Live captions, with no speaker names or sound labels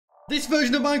This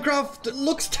version of Minecraft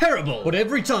looks terrible, but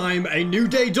every time a new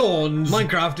day dawns,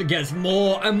 Minecraft gets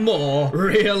more and more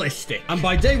realistic. And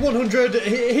by day 100,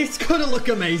 it's gonna look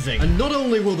amazing. And not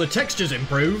only will the textures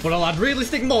improve, but I'll add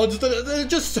realistic mods that are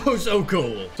just so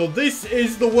cool. So this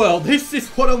is the world. This is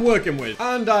what I'm working with.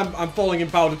 And I'm falling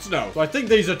in powdered snow. So I think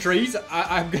these are trees.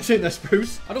 I'm guessing they're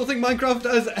spruce. I don't think Minecraft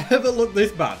has ever looked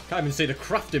this bad. Can't even see the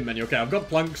crafting menu. Okay, I've got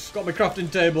planks, got my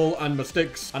crafting table and my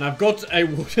sticks, and I've got a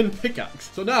wooden pickaxe.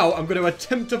 So now I'm going to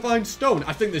attempt to find stone.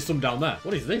 I think there's some down there.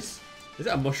 What is this? Is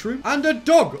it a mushroom? And a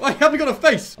dog! I haven't got a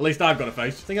face! At least I've got a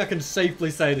face. I think I can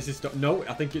safely say this is stone. No,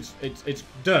 I think it's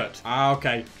dirt. Ah,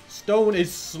 okay. Stone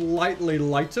is slightly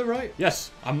lighter, right?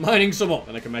 Yes, I'm mining some up.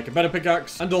 And I can make a better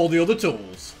pickaxe and all the other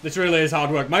tools. This really is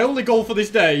hard work. My only goal for this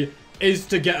day is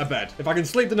to get a bed. If I can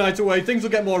sleep the night away, things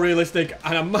will get more realistic,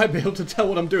 and I might be able to tell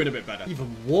what I'm doing a bit better.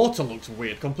 Even water looks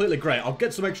weird. Completely grey. I'll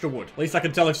get some extra wood. At least I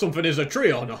can tell if something is a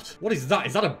tree or not. What is that?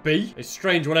 Is that a bee? It's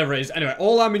strange, whatever it is. Anyway,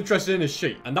 all I'm interested in is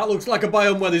sheep. And that looks like a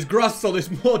biome where there's grass, so there's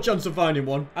more chance of finding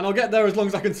one. And I'll get there as long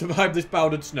as I can survive this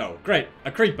powdered snow. Great.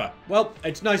 A creeper. Well,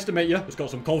 it's nice to meet you. Just got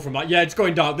some coal from that. Yeah, it's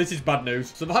going dark. This is bad news.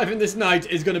 Surviving this night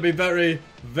is going to be very,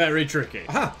 very tricky.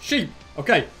 Aha! Sheep.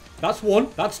 Okay. That's one.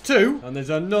 That's two. And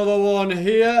there's another one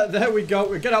here. There we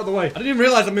go. Get out of the way. I didn't even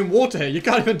realize I'm in water here. You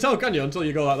can't even tell, can you? Until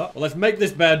you go like that. Well, let's make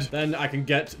this bed. Then I can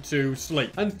get to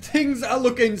sleep. And things are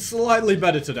looking slightly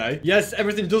better today. Yes,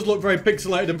 everything does look very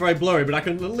pixelated and very blurry, but I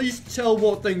can at least tell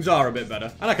what things are a bit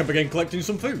better. And I can begin collecting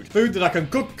some food. Food that I can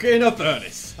cook in a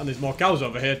furnace. And there's more cows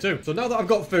over here too. So now that I've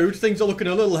got food, things are looking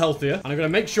a little healthier. And I'm going to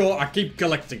make sure I keep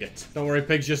collecting it. Don't worry,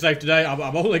 pigs, you're safe today.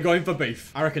 I'm only going for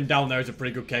beef. I reckon down there is a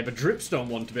pretty good cave. A dripstone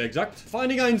one, to be exact.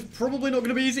 Finding iron's probably not going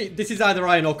to be easy. This is either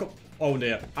iron or oh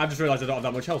dear. I've just realized I don't have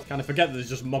that much health. Kind of forget that there's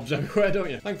just mobs everywhere, don't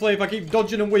you? Thankfully, if I keep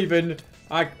dodging and weaving,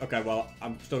 okay, well,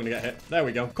 I'm still going to get hit. There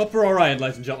we go. Copper or iron,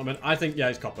 ladies and gentlemen. I think, yeah,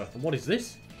 it's copper. And what is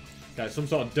this? Okay, some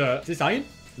sort of dirt. Is this iron?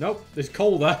 Nope, there's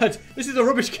coal there. This is a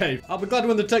rubbish cave. I'll be glad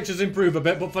when the textures improve a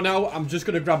bit, but for now, I'm just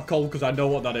going to grab coal because I know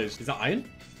what that is. Is that iron?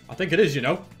 I think it is, you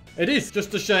know. It is.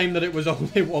 Just a shame that it was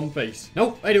only one piece.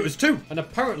 No, wait, it was two. And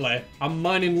apparently, I'm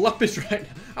mining lapis right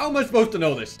now. How am I supposed to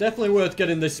know this? Definitely worth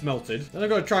getting this smelted. Then I've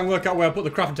got to try and work out where I put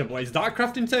the crafting table. Is that a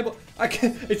crafting table?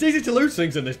 It's easy to lose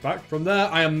things in this pack. From there,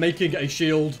 I am making a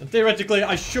shield. And theoretically,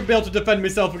 I should be able to defend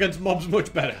myself against mobs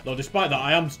much better. Though despite that,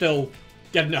 I am still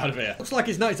getting out of here. Looks like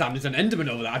it's nighttime. There's an enderman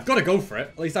over there. I've got to go for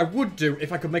it. At least I would do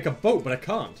if I could make a boat, but I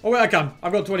can't. Oh, wait, I can.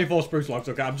 I've got 24 spruce logs.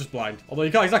 Okay, I'm just blind. Although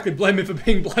you can't exactly blame me for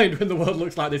being blind when the world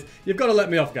looks like this. You've got to let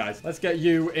me off, guys. Let's get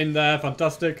you in there.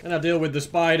 Fantastic. And I deal with the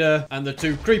spider and the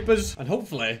two creepers. And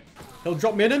hopefully, he'll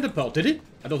drop me an ender pearl. Did he?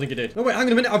 I don't think he did. No, wait, hang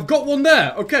on a minute. I've got one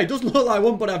there. Okay, doesn't look like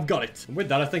one, but I've got it. And with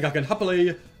that, I think I can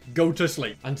happily go to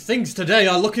sleep. And things today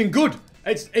are looking good.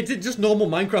 Is it just normal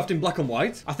Minecraft in black and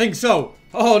white? I think so.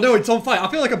 Oh no, it's on fire. I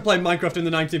feel like I'm playing Minecraft in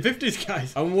the 1950s,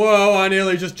 guys. And whoa, I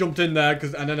nearly just jumped in there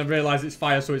and then I realized it's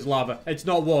fire, so it's lava. It's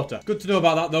not water. Good to know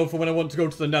about that though for when I want to go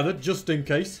to the nether, just in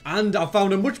case. And I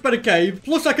found a much better cave.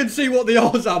 Plus I can see what the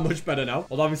ores are much better now.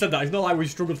 Although having said that, it's not like we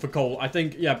struggled for coal. I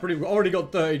think, yeah, we already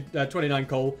got 29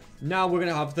 coal. Now we're going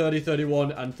to have 30,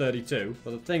 31, and 32.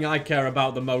 But the thing I care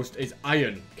about the most is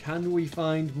iron. Can we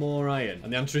find more iron?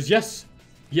 And the answer is yes.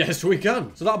 Yes, we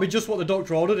can. So that'll be just what the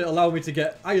doctor ordered. It'll allow me to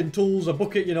get iron tools, a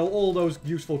bucket, you know, all those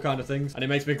useful kind of things. And it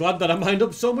makes me glad that I mined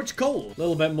up so much coal. A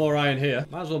little bit more iron here.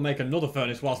 Might as well make another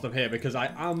furnace whilst I'm here because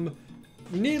I am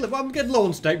nearly, well, I'm getting low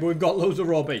on steak, but we've got loads of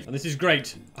raw beef. And this is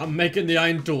great. I'm making the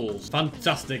iron tools.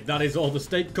 Fantastic. That is all the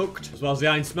steak cooked, as well as the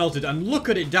iron smelted. And look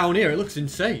at it down here. It looks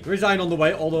insane. There is iron on the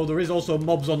way, although there is also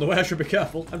mobs on the way. I should be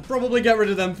careful. And probably get rid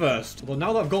of them first. But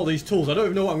now that I've got these tools, I don't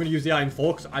even know what I'm going to use the iron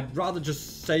for, because I'd rather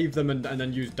just save them and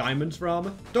then use diamonds for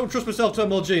armor. Don't trust myself to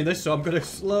MLG in this, so I'm going to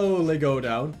slowly go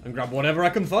down and grab whatever I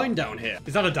can find down here.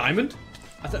 Is that a diamond?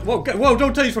 Whoa,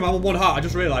 don't tell you from I'm on one heart. I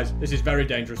just realized this is very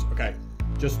dangerous. Okay,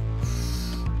 just...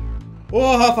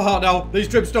 Oh, half a heart now. These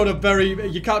dripstone are very...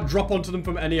 You can't drop onto them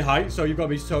from any height, so you've got to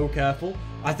be so careful.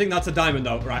 I think that's a diamond,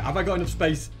 though. Right, have I got enough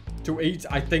space to eat?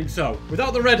 I think so.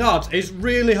 Without the red hearts, it's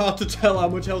really hard to tell how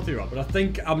much health you're on. But I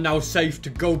think I'm now safe to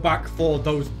go back for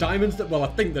those diamonds. Well, I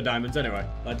think the diamonds anyway.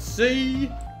 Let's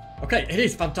see... Okay, it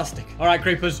is fantastic. All right,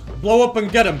 creepers, blow up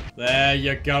and get them. There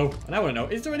you go. And I want to know,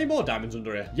 is there any more diamonds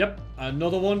under here? Yep,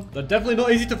 another one. They're definitely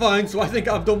not easy to find, so I think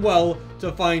I've done well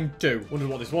to find two. Wonder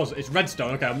what this was. It's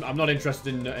redstone. Okay, I'm not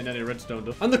interested in any redstone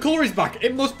though. And the color is back.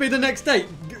 It must be the next day.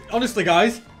 Honestly,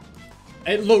 guys,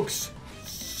 it looks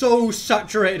so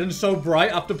saturated and so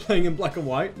bright after playing in black and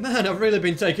white. Man, I've really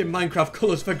been taking Minecraft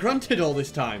colors for granted all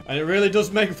this time. And it really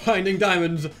does make finding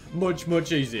diamonds much,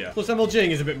 much easier. Plus MLGing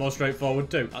is a bit more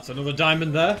straightforward too. That's another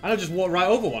diamond there. And I just walked right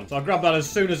over one. So I'll grab that as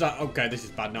soon as I... Okay, this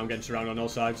is bad now. I'm getting surrounded on all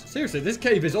sides. Seriously, this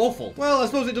cave is awful. Well, I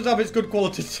suppose it does have its good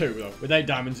qualities too, though. With 8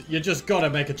 diamonds, you just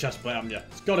gotta make a chest plate, haven't you?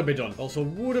 It's gotta be done. Also,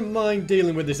 wouldn't mind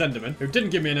dealing with this Enderman, who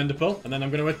didn't give me an ender pearl. And then I'm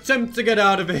going to attempt to get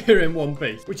out of here in one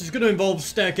piece, which is going to involve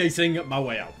staircasing my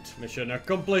way out. Mission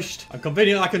accomplished. And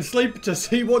conveniently, I can sleep to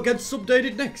see what gets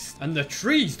updated next. And the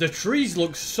trees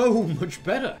look so much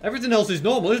better. Everything else is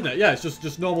normal, isn't it? Yeah, it's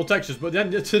just normal textures, but then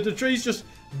the trees just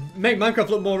make Minecraft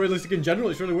look more realistic in general.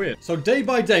 It's really weird. So day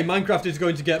by day, Minecraft is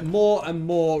going to get more and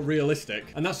more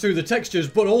realistic. And that's through the textures,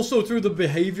 but also through the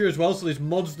behavior as well. So there's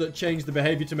mods that change the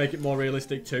behavior to make it more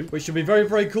realistic too, which should be very,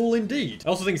 very cool indeed. I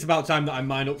also think it's about time that I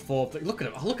mine up 4. Look at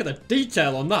it. Look at the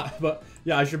detail on that. But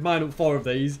yeah, I should mine up 4 of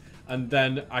these, and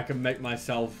then I can make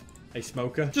myself a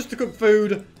smoker just to cook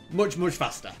food much, much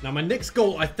faster. Now, my next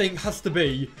goal, I think, has to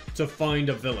be to find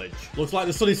a village. Looks like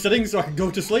the sun is setting, so I can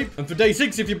go to sleep. And for day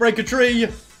 6, if you break a tree,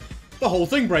 the whole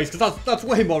thing breaks, because that's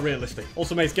way more realistic.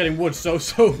 Also makes getting wood so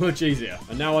much easier.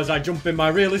 And now as I jump in my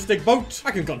realistic boat,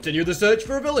 I can continue the search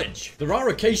for a village. There are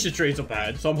acacia trees up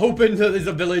ahead, so I'm hoping that there's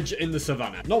a village in the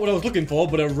savannah. Not what I was looking for,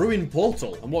 but a ruined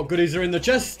portal. And what goodies are in the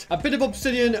chest? A bit of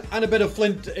obsidian and a bit of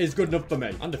flint is good enough for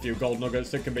me. And a few gold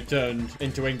nuggets that can be turned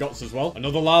into ingots as well.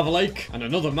 Another lava lake and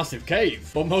another massive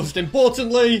cave. But most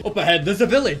importantly, up ahead there's a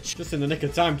village. Just in the nick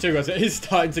of time too, as it is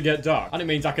starting to get dark. And it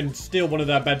means I can steal one of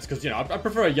their beds, because, you know, I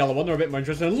prefer a yellow one. They're a bit more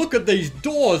interesting. And look at these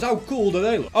doors. How cool do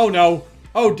they look? Oh no.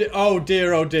 Oh dear,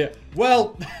 oh dear.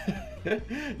 Well,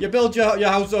 you build your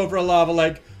house over a lava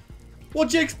lake. What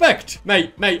do you expect?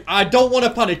 Mate, I don't want to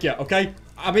panic yet, okay?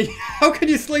 I mean, how can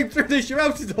you sleep through this? Your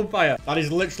house is on fire. That is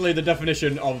literally the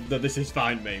definition of the "this is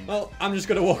fine" meme. Well, I'm just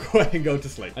going to walk away and go to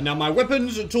sleep. And now my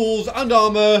weapons, tools, and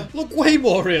armor look way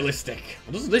more realistic.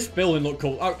 And doesn't this building look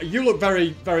cool? You look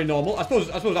very, very normal. I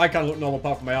suppose I can look normal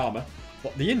apart from my armor.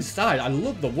 But the inside, I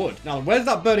love the wood. Now, where's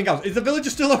that burning house? Is the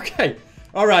villager still okay?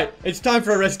 All right, it's time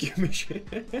for a rescue mission.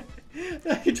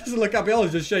 He doesn't look happy.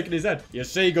 He's just shaking his head. You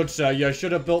see, good sir, you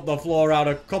should have built the floor out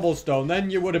of cobblestone. Then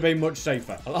you would have been much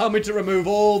safer. Allow me to remove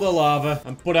all the lava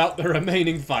and put out the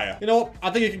remaining fire. You know what?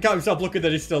 I think he can count himself lucky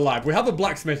that he's still alive. We have a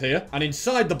blacksmith here. And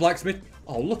inside the blacksmith...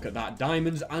 Oh, look at that.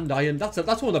 Diamonds and iron. That's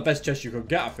one of the best chests you could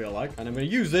get, I feel like. And I'm going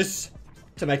to use this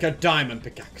to make a diamond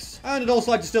pickaxe. And I'd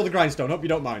also like to steal the grindstone. Hope you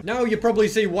don't mind. Now you probably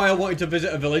see why I wanted to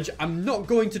visit a village. I'm not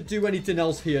going to do anything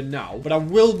else here now, but I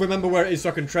will remember where it is so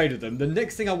I can trade with them. The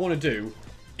next thing I want to do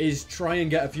is try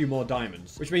and get a few more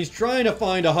diamonds, which means trying to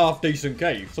find a half-decent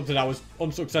cave, something I was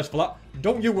unsuccessful at.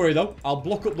 Don't you worry though, I'll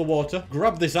block up the water,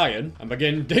 grab this iron, and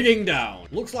begin digging down.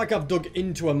 Looks like I've dug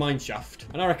into a mine shaft,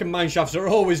 and I reckon mine shafts are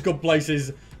always good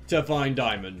places to find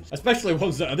diamonds, especially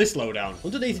ones that are this low down.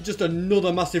 Underneath is just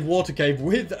another massive water cave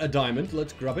with a diamond.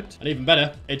 Let's grab it. And even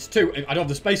better, it's 2. I don't have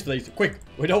the space for these. Quick,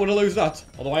 we don't want to lose that.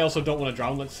 Although I also don't want to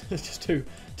drown. Let's just do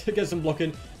to get some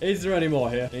blocking. Is there any more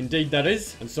here? Indeed there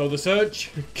is. And so the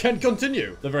search can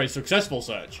continue. The very successful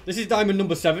search. This is diamond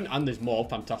number 7, and there's more.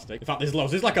 Fantastic. In fact, there's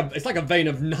loads. It's like a vein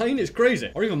of 9. It's crazy.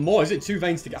 Or even more. Is it 2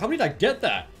 veins to get? How many did I get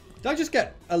there? Did I just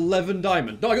get 11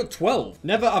 diamonds? No, I got 12.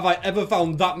 Never have I ever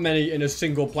found that many in a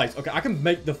single place. Okay, I can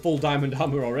make the full diamond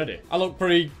hammer already. I look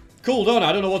pretty cool, don't I?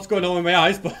 I don't know what's going on with my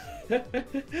eyes, but...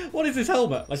 What is this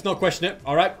helmet? Let's not question it.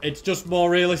 All right, it's just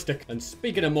more realistic. And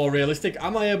speaking of more realistic,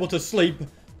 am I able to sleep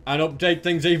and update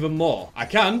things even more? I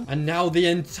can. And now the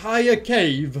entire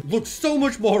cave looks so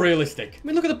much more realistic. I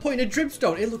mean, look at the pointed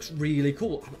dripstone. It looks really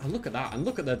cool. And look at that. And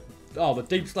look at the... Oh, the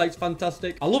deep slate's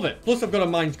fantastic. I love it. Plus, I've got a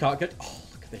minecart kit. Oh,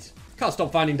 this. Can't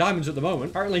stop finding diamonds at the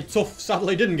moment. Apparently Tough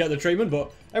sadly didn't get the treatment,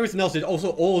 but everything else did. Also,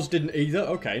 ores didn't either.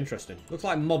 Okay, interesting. Looks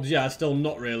like mobs, yeah, are still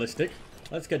not realistic.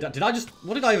 Let's get that. Did I just...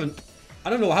 What did I even... I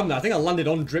don't know what happened there. I think I landed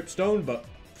on dripstone, but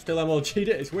still MLG'd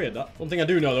it. It's weird, that. One thing I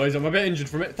do know, though, is I'm a bit injured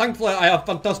from it. Thankfully, I have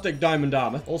fantastic diamond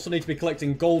armor. Also need to be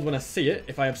collecting gold when I see it,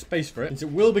 if I have space for it, since it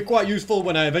will be quite useful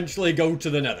when I eventually go to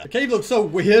the nether. The cave looks so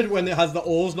weird when it has the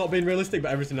ores not being realistic,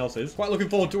 but everything else is. Quite looking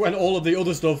forward to when all of the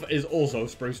other stuff is also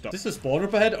spruced up. Is this a spawner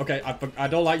up ahead? Okay, I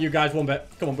don't like you guys one bit.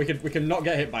 Come on, we can not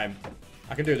get hit by him.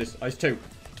 I can do this. Oh, it's 2.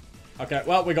 Okay,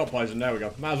 well, we got poison. There we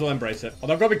go. Might as well embrace it.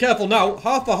 Although I've got to be careful now.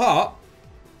 Half a heart.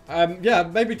 Yeah,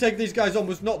 maybe taking these guys on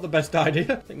was not the best idea.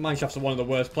 I think mineshafts are one of the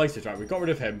worst places, right? We got rid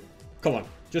of him. Come on,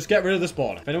 just get rid of the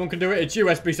spawner. If anyone can do it, it's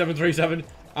USB737,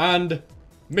 and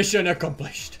mission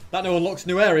accomplished. That now unlocks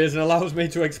new areas and allows me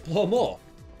to explore more.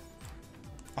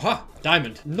 Aha,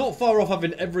 diamond. Not far off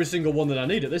having every single one that I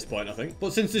need at this point, I think.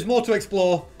 But since there's more to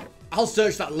explore, I'll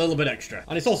search that a little bit extra.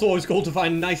 And it's also always cool to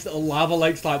find nice little lava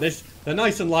lakes like this. They're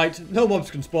nice and light, no mobs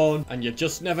can spawn, and you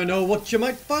just never know what you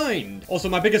might find. Also,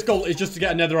 my biggest goal is just to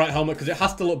get a netherite helmet because it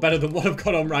has to look better than what I've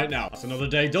got on right now. That's another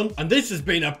day done. And this has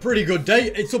been a pretty good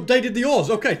day. It's updated the ores.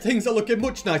 Okay, things are looking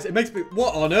much nicer. It makes me...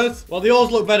 What on earth? Well, the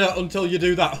ores look better until you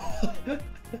do that.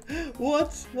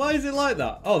 What? Why is it like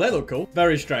that? Oh, they look cool.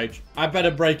 Very strange. I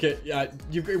better break it. Yeah,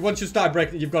 once you start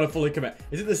breaking it, you've got to fully commit.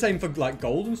 Is it the same for, like,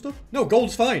 gold and stuff? No,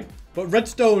 gold's fine. But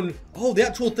redstone... Oh, the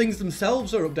actual things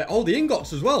themselves are updated. Oh, the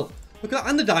ingots as well. Look at that.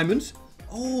 And the diamonds.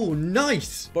 Oh,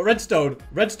 nice. But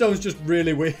redstone's just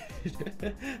really weird.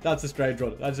 That's a strange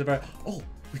one. That's a very... Oh,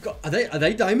 we've got... Are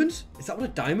they diamonds? Is that what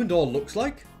a diamond ore looks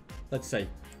like? Let's see.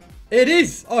 It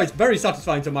is! Oh, it's very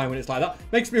satisfying to mine when it's like that.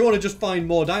 Makes me want to just find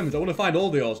more diamonds. I want to find all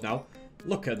the ores now.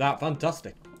 Look at that.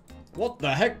 Fantastic. What the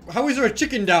heck? How is there a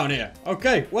chicken down here?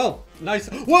 Okay, well, nice.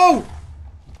 Whoa!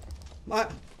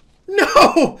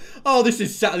 No! Oh, this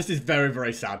is sad. This is very,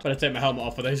 very sad. Better take my helmet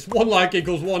off for this. 1 like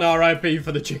equals 1 RIP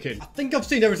for the chicken. I think I've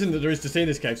seen everything that there is to see in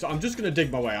this cave, so I'm just going to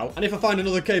dig my way out. And if I find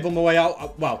another cave on my way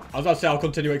out, well, I was about to say I'll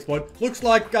continue exploring. Looks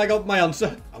like I got my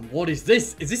answer. And what is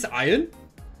this? Is this iron?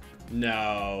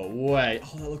 No way.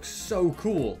 Oh, that looks so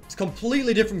cool. It's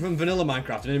completely different from vanilla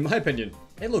Minecraft, and in my opinion,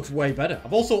 it looks way better.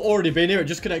 I've also already been here. It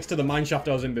just connects to the mineshaft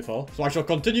I was in before. So I shall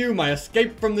continue my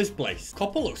escape from this place.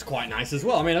 Copper looks quite nice as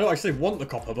well. I mean, I don't actually want the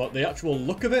copper, but the actual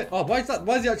look of it. Oh, why is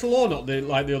the actual ore not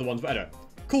like the other ones? But anyway,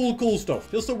 cool stuff.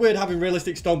 Feels so weird having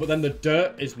realistic stone, but then the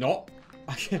dirt is not.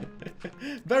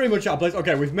 Very much out of place.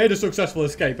 Okay, we've made a successful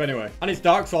escape anyway. And it's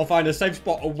dark, so I'll find a safe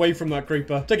spot away from that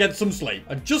creeper to get some sleep.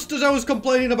 And just as I was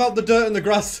complaining about the dirt and the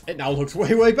grass, it now looks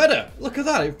way, way better. Look at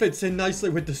that. It fits in nicely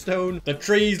with the stone. The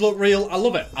trees look real. I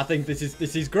love it. I think this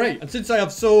is great. And since I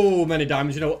have so many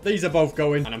diamonds, you know what? These are both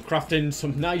going. And I'm crafting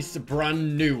some nice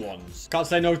brand new ones. Can't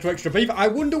say no to extra beef. I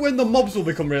wonder when the mobs will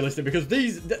become realistic because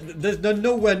they're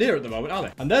nowhere near at the moment, are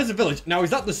they? And there's a village. Now,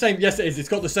 is that the same? Yes, it is. It's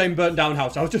got the same burnt down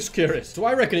house. I was just curious. So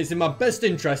I reckon it's in my best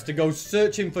interest to go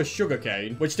searching for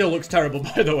sugarcane, which still looks terrible,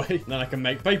 by the way. And then I can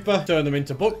make paper, turn them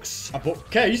into books, a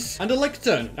bookcase, and a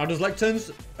lectern. Now, does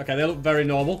lecterns... Okay, they look very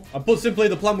normal. And put simply,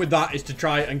 the plan with that is to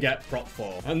try and get prop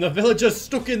 4. And the villager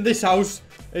stuck in this house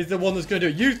is the one that's going to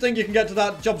do it. You think you can get to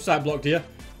that job site block, do you?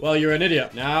 Well, you're an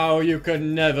idiot. Now you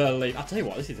can never leave. I'll tell you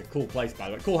what, this is a cool place, by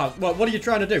the way. Cool house. Well, what are you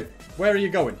trying to do? Where are you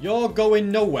going? You're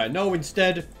going nowhere. No,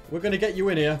 instead, we're going to get you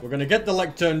in here. We're going to get the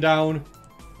lectern down.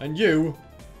 And you...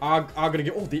 are gonna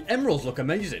get... Oh, the emeralds look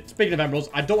amazing. Speaking of emeralds,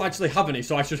 I don't actually have any,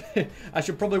 so I should I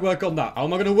should probably work on that. How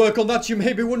am I gonna work on that, you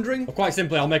may be wondering? Well, quite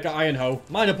simply, I'll make an iron hoe,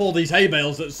 mine up all these hay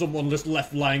bales that someone just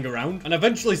left lying around, and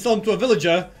eventually sell them to a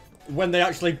villager when they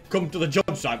actually come to the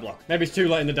job site block. Maybe it's too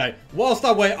late in the day. Whilst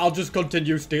I wait, I'll just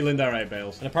continue stealing their hay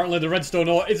bales. And apparently the redstone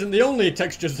ore isn't the only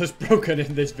textures that's broken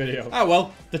in this video. Ah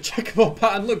well, the checkerboard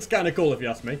pattern looks kind of cool if you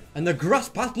ask me. And the grass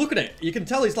path, look at it. You can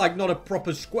tell it's like not a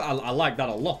proper square. I like that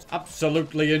a lot.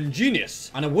 Absolutely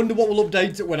ingenious. And I wonder what will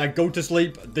update when I go to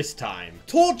sleep this time.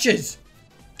 Torches!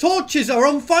 Torches are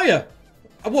on fire!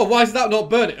 Well, why is that not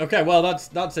burning? Okay, well,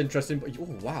 that's interesting. But,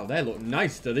 oh, wow, they look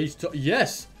nice to these.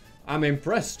 Yes. I'm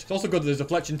impressed. It's also good that there's a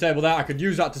fletching table there. I could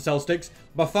use that to sell sticks.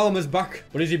 My farmer's back.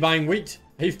 But is he buying wheat?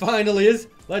 He finally is.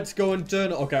 Let's go and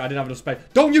turn... Okay, I didn't have enough space.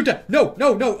 Don't you dare! No,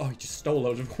 no, no! Oh, he just stole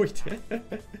loads of wheat.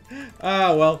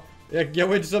 Ah, well. You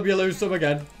win some, you lose some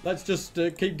again. Let's just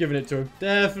keep giving it to him.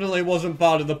 Definitely wasn't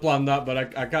part of the plan, that,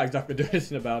 but I can't exactly do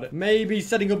anything about it. Maybe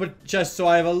setting up a chest so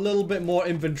I have a little bit more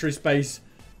inventory space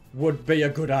would be a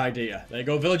good idea. There you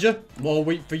go, villager. More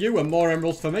wheat for you and more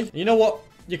emeralds for me. You know what?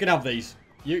 You can have these.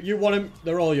 You want them,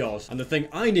 they're all yours. And the thing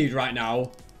I need right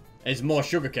now is more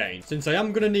sugarcane, since I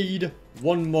am going to need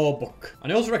one more book.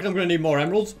 And I also reckon I'm going to need more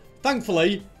emeralds.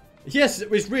 Thankfully, yes,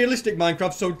 it's realistic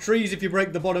Minecraft, so trees, if you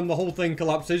break the bottom, the whole thing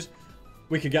collapses.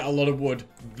 We could get a lot of wood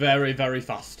very, very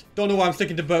fast. Don't know why I'm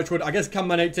sticking to birchwood. I guess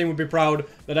Camman18 would be proud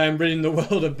that I am ridding the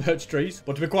world of birch trees.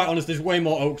 But to be quite honest, there's way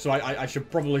more oak, so I should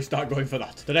probably start going for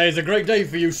that. Today is a great day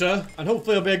for you, sir. And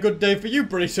hopefully it'll be a good day for you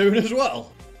pretty soon as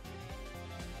well.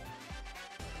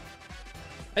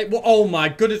 Hey, well, oh my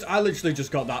goodness, I literally just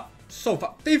got that so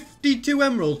fast. 52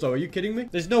 emeralds though, are you kidding me?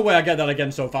 There's no way I get that again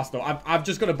so fast though. I've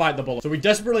just got to bite the bullet. So we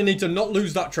desperately need to not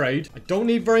lose that trade. I don't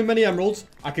need very many emeralds.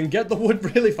 I can get the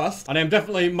wood really fast. And I'm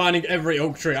definitely mining every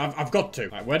oak tree. I've got to.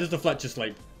 Right, where does the Fletcher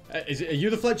sleep? Are you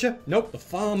the Fletcher? Nope. The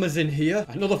farmer's in here.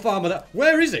 Another farmer there.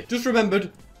 Where is he? Just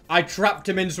remembered. I trapped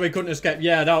him in so he couldn't escape.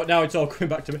 Yeah, now it's all coming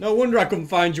back to me. No wonder I couldn't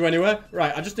find you anywhere.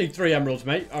 Right, I just need 3 emeralds,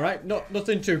 mate. All right,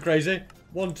 nothing too crazy.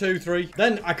 1, 2, 3.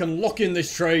 Then I can lock in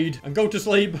this trade and go to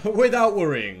sleep without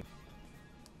worrying.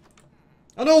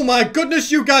 And oh my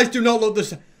goodness, you guys do not look the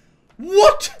same.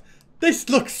 What? This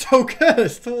looks so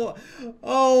cursed.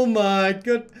 Oh my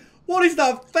god. What is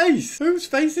that face? Whose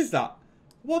face is that?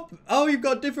 What? Oh, you've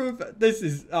got different... This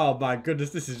is... Oh my goodness,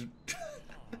 this is...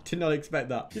 Did not expect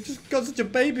that. You just got such a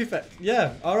baby face.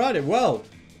 Yeah, alrighty, well...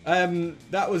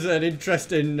 that was an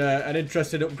interesting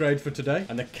upgrade for today.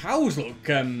 And the cows look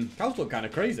kind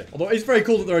of crazy. Although it's very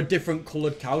cool that there are different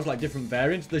coloured cows, like different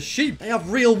variants. The sheep, they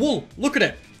have real wool. Look at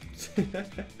it.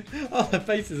 Oh, their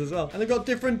faces as well. And they've got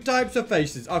different types of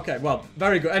faces. Okay, well,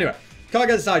 very good. Anyway, can't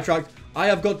get sidetracked. I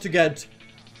have got to get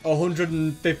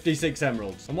 156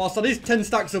 emeralds. And whilst that is 10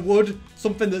 stacks of wood,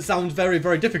 something that sounds very,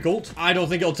 very difficult, I don't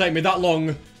think it'll take me that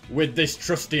long with this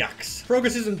trusty axe.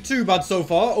 Progress isn't too bad so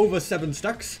far, over 7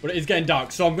 stacks, but it is getting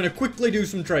dark, so I'm going to quickly do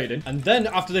some trading, and then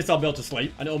after this I'll be able to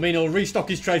sleep, and it'll mean he'll restock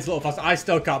his trades a little faster. I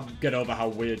still can't get over how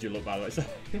weird you look, by the way. So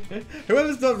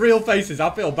whoever's got real faces, I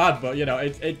feel bad, but you know,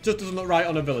 it just doesn't look right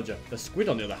on a villager. The squid,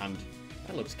 on the other hand,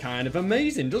 that looks kind of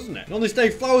amazing, doesn't it? And on this day,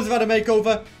 flowers have had a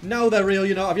makeover. Now they're real,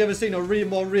 you know. Have you ever seen a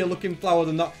more real looking flower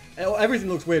than that? Everything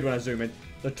looks weird when I zoom in.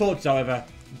 The torches, however,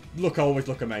 always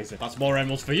look amazing. That's more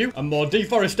emeralds for you and more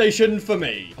deforestation for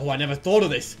me. Oh, I never thought of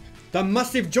this. The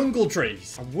massive jungle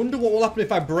trees. I wonder what will happen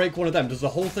if I break one of them. Does the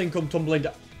whole thing come tumbling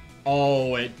down?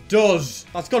 Oh, it does.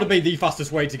 That's got to be the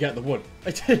fastest way to get the wood.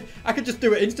 I could just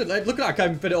do it instantly. Look at that, I can't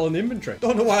even fit it all in the inventory.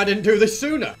 Don't know why I didn't do this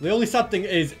sooner. The only sad thing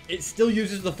is it still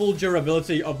uses the full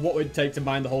durability of what it would take to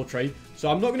mine the whole tree. So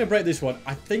I'm not going to break this one.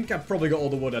 I think I've probably got all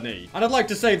the wood I need. And I'd like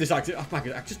to save this axe. Oh my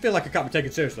God, I just feel like I can't be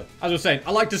taken seriously. As I was saying,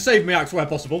 I like to save my axe where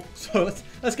possible. So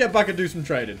let's get back and do some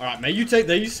trading. All right, mate, you take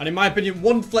these. And in my opinion,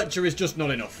 one Fletcher is just not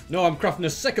enough. No, I'm crafting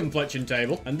a second Fletching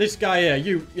table. And this guy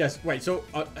here, yes, wait, so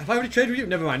have I already traded with you?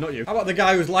 Never mind, not you. How about the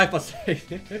guy whose life I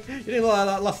saved? You didn't look like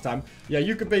that last time. Yeah,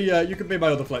 you could be my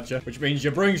other Fletcher, which means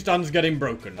your brewing stand's getting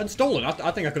broken. And stolen.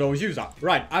 I think I could always use that.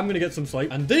 Right, I'm going to get some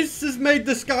sleep. And this has made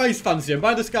the skies fancy. And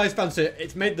by the skies fancy,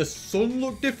 it's made the sun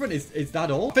look different. Is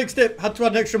that all? Fixed it, had to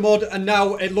add an extra mod, and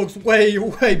now it looks way,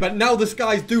 but now the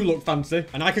skies do look fancy,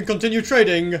 and I can continue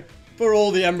trading for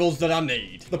all the emeralds that I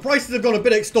need. The prices have gone a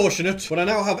bit extortionate, but I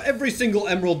now have every single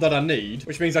emerald that I need,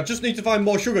 which means I just need to find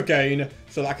more sugarcane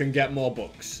so that I can get more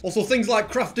books. Also, things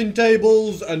like crafting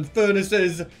tables and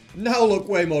furnaces now look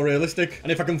way more realistic.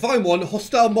 And if I can find one,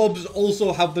 hostile mobs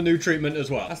also have the new treatment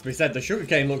as well. Has to be said, the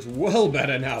sugarcane looks well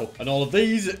better now. And all of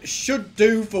these should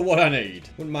do for what I need.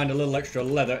 Wouldn't mind a little extra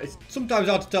leather. It's sometimes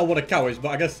hard to tell what a cow is, but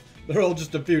I guess they're all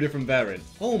just a few different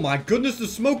variants. Oh my goodness, the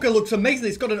smoker looks amazing.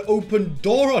 It's got an open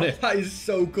door on it. That is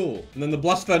so cool. And then the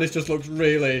blast furnace just looks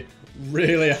really,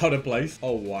 really out of place.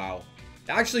 Oh, wow. It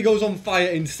actually goes on fire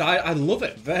inside. I love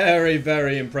it. Very,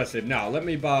 very impressive. Now, let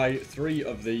me buy 3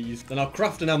 of these. Then I'll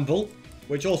craft an anvil,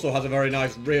 which also has a very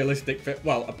nice realistic fit.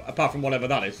 Well, apart from whatever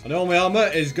that is. And all my armor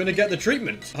is going to get the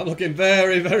treatment. I'm looking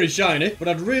very, very shiny. But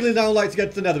I'd really now like to get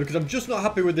to the nether because I'm just not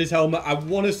happy with this helmet. I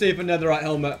want to see if a netherite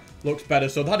helmet looks better.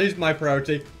 So that is my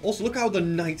priority. Also, look how the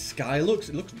night sky looks.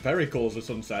 It looks very cool as the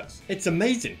sun sets. It's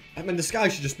amazing. I mean, the sky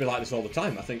should just be like this all the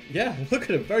time, I think. Yeah, look at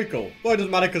it. Very cool. But it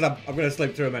doesn't matter because I'm going to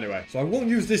sleep through them anyway. So I won't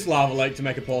use this lava lake to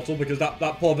make a portal because that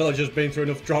poor villager's been through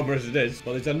enough trauma as it is.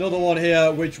 But there's another one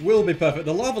here which will be perfect.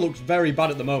 The lava looks very bad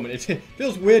at the moment. It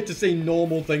feels weird to see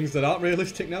normal things that aren't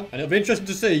realistic now. And it'll be interesting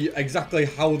to see exactly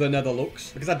how the nether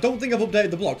looks. Because I don't think I've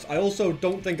updated the blocks. I also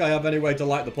don't think I have any way to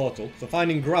light the portal. So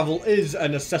finding gravel is a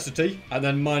necessity. And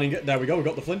then mining it. There we go. We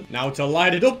got the flint. Now to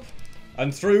light it up.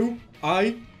 And through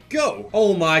I go.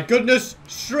 Oh my goodness.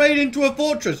 Straight into a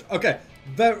fortress. Okay.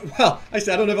 Well, I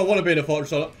said I don't know if I want to be in a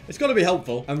fortress or not. It's got to be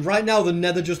helpful. And right now the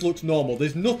nether just looks normal.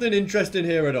 There's nothing interesting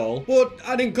here at all. But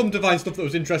I didn't come to find stuff that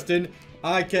was interesting.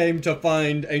 I came to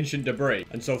find ancient debris.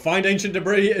 And so find ancient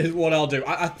debris is what I'll do.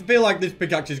 I feel like this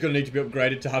pickaxe is going to need to be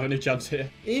upgraded to have any chance here.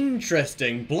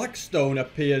 Interesting. Blackstone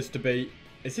appears to be...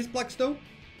 Is this blackstone?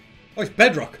 Oh, it's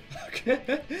bedrock.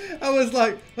 Okay. I was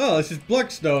like, oh, this is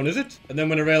blackstone, is it? And then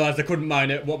when I realized I couldn't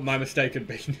mine it, what my mistake had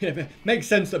been. Makes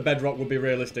sense that bedrock would be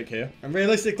realistic here. And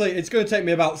realistically, it's going to take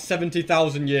me about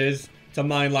 70,000 years to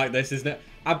mine like this, isn't it?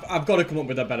 I've got to come up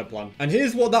with a better plan. And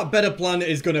here's what that better plan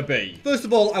is going to be. First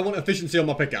of all, I want efficiency on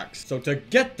my pickaxe. So to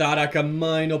get that, I can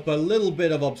mine up a little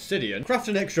bit of obsidian, craft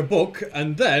an extra book,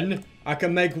 and then I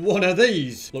can make one of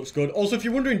these. Looks good. Also, if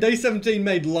you're wondering, day 17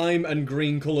 made lime and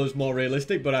green colors more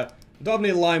realistic, but I don't have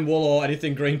any lime wool or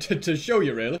anything green to show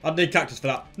you, really. I'd need cactus for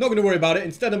that. Not going to worry about it.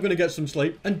 Instead, I'm going to get some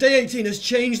sleep. And day 18 has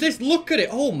changed this. Look at it.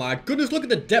 Oh my goodness, look at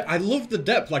the depth. I love the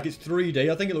depth, like it's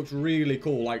 3D. I think it looks really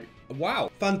cool. Like,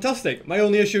 wow. Fantastic. My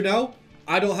only issue now,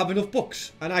 I don't have enough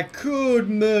books. And I could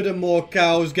murder more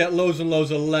cows, get loads and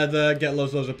loads of leather, get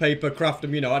loads and loads of paper, craft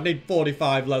them, you know. I'd need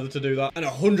 45 leather to do that. And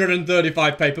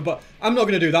 135 paper, but I'm not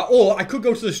going to do that. Or I could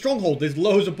go to the stronghold. There's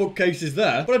loads of bookcases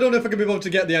there. But I don't know if I can be able to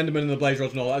get the Enderman and the blaze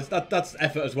rods and all that. That's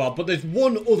effort as well. But there's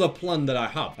one other plan that I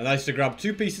have. And that is to grab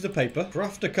 2 pieces of paper,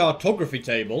 craft a cartography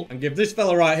table, and give this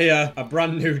fella right here a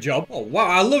brand new job. Oh, wow.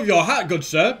 I love your hat, good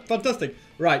sir. Fantastic.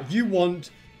 Right, you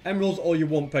want emeralds or you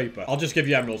want paper? I'll just give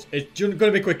you emeralds. It's going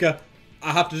to be quicker.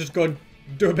 I have to just go and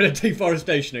do a bit of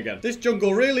deforestation again. This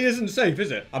jungle really isn't safe, is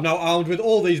it? I'm now armed with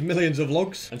all these millions of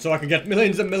logs, and so I can get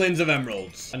millions and millions of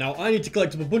emeralds. And now I need to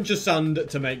collect up a bunch of sand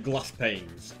to make glass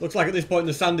panes. Looks like at this point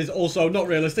the sand is also not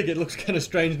realistic. It looks kind of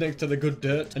strange next to the good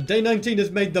dirt. And day 19 has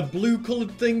made the blue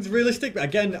colored things realistic. But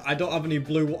again, I don't have any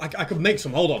blue. I could make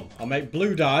some. Hold on. I'll make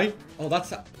blue dye. Oh,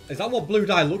 is that what blue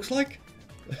dye looks like?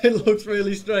 It looks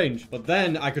really strange. But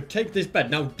then I could take this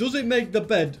bed. Now, does it make the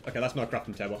bed... Okay, that's not a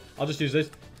crafting table. I'll just use this.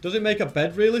 Does it make a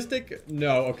bed realistic?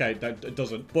 No, okay, it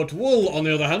doesn't. But wool, on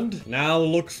the other hand, now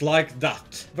looks like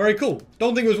that. Very cool.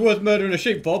 Don't think it was worth murdering a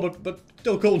sheep for, but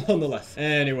still cool nonetheless.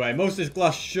 Anyway, most of this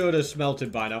glass should have smelted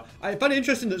by now. I find it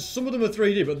interesting that some of them are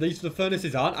 3D, but the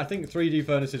furnaces aren't. I think 3D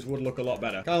furnaces would look a lot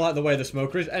better. Kind of like the way the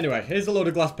smoker is. Anyway, here's a load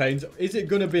of glass panes. Is it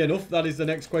going to be enough? That is the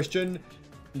next question.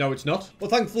 No, it's not. Well,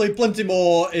 thankfully, plenty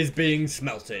more is being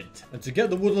smelted. And to get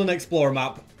the Woodland Explorer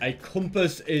map, a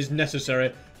compass is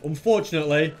necessary.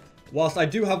 Unfortunately, whilst I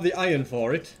do have the iron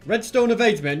for it, redstone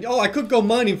evades me. Oh, I could go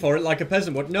mining for it like a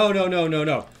peasant would. No, no, no, no,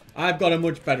 no. I've got a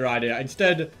much better idea.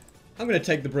 Instead, I'm going to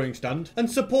take the brewing stand and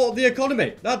support the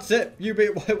economy. That's it.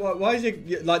 Why is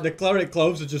it like the cleric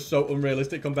clothes are just so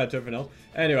unrealistic compared to everything else?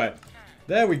 Anyway.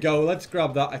 There we go. Let's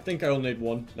grab that. I think I only need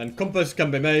one. Then compass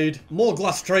can be made. More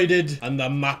glass traded. And the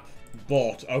map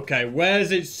bought. Okay,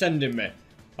 where's it sending me?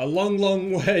 A long,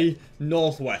 long way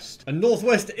northwest. And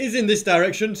northwest is in this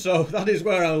direction, so that is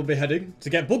where I will be heading. To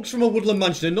get books from a woodland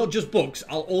mansion, and not just books,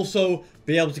 I'll also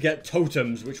be able to get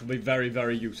totems, which will be very,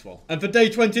 very useful. And for day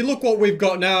 20, look what we've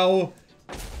got now.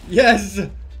 Yes!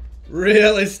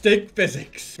 Realistic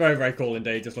physics. Very, very cool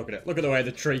indeed. Just look at it. Look at the way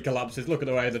the tree collapses. Look at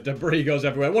the way the debris goes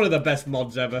everywhere. One of the best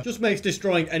mods ever. Just makes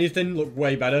destroying anything look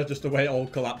way better. Just the way it all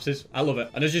collapses. I love it.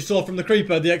 And as you saw from the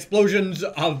creeper, the explosions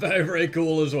are very, very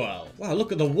cool as well. Wow,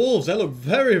 look at the wolves. They look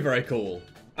very, very cool.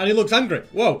 And he looks angry.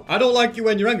 Whoa, I don't like you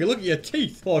when you're angry. Look at your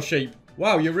teeth. Poor sheep.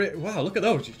 Wow, wow, look at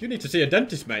those. You need to see a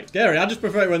dentist, mate. Scary. I just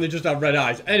prefer it when they just have red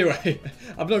eyes. Anyway,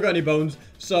 I've not got any bones.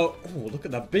 So, oh, look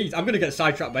at the bees. I'm going to get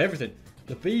sidetracked by everything.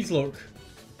 The bees look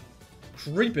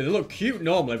creepy. They look cute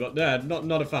normally, but they're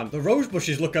not a fan. The rose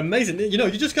bushes look amazing. You know,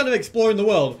 you're just kind of exploring the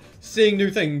world, seeing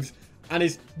new things, and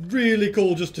it's really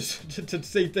cool just to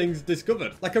see things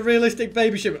discovered. Like a realistic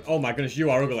baby ship. Oh my goodness, you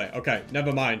are ugly. Okay,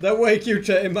 never mind. They're way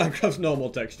cuter in Minecraft's normal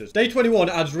textures. Day 21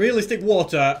 adds realistic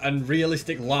water and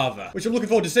realistic lava, which I'm looking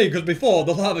forward to seeing because before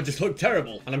the lava just looked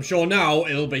terrible. And I'm sure now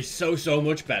it'll be so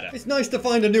much better. It's nice to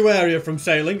find a new area from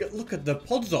sailing. Look at the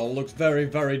podzol. Looks very,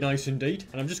 very nice indeed.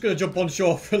 And I'm just going to jump on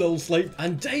shore for a little sleep.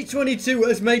 And day 22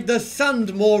 has made the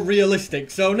sand more realistic.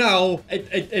 So now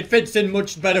it fits in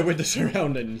much better with the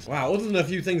surroundings. Wow. Other than a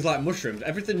few things like mushrooms,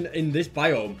 everything in this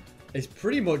biome is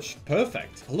pretty much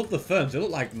perfect. I love the ferns. They look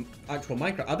like actual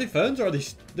Minecraft. Are they ferns or are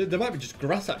they might be just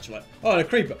grass actually. Oh, and a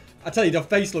creeper. I tell you, the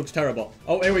face looks terrible.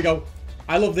 Oh, here we go.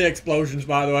 I love the explosions,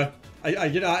 by the way.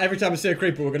 You know, every time I see a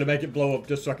creeper, we're going to make it blow up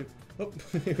just so I can... Oh,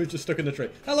 it was just stuck in the tree.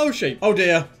 Hello, sheep. Oh,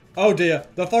 dear. Oh, dear.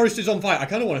 The forest is on fire. I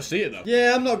kind of want to see it, though.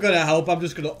 Yeah, I'm not going to help. I'm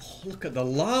just going to... Oh, look at the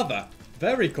lava.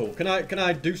 Very cool. Can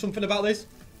I do something about this?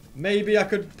 Maybe I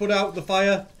could put out the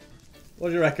fire. What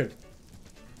do you reckon?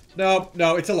 No,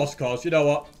 it's a lost cause. You know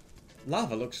what?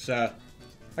 Lava looks, I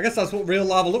guess that's what real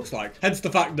lava looks like. Hence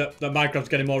the fact that Minecraft's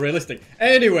getting more realistic.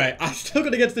 Anyway, I'm still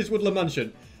going to get to this woodland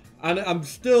mansion. And I'm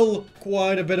still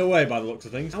quite a bit away by the looks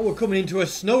of things. Now we're coming into a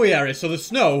snowy area. So the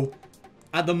snow,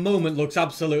 at the moment, looks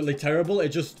absolutely terrible. It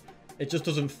just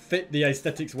doesn't fit the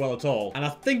aesthetics well at all. And I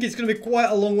think it's going to be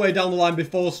quite a long way down the line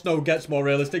before snow gets more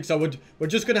realistic. So we're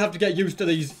just going to have to get used to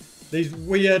these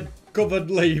weird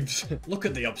covered leaves. Look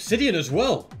at the obsidian as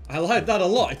well. I like that a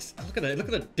lot. Look at it.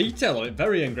 Look at the detail on it.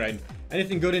 Very ingrained.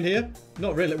 Anything good in here?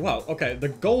 Not really. Wow. Okay. The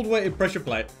gold-weighted pressure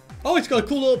plate. Oh, it's got a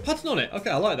cool little pattern on it. Okay,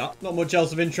 I like that. Not much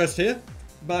else of interest here.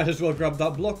 Might as well grab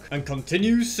that block and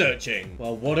continue searching.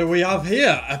 Well, what do we have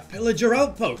here? A pillager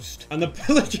outpost. And the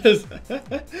pillagers...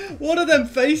 What are them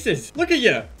faces? Look at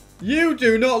you. You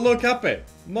do not look happy.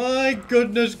 My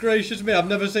goodness gracious me. I've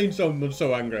never seen someone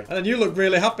so angry. And then you look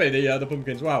really happy, the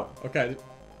pumpkins. Wow. Okay.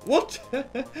 What?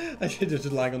 I should just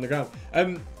lying on the ground.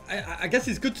 I guess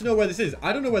it's good to know where this is.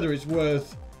 I don't know whether it's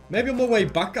worth Maybe on my way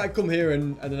back I come here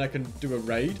and then I can do a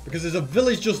raid. Because there's a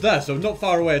village just there, so not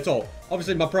far away at all.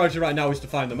 Obviously, my priority right now is to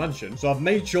find the mansion. So I've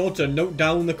made sure to note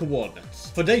down the coordinates.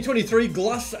 For day 23,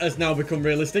 glass has now become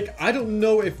realistic. I don't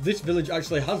know if this village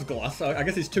actually has glass. I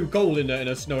guess it's too cold in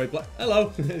a snowy place.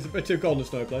 Hello. It's a bit too cold in a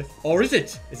snowy place. Or is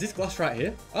it? Is this glass right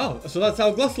here? Oh, so that's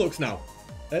how glass looks now.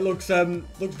 It looks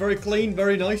very clean,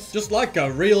 very nice. Just like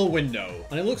a real window.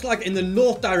 And it looks like in the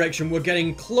north direction, we're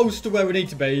getting close to where we need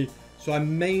to be. So I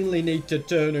mainly need to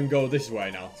turn and go this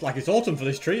way now. It's like it's autumn for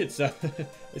this tree. It's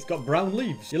it's got brown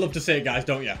leaves. You love to see it, guys,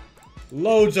 don't you?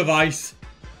 Loads of ice.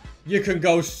 You can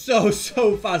go so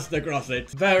fast across it.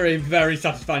 Very, very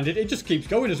satisfying. It just keeps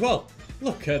going as well.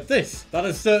 Look at this. That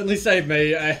has certainly saved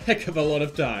me a heck of a lot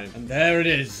of time. And there it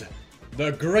is.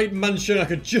 The great mansion. I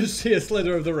could just see a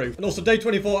slither of the roof. And also day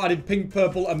 24 added pink,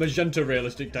 purple and magenta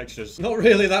realistic textures. Not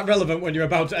really that relevant when you're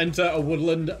about to enter a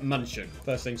woodland mansion.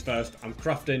 First things first, I'm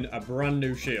crafting a brand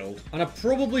new shield. And I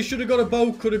probably should have got a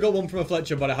bow. Could have got one from a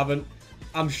Fletcher, but I haven't.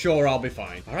 I'm sure I'll be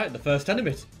fine. All right, the first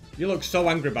enemy. You look so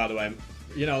angry, by the way.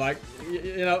 You know, like,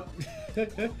 you know...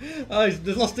 Oh, he's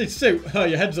lost his suit. Oh,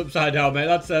 your head's upside down, mate.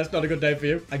 That's not a good day for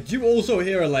you. I do also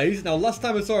hear allays. Now, last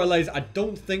time I saw allays, I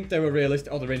don't think they were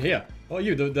realistic. Oh, they're in here. Oh,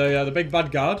 you, the big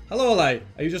bad guard. Hello, allay.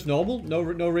 Are you just normal? No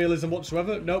realism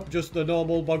whatsoever? Nope, just the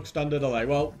normal bog standard allay.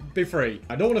 Well, be free.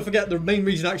 I don't want to forget the main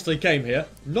reason I actually came here.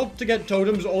 Not to get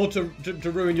totems or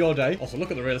to ruin your day. Also,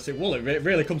 look at the realistic wool. It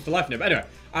really comes to life now. But anyway,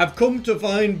 I've come to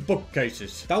find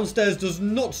bookcases. Downstairs does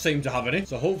not seem to have any.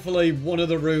 So hopefully one of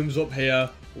the rooms up here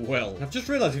will. I've just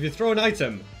realized if you throw an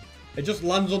item, it just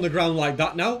lands on the ground like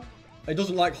that now. It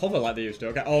doesn't like hover like they used to.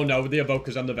 Okay. Oh no, the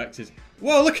evokers and the vexes.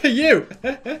 Whoa, look at you.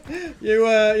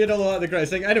 You don't look like the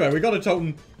greatest thing. Anyway, we got a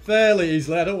totem fairly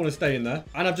easily. I don't want to stay in there.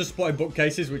 And I've just spotted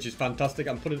bookcases, which is fantastic.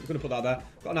 I'm going to put that there.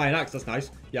 Got an iron axe. That's nice.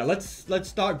 Yeah, let's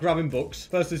start grabbing books.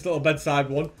 First, this little bedside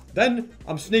one. Then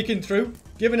I'm sneaking through,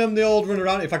 giving them the old run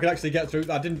around. If I could actually get through.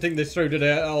 I didn't think this through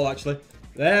today at all, actually.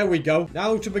 There we go.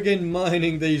 Now to begin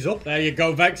mining these up. There you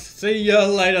go, Vex. See you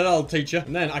later, that'll teach you.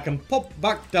 And then I can pop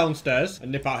back downstairs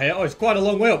and nip out here. Oh, it's quite a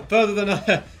long way up. Further than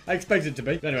I expected it to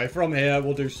be. Anyway, from here,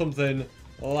 we'll do something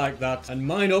like that. And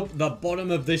mine up the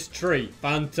bottom of this tree.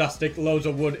 Fantastic. Loads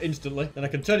of wood instantly. Then I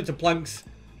can turn it to planks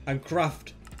and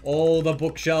craft all the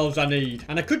bookshelves I need.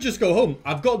 And I could just go home.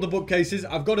 I've got the bookcases.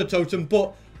 I've got a totem,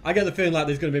 but... I get the feeling like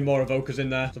there's going to be more evokers in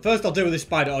there. So first I'll deal with this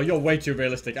spider. Oh, you're way too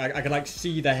realistic. I can like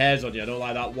see the hairs on you. I don't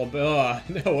like that one. But oh,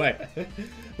 no way.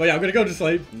 But yeah, I'm going to go to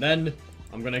sleep. And then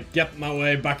I'm going to get my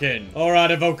way back in. All right,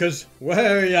 evokers.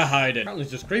 Where are you hiding? Apparently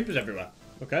there's just creepers everywhere.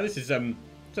 Okay, this is it's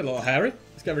a little hairy.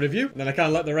 Let's get rid of you. And then I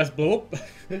can't let the rest blow up.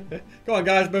 Go on,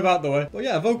 guys. Move out the way. But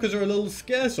yeah, evokers are a little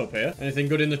scarce up here. Anything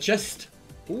good in the chest?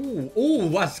 Ooh,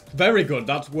 that's very good.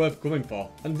 That's worth coming for.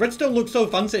 And redstone looks so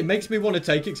fancy. It makes me want to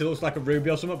take it because it looks like a ruby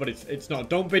or something, but it's not.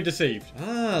 Don't be deceived.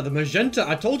 Ah, the magenta.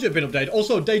 I told you it'd been updated.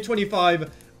 Also, day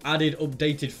 25 added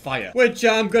updated fire, which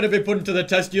I'm going to be putting to the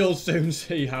test. You'll soon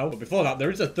see how. But before that,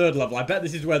 there is a third level. I bet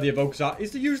this is where the evokers are.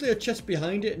 Is there usually a chest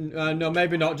behind it? No,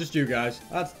 maybe not. Just you guys.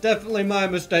 That's definitely my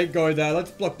mistake going there. Let's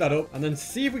block that up and then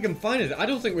see if we can find it. I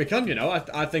don't think we can, you know.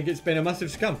 I think it's been a massive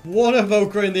scam. One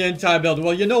evoker in the entire building.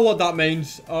 Well, you know what that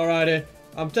means. Alrighty.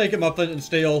 I'm taking my flint and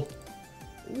steel.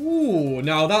 Ooh,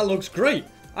 now that looks great.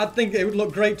 I think it would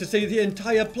look great to see the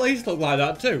entire place look like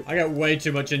that too. I get way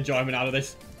too much enjoyment out of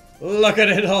this. Look at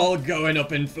it all going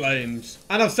up in flames.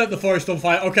 And I've set the forest on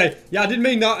fire. Okay, yeah, I didn't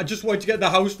mean that. I just wanted to get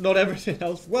the house, not everything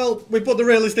else. Well, we put the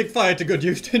realistic fire to good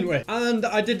use, didn't we? And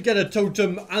I did get a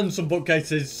totem and some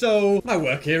bookcases, so my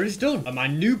work here is done. And my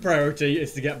new priority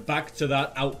is to get back to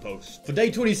that outpost. For day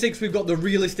 26, we've got the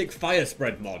realistic fire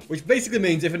spread mod, which basically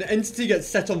means if an entity gets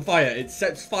set on fire, it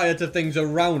sets fire to things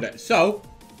around it. So,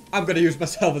 I'm going to use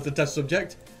myself as the test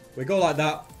subject. We go like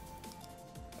that.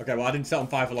 Okay, well, I didn't set on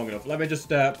fire for long enough. Let me just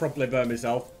properly burn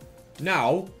myself.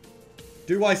 Now,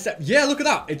 do I set... Yeah, look at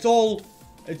that. It's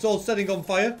all setting on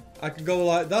fire. I can go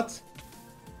like that.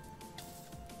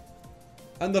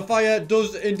 And the fire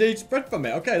does indeed spread from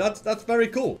it. Okay, that's very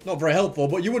cool. Not very helpful,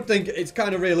 but you would think it's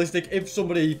kind of realistic. If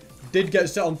somebody did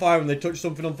get set on fire and they touched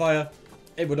something on fire,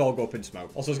 it would all go up in smoke.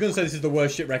 Also, I was going to say this is the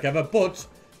worst shipwreck ever, but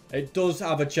it does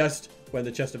have a chest when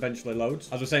the chest eventually loads.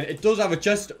 As I was saying, it does have a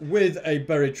chest with a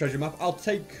buried treasure map. I'll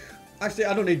take... Actually,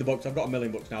 I don't need the books. I've got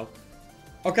 1,000,000 books now.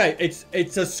 Okay, it's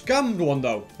a scammed one,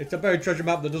 though. It's a buried treasure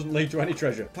map that doesn't lead to any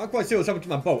treasure. Can't quite see what's happened to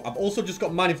my boat. I've also just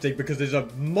got mining fatigue because there's a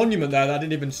monument there that I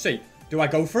didn't even see. Do I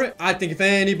go for it? I think if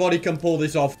anybody can pull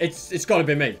this off, it's got to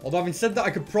be me. Although having said that, I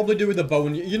could probably do with a bow.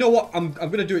 And you know what? I'm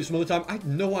going to do it some other time. I have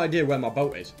no idea where my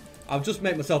boat is. I'll just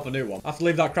make myself a new one. I have to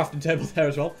leave that crafting table there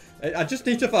as well. I just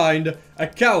need to find a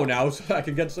cow now so I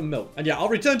can get some milk. And yeah, I'll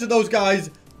return to those guys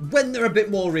when they're a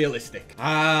bit more realistic.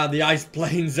 Ah, the ice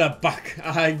planes are back.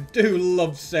 I do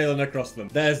love sailing across them.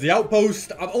 There's the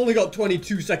outpost. I've only got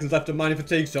 22 seconds left of mining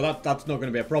fatigue, so that's not going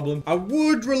to be a problem. I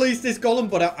would release this golem,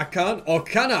 but I can't. Or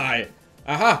can I?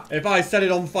 Aha! If I set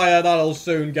it on fire, that'll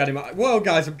soon get him. Whoa,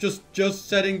 guys, I'm just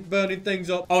burning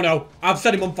things up. Oh, no. I've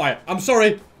set him on fire. I'm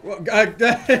sorry.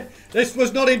 This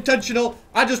was not intentional.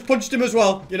 I just punched him as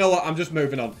well. You know what? I'm just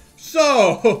moving on.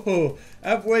 So,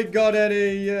 have we got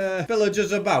any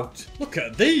villagers about? Look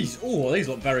at these. Oh, these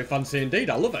look very fancy indeed.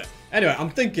 I love it. Anyway,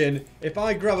 I'm thinking if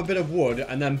I grab a bit of wood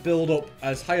and then build up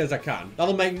as high as I can,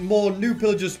 that'll make more new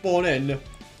pillagers spawn in,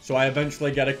 so I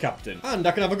eventually get a captain. And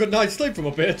I can have a good night's sleep from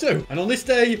up here too. And on this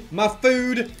day, my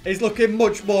food is looking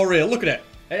much more real. Look at it.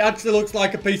 It actually looks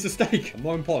like a piece of steak. And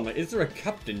more importantly, is there a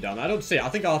captain down there? I don't see it. I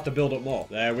think I'll have to build up more.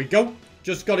 There we go.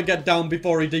 Just got to get down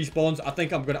before he despawns. I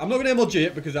think I'm not going to MLG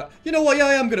it because you know what? Yeah,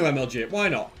 I am going to MLG it. Why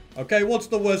not? Okay, what's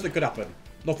the worst that could happen?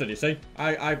 Nothing, you see.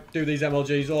 I do these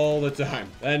MLGs all the time.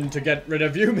 Then to get rid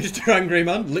of you, Mr. Angry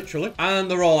Man, literally.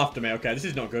 And they're all after me. Okay, this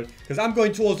is not good. Because I'm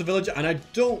going towards the village and I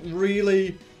don't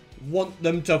really want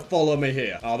them to follow me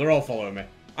here. Oh, they're all following me.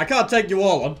 I can't take you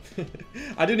all on.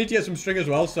 I do need to get some string as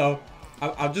well, so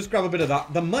I'll just grab a bit of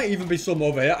that. There might even be some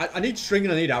over here. I need string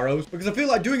and I need arrows. Because I feel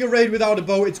like doing a raid without a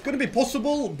bow, it's going to be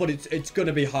possible, but it's going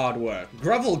to be hard work.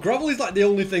 Gravel is like the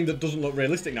only thing that doesn't look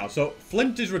realistic now. So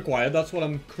flint is required. That's what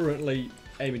I'm currently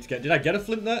aiming to get. Did I get a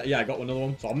flint there? Yeah, I got another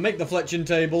one. So I'll make the fletching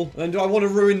table. And then do I want to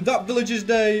ruin that village's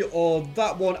day or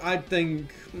that one? I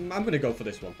think I'm going to go for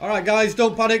this one. All right, guys,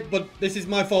 don't panic, but this is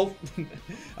my fault.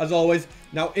 As always.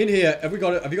 Now, in here, have you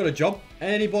got a job?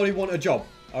 Anybody want a job?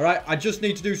 All right, I just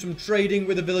need to do some trading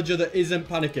with a villager that isn't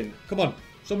panicking. Come on,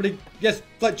 somebody. Yes,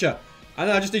 Fletcher. And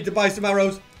then I just need to buy some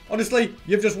arrows. Honestly,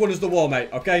 you've just won us the war, mate,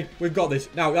 okay? We've got this.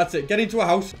 Now, that's it. Get into a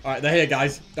house. All right, they're here,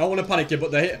 guys. Don't want to panic you,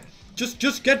 but they're here.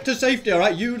 Just get to safety, all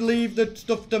right? You leave the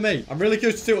stuff to me. I'm really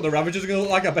curious to see what the Ravagers are going to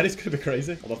look like. I bet it's going to be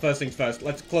crazy. Well, the first things first.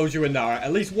 Let's close you in now, all right?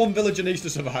 At least one villager needs to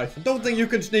survive. I don't think you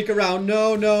can sneak around.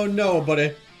 No,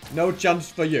 buddy. No chance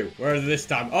for you. Where is it this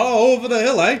time? Oh, over the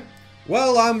hill, eh?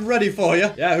 Well, I'm ready for you.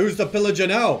 Yeah, who's the pillager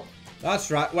now? That's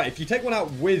right. Wait, if you take one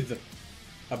out with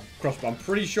a crossbow, I'm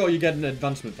pretty sure you get an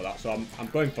advancement for that, so I'm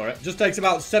going for it. Just takes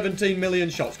about 17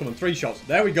 million shots. Come on, 3 shots.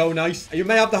 There we go, nice. You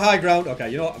may have the high ground. Okay,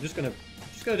 you know what? I'm just gonna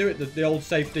do it the old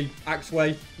safety axe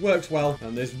way. Works well.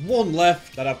 And there's one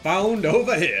left that I found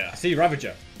over here. I see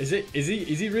Ravager. Is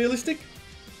he realistic?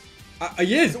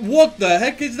 He is. What the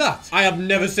heck is that? I have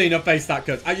never seen a face that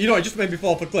cursed. You know, it just made me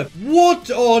fall off a cliff. What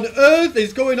on earth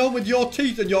is going on with your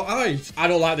teeth and your eyes? I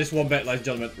don't like this one bit, ladies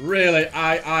and gentlemen. Really,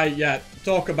 yeah,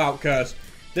 talk about curse.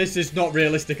 This is not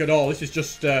realistic at all. This is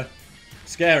just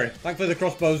scary. Thankfully, the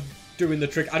crossbow's doing the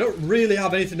trick. I don't really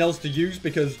have anything else to use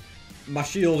because my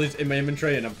shield is in my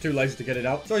inventory and I'm too lazy to get it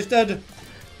out. So instead,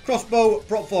 crossbow,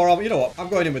 prop 4 armor. You know what? I'm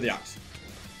going in with the axe.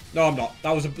 No, I'm not.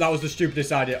 That was the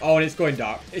stupidest idea. Oh, and it's going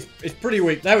dark. It's pretty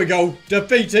weak. There we go.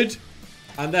 Defeated.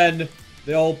 And then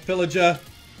the old pillager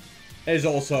is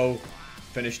also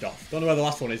finished off. Don't know where the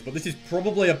last one is, but this is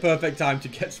probably a perfect time to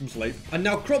get some sleep. And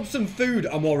now crops and food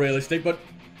are more realistic, but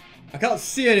I can't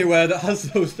see anywhere that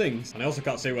has those things. And I also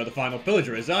can't see where the final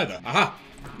pillager is either. Aha!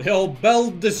 The old bell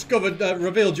discovered,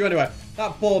 revealed you anyway.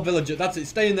 That poor villager. That's it.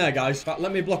 Stay in there, guys. In fact,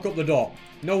 let me block up the door.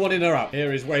 No one in or out.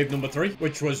 Here is wave number 3,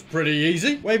 which was pretty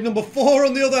easy. Wave number 4,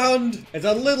 on the other hand, is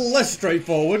a little less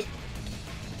straightforward.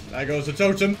 There goes the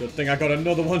totem. Good thing I got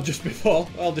another one just before.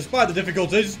 Well, despite the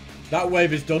difficulties, that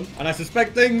wave is done. And I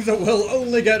suspect things will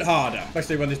only get harder.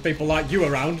 Especially when there's people like you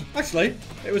around. Actually,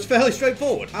 it was fairly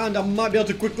straightforward. And I might be able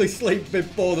to quickly sleep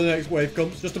before the next wave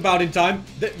comes. Just about in time.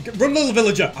 Run, little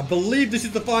villager. I believe this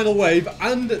is the final wave.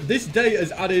 And this day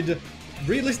has added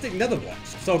realistic nether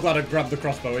blocks. So glad I grabbed the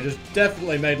crossbow. It has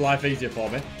definitely made life easier for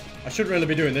me. I shouldn't really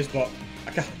be doing this, but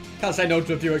I can't say no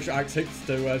to a few extra axe hits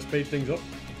to speed things up.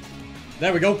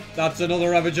 There we go. That's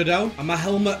another Ravager down. And my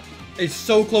helmet is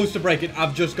so close to breaking,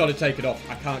 I've just got to take it off.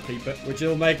 I can't keep it, which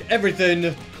will make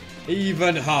everything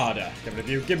even harder. Give it a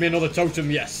view. Give me another totem,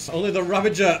 yes. Only the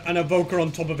Ravager and Evoker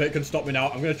on top of it can stop me now.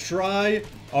 I'm going to try.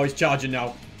 Oh, he's charging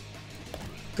now.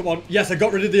 Come on. Yes, I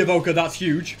got rid of the Evoker. That's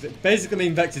huge. It basically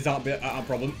means Vexes aren't a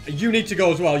problem. You need to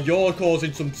go as well. You're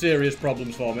causing some serious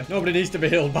problems for me. Nobody needs to be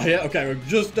healed by it. Okay, we're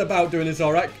just about doing this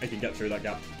all right. I can get through that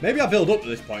gap. Maybe I build up to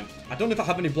this point. I don't know if I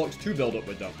have any blocks to build up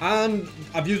with, though. And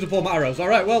I've used up all my arrows. All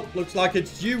right, well, looks like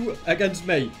it's you against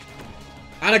me.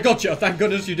 And I got you. Thank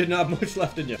goodness you didn't have much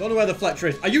left in you. Don't know where the Fletcher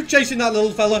is. Are you chasing that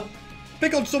little fella?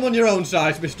 Pick on someone your own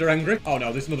size, Mr. Angry. Oh,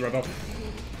 no, there's another Evoker.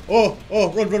 Oh,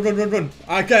 run.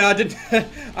 Okay, I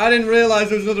didn't realize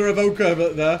there was another evoker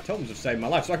there. Totems have saved my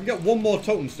life, so I can get one more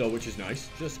totem still, which is nice.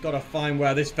 Just gotta find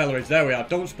where this fella is. There we are.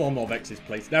 Don't spawn more Vexes,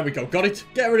 please. There we go. Got it.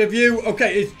 Get rid of you.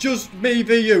 Okay, it's just me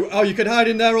v you. Oh, you can hide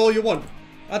in there all you want.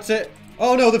 That's it.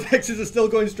 Oh no, the Vexes are still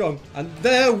going strong. And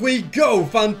there we go.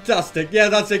 Fantastic. Yeah,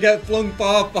 that's it. Get flung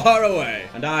far, far away.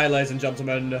 And I, ladies and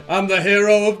gentlemen, am the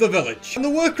hero of the village. And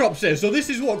the work crops here. So this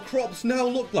is what crops now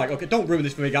look like. Okay, don't ruin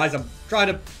this for me, guys. I'm trying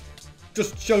to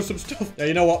just show some stuff. Yeah,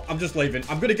 you know what? I'm just leaving.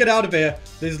 I'm going to get out of here.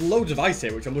 There's loads of ice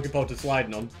here, which I'm looking forward to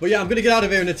sliding on. But yeah, I'm going to get out of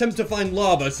here and attempt to find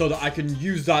lava so that I can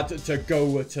use that to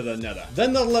go to the nether.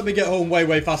 Then that'll let me get home way,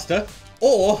 way faster.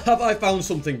 Or have I found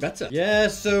something better?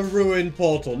 Yes, a ruined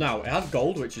portal. Now, it has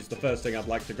gold, which is the first thing I'd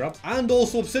like to grab. And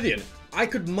also obsidian. I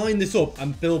could mine this up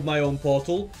and build my own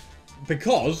portal.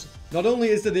 Because not only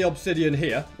is there the obsidian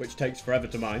here, which takes forever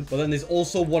to mine, but then there's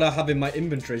also what I have in my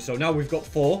inventory. So now we've got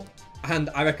 4.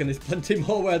 And I reckon there's plenty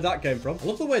more where that came from. I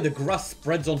love the way the grass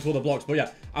spreads onto other blocks. But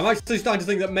yeah, I'm actually starting to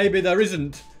think that maybe there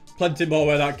isn't plenty more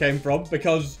where that came from.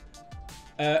 Because,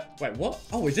 wait, what?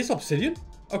 Oh, is this obsidian?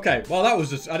 Okay, well, that was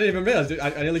just, I didn't even realize it. I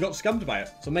nearly got scammed by it.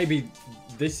 So maybe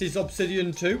this is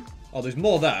obsidian too? Oh, there's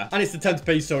more there. And it's the 10th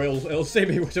piece, so it'll see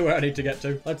me to where I need to get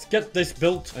to. Let's get this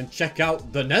built and check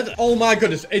out the nether. Oh my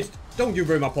goodness, don't you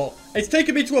ruin my portal. It's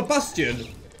taken me to a bastion.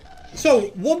 So,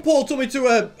 one portal took me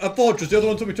to a fortress, the other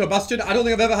one took me to a bastion. I don't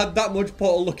think I've ever had that much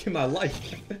portal luck in my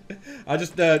life. I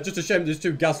just ashamed there's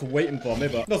 2 gas waiting for me,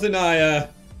 but nothing I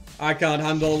can't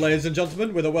handle, ladies and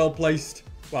gentlemen, with a well-placed,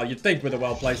 well, you'd think with a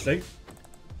well-placed thing.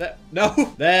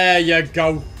 No, there you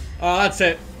go. Oh, that's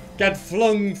it. Get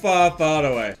flung far, far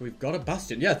away. So we've got a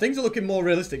bastion. Yeah, things are looking more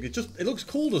realistic. It looks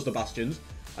cool as the bastions.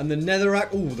 And the netherrack,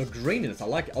 oh, the greeniness, I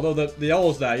like it. Although the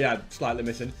ore's there, yeah, slightly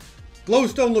missing.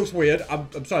 Glowstone looks weird.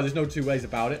 I'm sorry, there's no 2 ways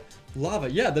about it.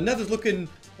 Lava, yeah, the nether's looking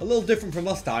a little different from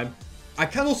last time. I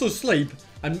can also sleep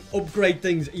and upgrade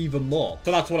things even more.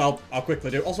 So that's what I'll quickly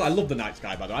do. Also, I love the night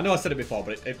sky, by the way. I know I said it before,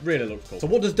 but it really looks cool. So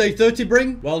what does day 30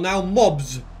 bring? Well, now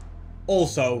mobs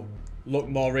also look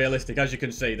more realistic, as you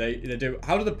can see. They do.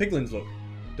 How do the piglins look?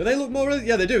 Do they look more realistic?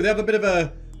 Yeah, they do. They have a bit of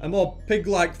a more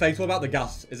pig-like face. What about the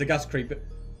gas? Is the gas creepy?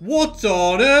 What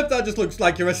on earth? That just looks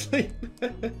like you're asleep.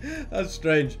 That's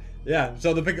strange. Yeah,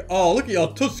 so the pig... Oh, look at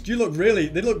your tusks. You look really...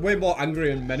 They look way more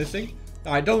angry and menacing.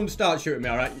 Alright, don't start shooting me,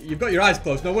 alright? You've got your eyes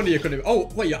closed. No wonder you couldn't... Oh,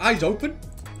 wait, your eyes open?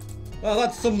 Well,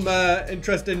 that's some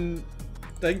interesting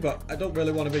thing, but I don't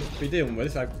really want to be dealing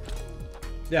with this.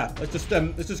 Yeah, let's just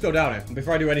go down here. And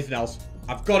before I do anything else,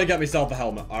 I've got to get myself a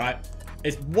helmet, alright?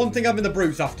 It's one thing having the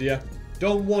brutes after you.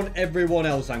 Don't want everyone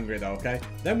else angry, though, okay?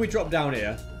 Then we drop down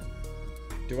here.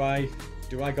 Do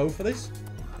I go for this?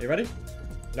 Are you ready?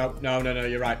 No,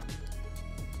 you're right.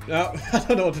 No, I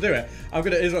don't know what to do here.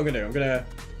 Here's what I'm gonna do. I'm gonna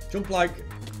jump like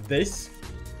this.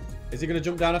 Is he gonna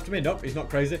jump down after me? Nope, he's not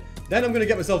crazy. Then I'm gonna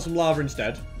get myself some lava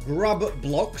instead. Grab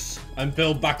blocks and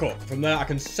build back up. From there, I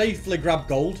can safely grab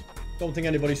gold. Don't think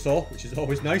anybody saw, which is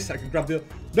always nice. I can grab the...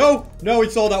 No, he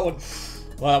saw that one.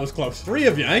 Well, that was close. 3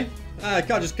 of you, eh? I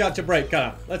can't just catch a break, can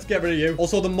I? Let's get rid of you.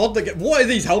 Also, the mod that what are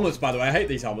these helmets, by the way? I hate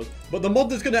these helmets. But the mod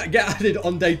that's gonna get added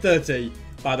on day 30,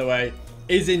 by the way,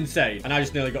 is insane. And I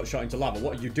just nearly got shot into lava.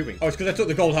 What are you doing? Oh, it's because I took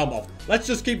the gold helmet off. Let's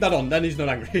just keep that on. Then he's not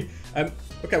angry.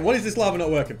 Okay, what is this lava not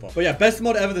working for? But yeah, best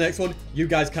mod ever, the next one. You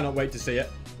guys cannot wait to see it.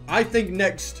 I think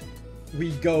next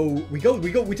we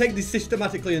take this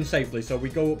systematically and safely. So we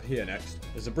go up here next.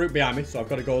 There's a brute behind me, so I've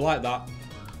got to go like that.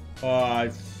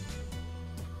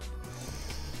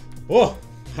 Oh,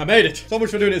 I made it. So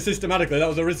much for doing it systematically. That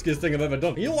was the riskiest thing I've ever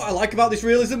done. You know what I like about this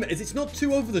realism? Is it's not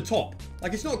too over the top.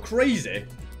 Like, it's not crazy,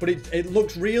 but it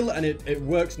looks real and it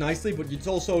works nicely, but it's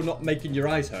also not making your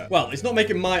eyes hurt. Well, it's not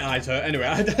making my eyes hurt anyway.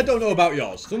 I don't know about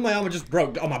yours. Some of my armor just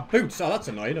broke. Oh, my boots. Oh, that's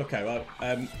annoying. Okay, well,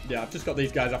 yeah, I've just got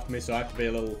these guys after me, so I have to be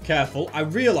a little careful. I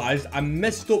realized I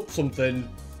messed up something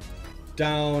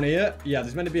down here. Yeah,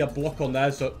 there's meant to be a block on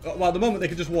there, so well, at the moment they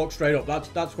can just walk straight up.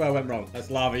 That's where I went wrong.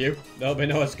 Let's lava you. There'll be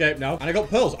no escape now. And I got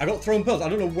pearls. I got thrown pearls. I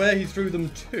don't know where he threw them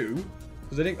to,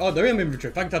 because they didn't... Oh, they're in my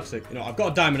inventory. Fantastic. You know, I've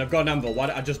got a diamond, I've got an anvil. Why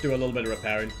don't I just do a little bit of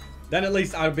repairing? Then at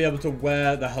least I'll be able to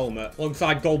wear the helmet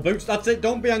alongside gold boots. That's it.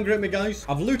 Don't be angry at me, guys.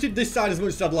 I've looted this side as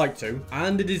much as I'd like to,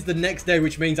 and it is the next day,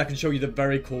 which means I can show you the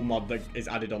very cool mod that is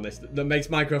added on this that makes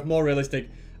Minecraft more realistic.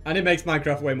 And it makes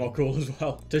Minecraft way more cool as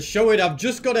well. To show it, I've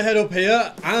just got to head up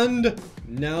here. And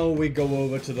now we go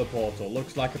over to the portal.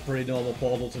 Looks like a pretty normal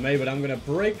portal to me. But I'm going to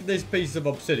break this piece of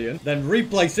obsidian. Then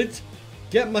replace it.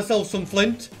 Get myself some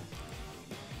flint.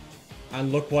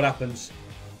 And look what happens.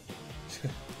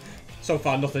 So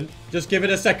far, nothing. Just give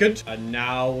it a second. And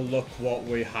now look what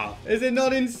we have. Is it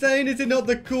not insane? Is it not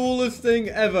the coolest thing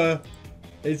ever?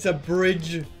 It's a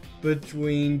bridge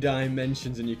between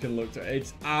dimensions, and you can look to it.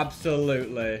 It's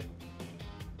absolutely...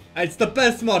 It's the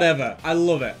best mod ever. I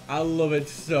love it. I love it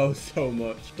so, so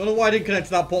much. Don't know why I didn't connect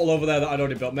to that portal over there that I'd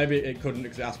already built. Maybe it couldn't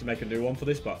because it has to make a new one for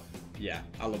this, but yeah,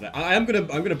 I love it. I'm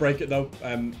gonna break it though,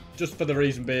 just for the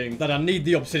reason being that I need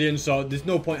the obsidian, so there's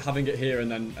no point having it here and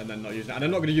then not using it. And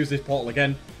I'm not gonna use this portal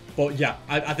again. But yeah,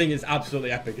 I think it's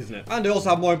absolutely epic, isn't it? And I also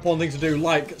have more important things to do,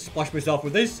 like splash myself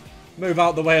with this, move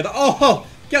out the way of the... Oh,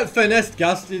 get finessed,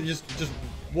 gas. Just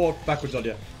walk backwards on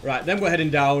you. Right, then we're heading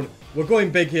down. We're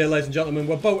going big here, ladies and gentlemen.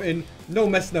 We're boating. No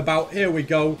messing about. Here we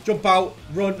go. Jump out.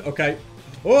 Run. Okay.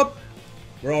 Whoop.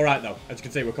 We're all right, though. As you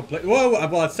can see, we're completely... Whoa,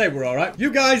 well, I'd say we're all right.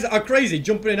 You guys are crazy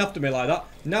jumping in after me like that.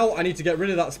 Now I need to get rid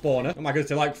of that spawner. Oh my goodness,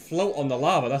 they like float on the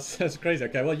lava. That's crazy.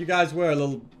 Okay, well, you guys were a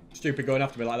little stupid going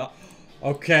after me like that.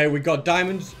 Okay, we got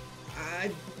diamonds. I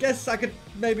guess I could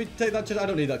maybe take that chest. I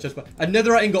don't need that chest, but a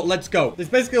netherite ingot. Let's go. There's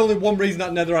basically only one reason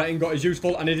that netherite ingot is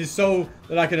useful, and it is so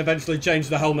that I can eventually change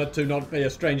the helmet to not be a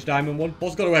strange diamond one.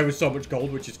 Also got away with so much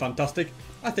gold, which is fantastic.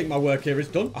 I think my work here is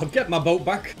done. I'll get my boat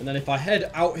back, and then if I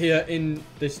head out here in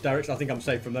this direction, I think I'm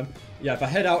safe from them. Yeah, if I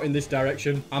head out in this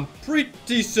direction, I'm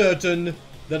pretty certain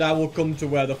that I will come to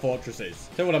where the fortress is.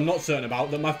 Tell you what I'm not certain about,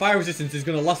 that my fire resistance is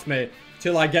going to last me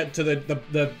till I get to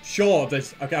the shore of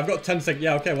this. Okay, I've got 10 seconds.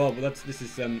 Yeah, okay, well, this is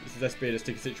SP in a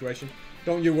sticky situation.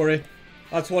 Don't you worry.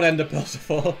 That's what ender pearls are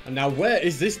for. And now, where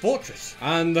is this fortress?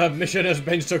 And the mission has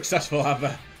been successful.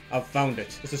 I've found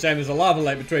it. It's the same as a lava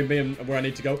lake between me and where I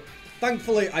need to go.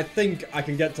 Thankfully, I think I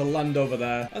can get to land over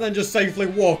there and then just safely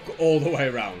walk all the way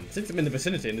around. Since I'm in the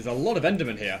vicinity and there's a lot of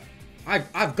endermen here,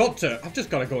 I've just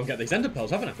got to go and get these ender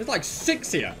pearls, haven't I? There's like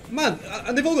 6 here. Man,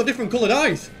 and they've all got different coloured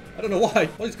eyes. I don't know why.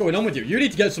 What is going on with you? You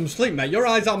need to get some sleep, mate. Your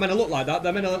eyes aren't meant to look like that.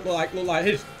 They're meant to look like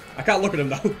his. I can't look at them,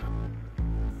 though.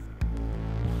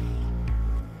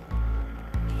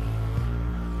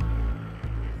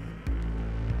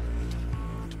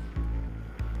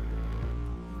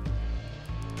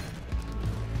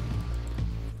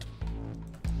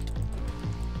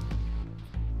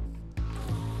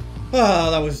 Ah,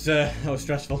 that was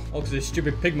stressful. Oh, because this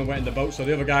stupid pigman went in the boat, so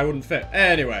the other guy wouldn't fit.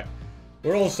 Anyway.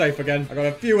 We're all safe again. I got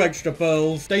a few extra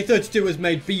pearls. Day 32 has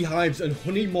made beehives and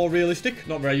honey more realistic.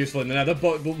 Not very useful in the nether,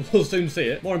 but we'll soon see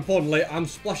it. More importantly, I'm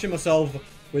splashing myself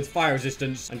with fire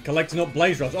resistance and collecting up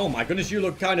blaze rods. Oh my goodness, you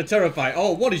look kind of terrified.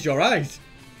 Oh, what is your eyes?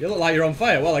 You look like you're on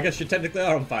fire. Well, I guess you technically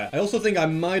are on fire. I also think I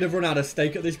might have run out of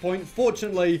steak at this point.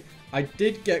 Fortunately, I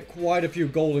did get quite a few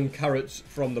golden carrots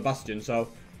from the bastion, so...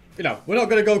 You know, we're not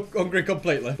going to go hungry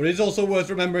completely. But it's also worth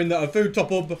remembering that a food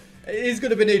top-up is going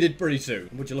to be needed pretty soon.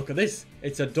 Would you look at this?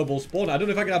 It's a double spawn. I don't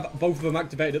know if I can have both of them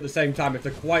activated at the same time if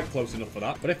they're quite close enough for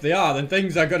that. But if they are, then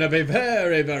things are going to be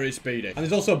very, very speedy. And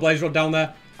there's also a blaze rod down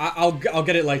there. I'll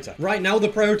get it later. Right now, the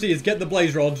priority is get the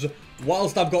blaze rods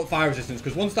whilst I've got fire resistance.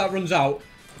 Because once that runs out,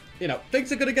 you know,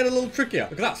 things are going to get a little trickier.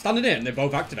 Look at that. Standing in, they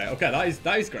both activate. Okay,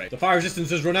 that is great. The fire resistance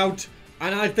has run out.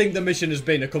 And I think the mission has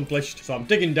been accomplished. So I'm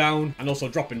digging down and also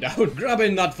dropping down.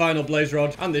 Grabbing that final blaze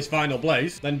rod and this final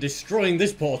blaze. Then destroying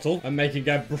this portal and making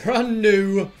a brand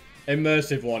new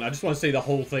immersive one. I just want to see the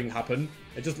whole thing happen.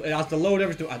 It has to load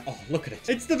everything. And, oh, look at it.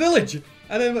 It's the village.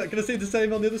 And then can I see the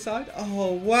same on the other side?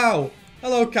 Oh, wow.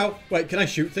 Hello, cow. Wait, can I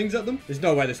shoot things at them? There's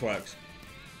no way this works.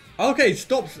 Okay, it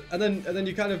stops. And then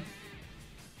you kind of...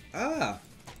 Ah.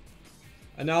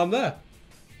 And now I'm there.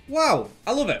 Wow.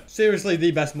 I love it. Seriously,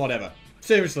 the best mod ever.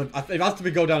 Seriously, it has to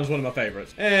be go down as one of my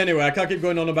favourites. Anyway, I can't keep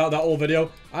going on about that whole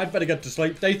video. I'd better get to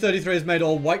sleep. Day 33 has made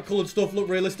all white coloured stuff look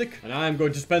realistic. And I'm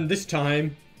going to spend this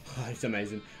time... Oh, it's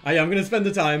amazing. I'm going to spend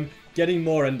the time getting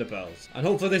more ender pearls. And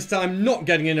hopefully this time not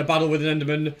getting in a battle with an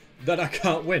enderman that I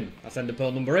can't win. That's ender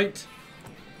pearl number 8.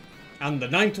 And the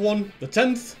 9th one, the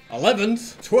 10th,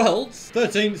 11th, 12th,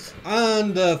 13th,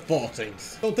 and the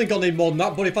 14th. Don't think I'll need more than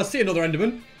that, but if I see another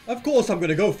enderman... Of course I'm going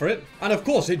to go for it. And of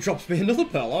course it drops me another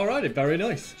pearl. Alrighty, very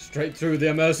nice. Straight through the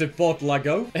immersive portal I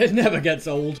go. It never gets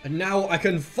old. And now I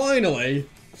can finally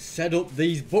set up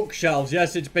these bookshelves.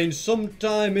 Yes, it's been some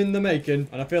time in the making.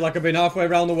 And I feel like I've been halfway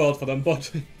around the world for them.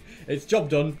 But it's job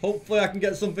done. Hopefully I can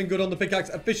get something good on the pickaxe.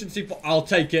 Efficiency, I'll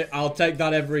take it. I'll take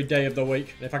that every day of the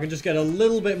week. And if I can just get a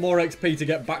little bit more XP to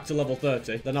get back to level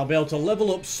 30, then I'll be able to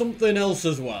level up something else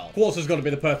as well. Quartz is going to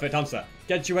be the perfect answer.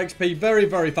 Get you XP very,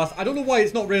 very fast. I don't know why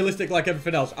it's not realistic like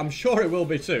everything else. I'm sure it will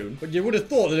be soon. But you would have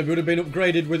thought that it would have been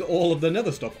upgraded with all of the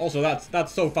nether stuff. Also,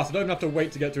 that's so fast. I don't even have to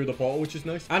wait to get through the portal, which is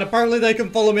nice. And apparently they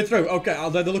can follow me through. Okay,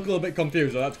 they look a little bit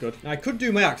confused, so that's good. Now, I could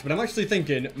do my axe, but I'm actually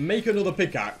thinking, make another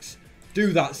pickaxe.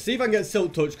 Do that. See if I can get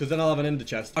silk touch, because then I'll have an ender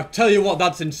chest. I tell you what,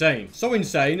 that's insane. So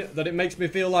insane that it makes me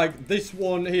feel like this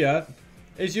one here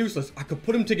is useless. I could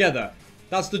put them together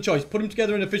That's the choice. Put them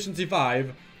together in efficiency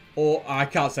 5, or I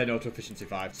can't say no to efficiency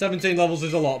 5. 17 levels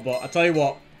is a lot, but I tell you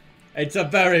what, it's a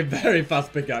very, very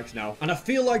fast pickaxe now. And I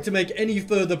feel like to make any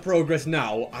further progress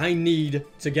now, I need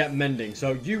to get mending.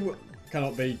 So you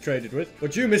cannot be traded with.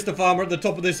 But you, Mr. Farmer, at the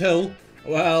top of this hill,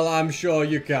 well, I'm sure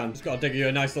you can. Just gotta dig you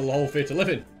a nice little hole for you to live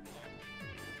in.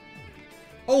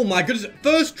 Oh my goodness,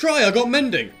 first try I got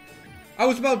mending. I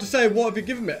was about to say, what have you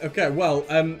given me? Okay, well,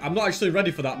 I'm not actually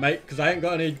ready for that, mate, because I ain't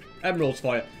got any emeralds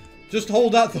for you. Just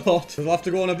hold that thought. We'll have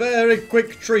to go on a very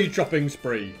quick tree chopping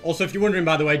spree. Also, if you're wondering,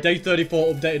 by the way, day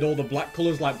 34 updated all the black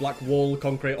colours, like black wool,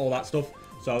 concrete, all that stuff.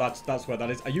 So that's where that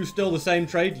is. Are you still the same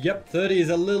trade? Yep, 30 is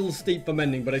a little steep for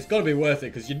mending, but it's got to be worth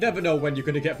it, because you never know when you're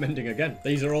going to get mending again.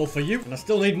 These are all for you, and I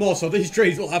still need more, so these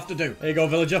trees will have to do. There you go,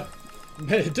 villager.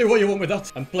 Do what you want with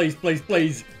that. And please, please,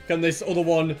 please, can this other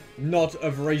one not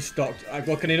have restocked?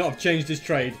 Well, can he not have changed his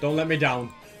trade? Don't let me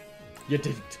down. You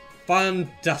didn't.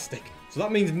 Fantastic. So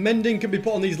that means mending can be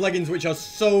put on these leggings, which are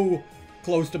so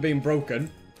close to being broken.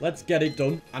 Let's get it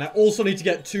done. And I also need to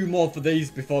get 2 more for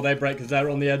these before they break, because they're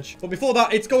on the edge. But before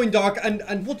that, it's going dark.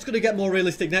 And what's going to get more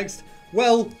realistic next?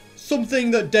 Well,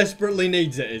 something that desperately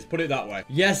needs it is, put it that way.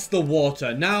 Yes, the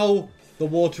water. Now, the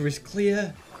water is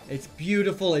clear. It's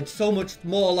beautiful. It's so much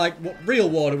more like what real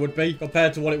water would be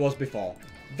compared to what it was before.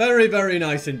 Very, very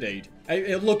nice indeed.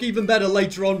 It'll look even better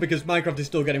later on because Minecraft is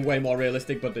still getting way more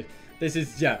realistic, but this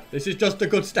is just a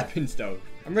good stepping stone.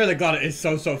 I'm really glad it is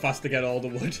so fast to get all the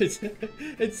wood.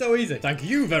 It's so easy. Thank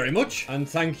you very much. And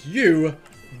thank you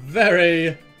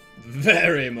very,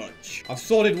 very much. I've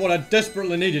sorted what I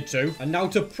desperately needed to, and now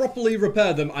to properly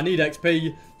repair them, I need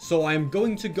XP, so I am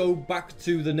going to go back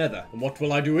to the nether. And what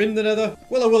will I do in the nether?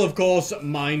 Well, I will, of course,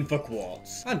 mine for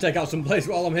quartz. And take out some blaze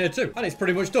while I'm here, too. And it's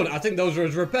pretty much done. I think those are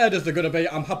as repaired as they're going to be.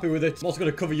 I'm happy with it. I'm also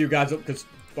going to cover you guys up, because,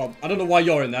 well, I don't know why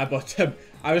you're in there, but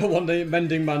I don't want the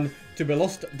mending man to be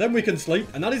lost. Then we can sleep.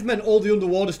 And that is meant all the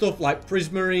underwater stuff, like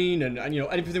prismarine and you know,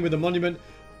 anything with the monument.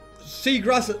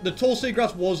 Seagrass, the tall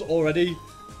seagrass was already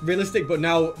realistic, but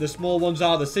now the small ones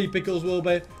are. The sea pickles will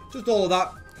be. Just all of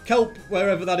that. Kelp,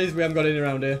 wherever that is, we haven't got any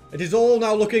around here. It is all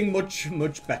now looking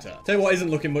much better. Tell you what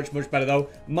isn't looking much better, though.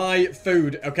 My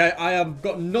food, okay? I have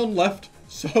got none left,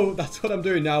 so that's what I'm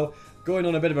doing now. Going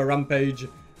on a bit of a rampage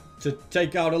to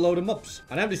take out a load of mobs.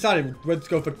 And I haven't decided whether to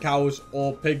go for cows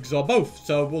or pigs or both.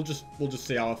 So we'll just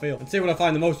see how I feel. And see what I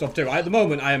find the most of, too. At the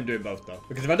moment, I am doing both, though.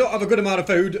 Because if I don't have a good amount of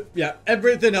food, yeah,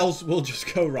 everything else will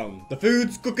just go wrong. The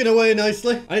food's cooking away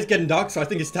nicely. And it's getting dark, so I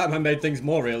think it's time I made things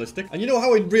more realistic. And you know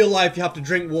how in real life you have to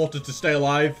drink water to stay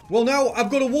alive? Well, now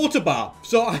I've got a water bar.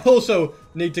 So I also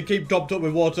need to keep topped up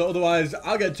with water, otherwise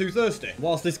I'll get too thirsty.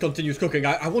 Whilst this continues cooking,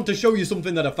 I want to show you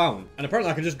something that I found. And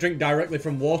apparently I can just drink directly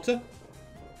from water.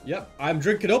 Yep, I'm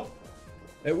drinking up.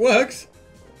 It works.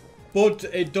 But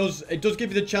it does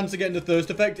give you the chance of getting the thirst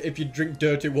effect if you drink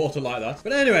dirty water like that.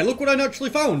 But anyway, look what I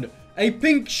actually found. A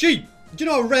pink sheep. Do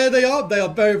you know how rare they are? They are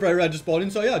very, very rare to spawn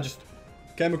in. So yeah, I just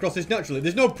came across this naturally.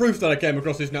 There's no proof that I came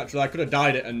across this naturally. I could have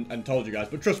dyed it and told you guys.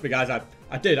 But trust me, guys,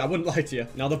 I did. I wouldn't lie to you.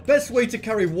 Now, the best way to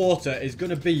carry water is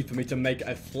going to be for me to make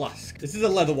a flask. This is a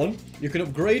leather one. You can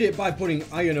upgrade it by putting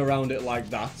iron around it like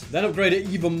that. Then upgrade it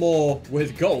even more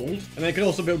with gold. And then it can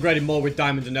also be upgraded more with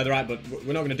diamonds and netherite. But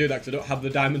we're not going to do that because I don't have the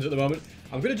diamonds at the moment.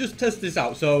 I'm going to just test this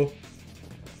out. So,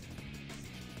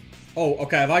 oh,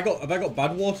 okay. Have I got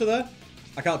bad water there?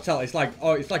 I can't tell. It's like,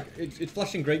 oh, it's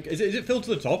flashing green. Is it filled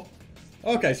to the top?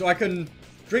 Okay, so I can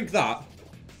drink that.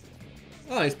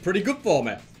 Ah, it's pretty good for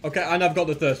me. Okay, and I've got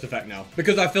the thirst effect now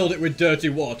because I filled it with dirty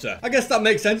water. I guess that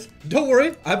makes sense. Don't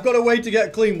worry, I've got a way to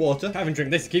get clean water. Having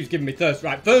drink this keeps giving me thirst.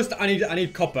 Right, first I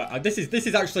need copper. This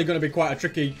is actually going to be quite a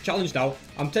tricky challenge now.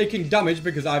 I'm taking damage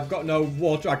because I've got no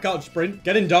water. I can't sprint.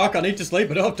 Getting dark. I need to sleep.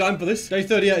 I don't have time for this. Day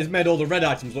 38 has made all the red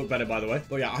items look better, by the way.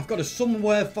 But yeah, I've got to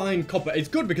somewhere find copper. It's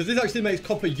good because this actually makes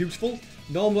copper useful.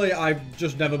 Normally, I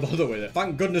just never bother with it.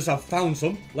 Thank goodness I've found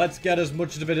some. Let's get as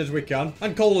much of it as we can.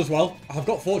 And coal as well. I've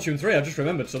got Fortune 3, I just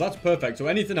remembered, so that's perfect. So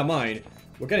anything I mine,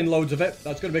 we're getting loads of it.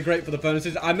 That's going to be great for the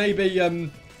furnaces. I may be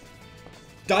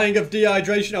dying of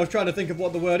dehydration. I was trying to think of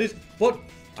what the word is. But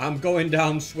I'm going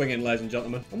down swinging, ladies and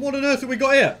gentlemen. And what on earth have we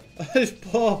got here? this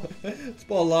poor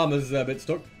llama's a bit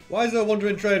stuck. Why is there a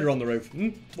wandering trader on the roof?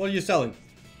 What are you selling?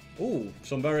 Ooh,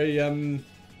 some very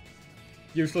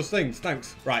useless things,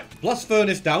 thanks. Right, blast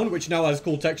furnace down, which now has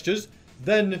cool textures.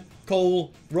 Then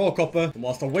coal, raw copper. And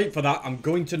whilst I wait for that, I'm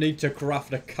going to need to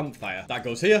craft a campfire. That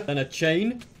goes here. Then a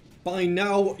chain. By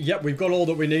now, yep, we've got all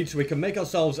that we need. So we can make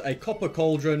ourselves a copper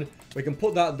cauldron. We can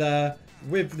put that there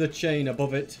with the chain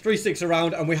above it. 3 sticks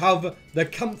around, and we have the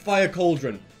campfire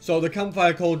cauldron. So the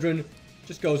campfire cauldron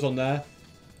just goes on there.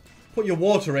 Put your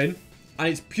water in. and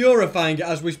it's purifying it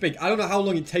as we speak. I don't know how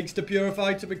long it takes to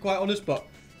purify, to be quite honest, but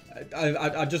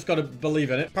I just got to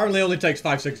believe in it. Apparently it only takes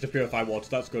 5 seconds to purify water.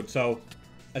 That's good. So,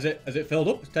 has it filled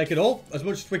up? Let's take it all, as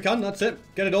much as we can. That's it.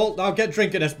 Get it all. Now get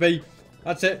drinking, SB.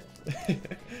 That's it.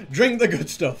 Drink the good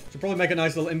stuff. Should probably make a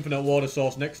nice little infinite water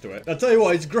source next to it. I'll tell you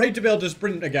what, it's great to be able to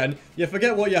sprint again. You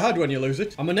forget what you had when you lose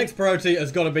it. And my next priority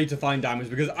has got to be to find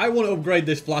diamonds, because I want to upgrade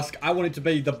this flask. I want it to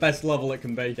be the best level it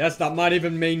can be. Yes, that might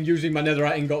even mean using my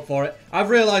netherite ingot for it.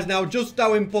 I've realized now just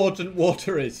how important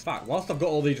water is. In fact, whilst I've got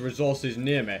all these resources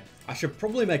near me, I should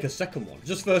probably make a second one.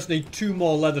 Just first need 2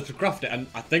 more leather to craft it, and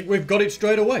I think we've got it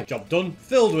straight away. Job done.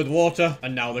 Filled with water,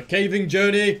 and now the caving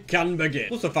journey can begin.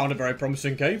 Plus I found a very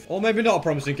promising cave. Or maybe not a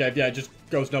promising cave. Yeah, it just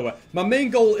goes nowhere. My main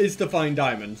goal is to find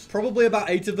diamonds. Probably about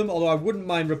 8 of them, although I wouldn't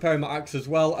mind repairing my axe as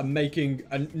well and making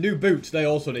new boots. They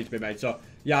also need to be made. So,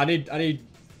 yeah, I need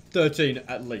 13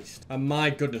 at least. And my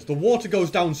goodness, the water goes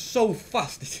down so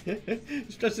fast.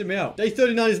 It's stressing me out. Day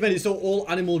 39 is made it so all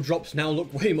animal drops now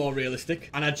look way more realistic.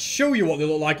 And I'd show you what they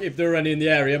look like if there were any in the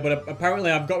area, but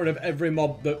apparently I've got rid of every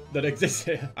mob that exists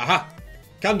here. Aha!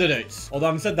 Candidates. Although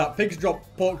I've said that, pigs drop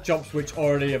pork chops which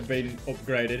already have been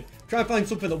upgraded. Try and find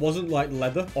something that wasn't like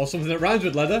leather, or something that rhymes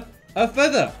with leather. A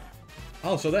feather.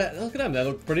 Oh, so look at them. They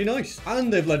look pretty nice.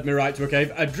 And they've led me right to a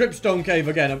cave. A dripstone cave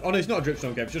again. Oh, no, it's not a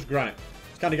dripstone cave. It's just granite.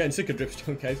 Kind of getting sick of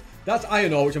dripstone caves. That's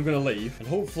iron ore, which I'm going to leave. And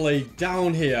hopefully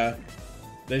down here,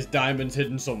 there's diamonds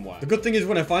hidden somewhere. The good thing is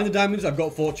when I find the diamonds, I've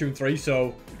got fortune 3,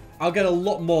 so I'll get a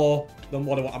lot more than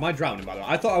what I want. Am I drowning, by the way?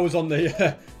 I thought I was on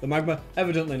the magma.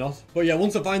 Evidently not. But yeah,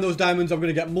 once I find those diamonds, I'm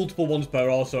going to get multiple ones per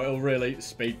ore, so it'll really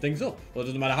speed things up. Well, it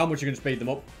doesn't matter how much you can speed them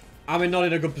up. I'm not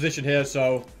in a good position here,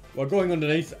 so we're going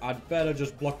underneath. I'd better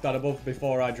just block that above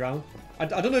before I drown. I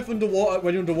don't know if underwater,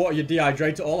 when you're underwater, you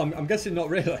dehydrate at all. I'm guessing not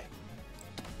really.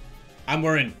 And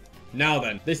we're in. Now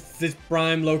then, this is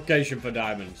prime location for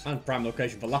diamonds. And prime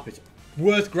location for lapis.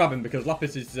 Worth grabbing because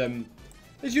lapis is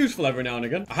useful every now and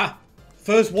again. Aha!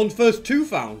 First 2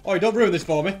 found. Oh, don't ruin this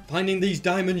for me. Finding these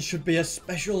diamonds should be a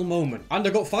special moment. And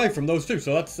I got 5 from those too,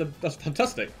 so that's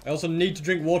fantastic. I also need to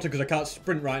drink water because I can't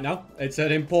sprint right now. It's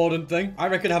an important thing. I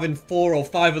reckon having 4 or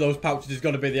 5 of those pouches is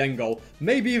going to be the end goal.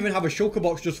 Maybe even have a shulker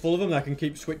box just full of them that I can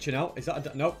keep switching out. Is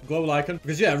that no, glow lichen?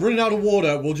 Because yeah, running out of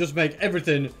water will just make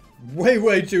everything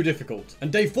way too difficult.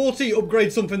 And day 40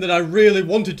 upgrades something that I really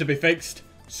wanted to be fixed.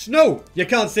 Snow! You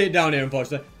can't see it down here,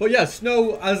 unfortunately. But yeah,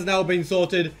 snow has now been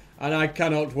sorted, and I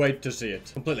cannot wait to see it.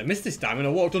 Completely missed this time, and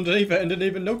I walked underneath it and didn't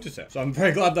even notice it. So I'm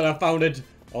very glad that I found it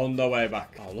on the way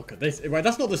back. Oh, look at this. Wait,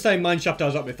 that's not the same mineshaft I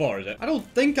was at before, is it? I don't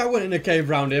think I went in a cave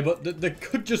round here, but there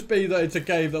could just be that it's a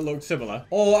cave that looks similar.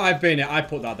 Or I've been in. I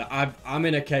put that there. I'm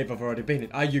in a cave I've already been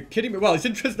in. Are you kidding me? Well, it's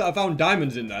interesting that I found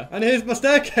diamonds in there. And here's my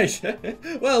staircase.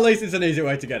 Well, at least it's an easy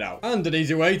way to get out. And an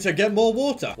easy way to get more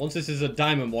water. Once this is a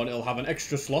diamond one, it'll have an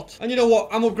extra slot. And you know what?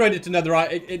 I'm upgraded to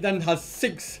netherite. It then has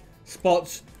 6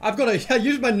 spots. I've got to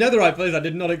use my netherite for this. I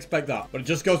did not expect that. But it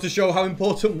just goes to show how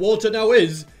important water now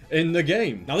is in the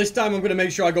game. Now this time I'm going to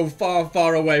make sure I go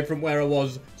far away from where I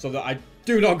was so that I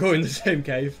do not go in the same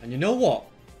cave. And you know what?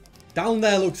 Down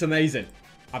there looks amazing.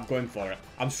 I'm going for it.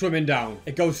 I'm swimming down.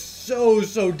 It goes so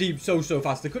deep, so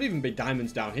fast. There could even be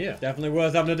diamonds down here. Definitely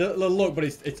worth having a little look, but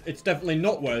it's definitely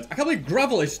not worth. I can't believe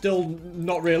gravel is still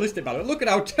not realistic, by the way. Look at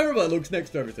how terrible it looks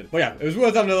next to everything. But yeah, it was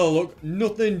worth having a little look.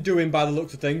 Nothing doing by the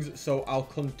looks of things, so I'll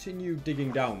continue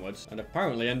digging downwards and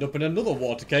apparently end up in another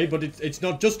water cave, but it's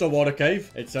not just a water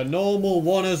cave. It's a normal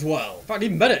one as well. In fact,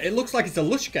 even better, it looks like it's a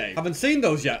lush cave. Haven't seen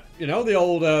those yet. You know, the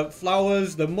old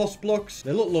flowers, the moss blocks.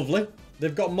 They look lovely.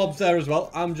 They've got mobs there as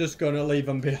well. I'm just going to leave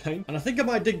them behind. And I think I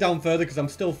might dig down further because I'm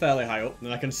still fairly high up.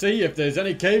 And I can see if there's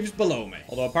any caves below me.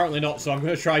 Although apparently not, so I'm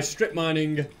going to try strip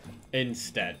mining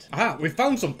instead. Aha, we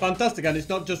found some. Fantastic. And it's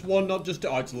not just one, not just two.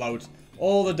 Oh, it's loads.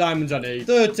 All the diamonds I need.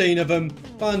 13 of them.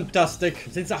 Fantastic.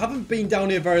 Since I haven't been down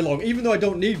here very long, even though I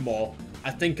don't need more, I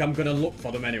think I'm going to look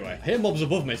for them anyway. I hear mobs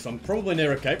above me, so I'm probably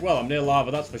near a cave. Well, I'm near lava,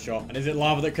 that's for sure. And is it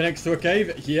lava that connects to a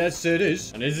cave? Yes, it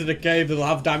is. And is it a cave that'll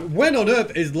have diamond? When on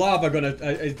earth is lava going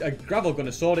to, gravel going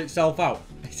to sort itself out?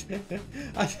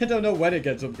 I don't know when it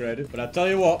gets upgraded, but I tell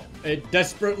you what, it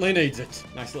desperately needs it.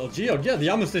 Nice little geode. Yeah, the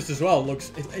amethyst as well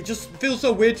looks, it just feels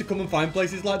so weird to come and find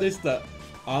places like this that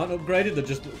aren't upgraded. They're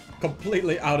just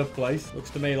completely out of place. Looks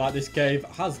to me like this cave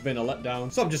has been a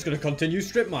letdown. So I'm just going to continue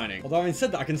strip mining. Although having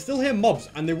said that, I can still hear mobs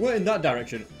and they were in that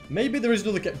direction. Maybe there is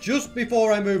another cave. Just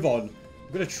before I move on,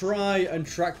 I'm going to try and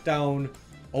track down...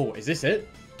 Oh, is this it?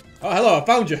 Oh, hello, I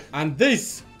found you. And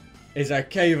this is a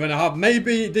cave and a half.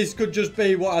 Maybe this could just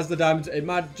be what has the diamonds. It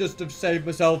might just have saved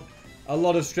myself a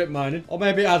lot of strip mining. Or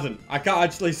maybe it hasn't. I can't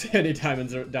actually see any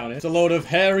diamonds down here. It's a load of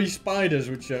hairy spiders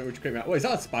which creep me out. Wait, is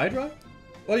that a spider eye?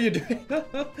 What are you doing?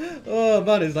 Oh,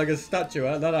 man, it's like a statue.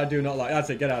 That I do not like. That's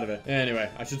it. Get out of it. Anyway,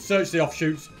 I should search the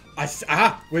offshoots.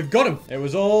 Aha! We've got him. It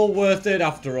was all worth it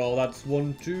after all. That's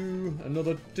 1, 2,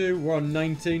 another 2. We're on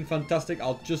 19. Fantastic.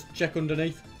 I'll just check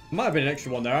underneath. Might have been an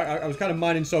extra one there. I was kind of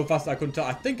mining so fast I couldn't tell.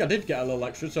 I think I did get a little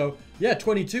extra. So, yeah,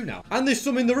 22 now. And there's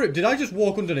some in the roof. Did I just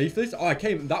walk underneath this? Oh, I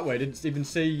came that way. Didn't even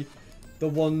see the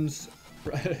ones...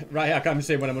 right here. I can't even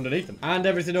see when I'm underneath them. And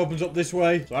everything opens up this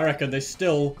way. So I reckon there's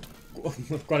still...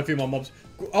 quite a few more mobs.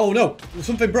 Oh no,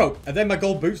 something broke. Are they my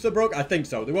gold boots that broke? I think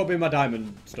so. They won't be my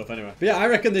diamond stuff anyway. But yeah, I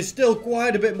reckon there's still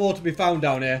quite a bit more to be found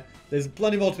down here. There's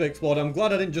plenty more to be explored. I'm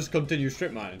glad I didn't just continue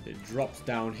strip mining. It drops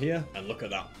down here. And look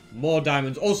at that. More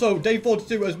diamonds. Also, day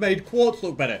 42 has made quartz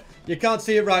look better. You can't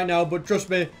see it right now, but trust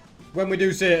me, when we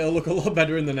do see it, it'll look a lot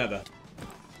better in the nether.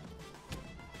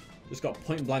 Just got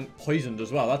point blank poisoned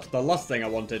as well. That's the last thing I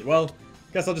wanted. Well,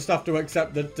 guess I'll just have to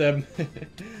accept that,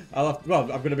 I'm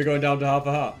going to be going down to half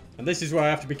a heart. And this is where I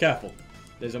have to be careful.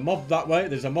 There's a mob that way.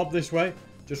 There's a mob this way.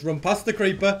 Just run past the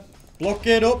creeper. Block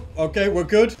it up. Okay, we're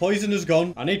good. Poison is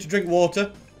gone. I need to drink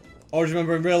water. Always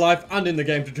remember in real life and in the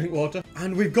game to drink water.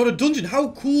 And we've got a dungeon. How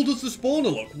cool does the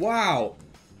spawner look? Wow.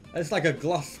 It's like a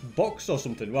glass box or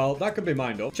something. Well, that could be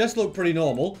mined up. Chests look pretty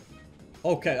normal.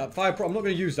 Okay, that fire pro, I'm not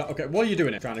going to use that. Okay, what are you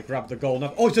doing? Trying to grab the gold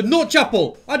knife. Oh, it's a nut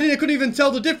chapel! I couldn't even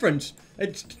tell the difference.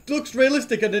 It looks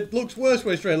realistic and it looks worse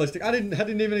when it's realistic. I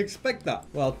didn't even expect that.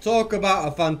 Well, talk about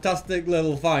a fantastic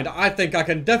little find. I think I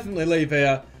can definitely leave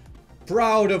here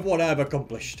proud of what I've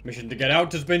accomplished. Mission to get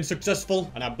out has been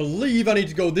successful, and I believe I need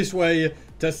to go this way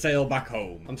to sail back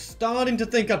home. I'm starting to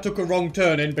think I took a wrong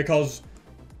turn in because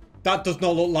that does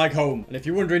not look like home. And if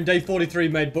you're wondering, day 43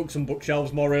 made books and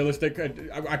bookshelves more realistic.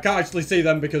 I can't actually see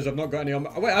them because I've not got any on me.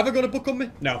 Wait, have I got a book on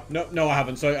me? No, I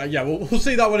haven't. So, yeah, we'll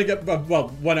see that when I get... Well,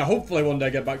 when I hopefully one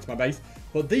day get back to my base.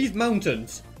 But these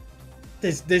mountains,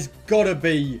 there's got to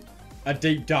be a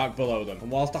deep dark below them.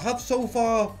 And whilst I have so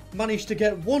far managed to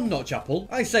get one notch apple,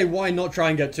 I say why not try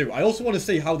and get two? I also want to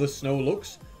see how the snow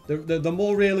looks. The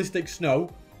more realistic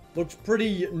snow looks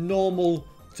pretty normal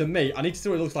to me. I need to see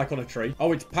what it looks like on a tree.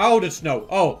 Oh, it's powdered snow.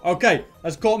 Oh, okay.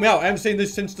 That's caught me out. I haven't seen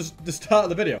this since the start of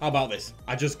the video. How about this?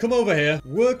 I just come over here,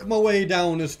 work my way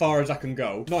down as far as I can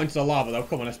go. Not into the lava, though.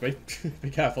 Come on, SP. Be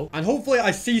careful. And hopefully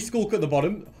I see Skulk at the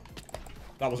bottom.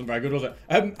 That wasn't very good, was it?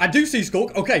 I do see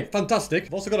Skulk. Okay, fantastic.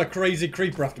 I've also got a crazy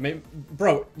creeper after me.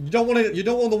 Bro, you don't want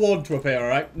the warden to appear, all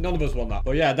right? None of us want that.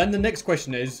 But yeah, then the next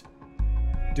question is,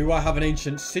 do I have an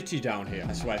ancient city down here?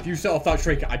 I swear, if you set off that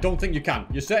shrieker, I don't think you can.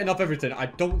 You're setting off everything. I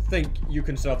don't think you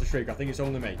can set off the shrieker. I think it's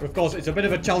only me. But of course, it's a bit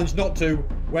of a challenge not to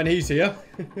when he's here.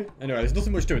 Anyway, there's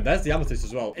nothing much doing. There's the amethyst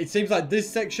as well. It seems like this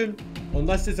section,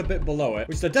 unless it's a bit below it,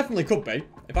 which there definitely could be.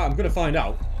 In fact, I'm going to find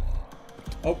out.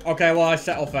 Oh, okay, well, I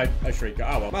set off a shrieker.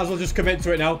 Oh, well. Might as well just commit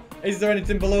to it now. Is there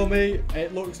anything below me?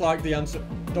 It looks like the answer...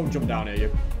 Don't jump down here,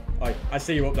 you. I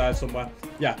see you up there somewhere.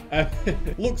 Yeah.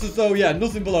 Looks as though, yeah,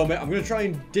 nothing below me. I'm going to try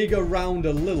and dig around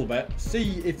a little bit.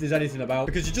 See if there's anything about.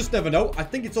 Because you just never know. I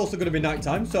think it's also going to be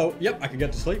nighttime. So, yep, I can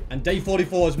get to sleep. And day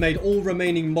 44 has made all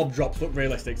remaining mob drops look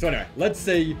realistic. So anyway, let's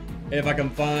see if I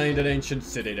can find an ancient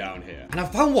city down here. And I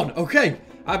found one. Okay.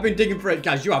 I've been digging for it,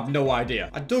 guys. You have no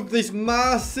idea. I dug this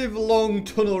massive long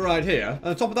tunnel right here. And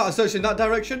on top of that, I searched in that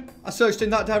direction. I searched in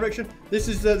that direction. This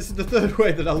is the third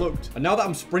way that I looked. And now that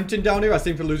I'm sprinting down here, I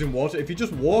seem to be losing water. If you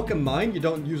just walk and mine, you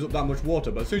don't use up that much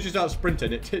water. But as soon as you start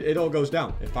sprinting, it all goes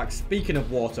down. In fact, speaking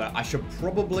of water, I should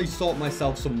probably sort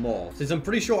myself some more. Since I'm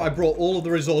pretty sure I brought all of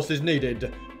the resources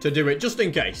needed to do it, just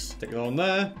in case. Take it on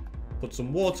there. Put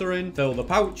some water in, fill the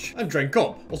pouch, and drink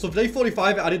up. Also, for day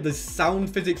 45, it added the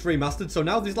sound physics remastered. So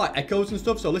now there's like echoes and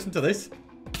stuff. So listen to this.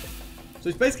 So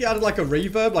it's basically added like a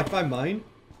reverb, like if I mine.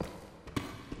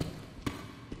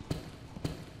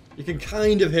 You can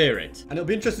kind of hear it. And it'll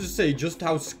be interesting to see just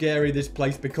how scary this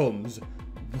place becomes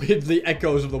with the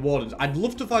echoes of the wardens. I'd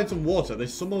love to find some water.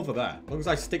 There's some over there. As long as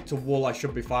I stick to wool, I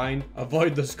should be fine.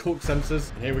 Avoid the skulk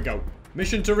sensors. And here we go.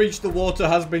 Mission to reach the water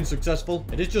has been successful.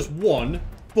 It is just one.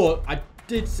 But I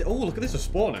did see... Oh, look at this, a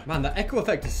spawner. Man, the echo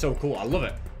effect is so cool. I love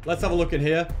it. Let's have a look in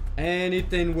here.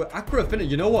 Anything with accurate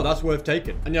finish. You know what? That's worth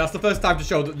taking. And yeah, that's the first time to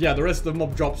show that, yeah, the rest of the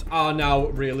mob drops are now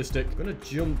realistic. I'm going to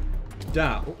jump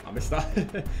down. Oh, I missed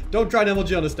that. Don't try an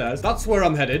MLG on the stairs. That's where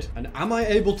I'm headed. And am I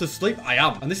able to sleep? I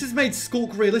am. And this has made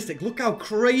Skulk realistic. Look how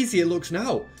crazy it looks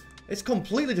now. It's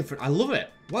completely different. I love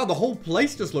it. Wow, the whole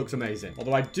place just looks amazing.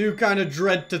 Although I do kind of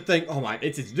dread to think... Oh my,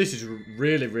 this is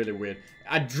really, really weird.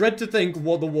 I dread to think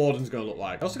what the warden's going to look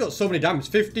like. I also got so many diamonds.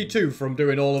 52 from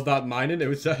doing all of that mining. It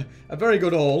was a very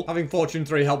good haul. Having Fortune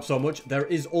 3 helped so much. There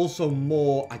is also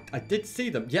more. I did see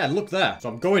them. Yeah, look there. So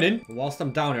I'm going in. Whilst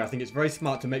I'm down here, I think it's very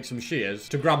smart to make some shears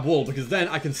to grab wool, because then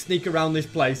I can sneak around this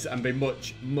place and be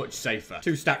much, much safer.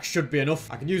 2 stacks should be enough.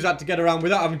 I can use that to get around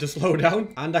without having to slow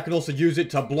down. And I can also use it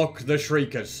to block the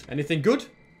shriekers. Anything good?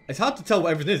 It's hard to tell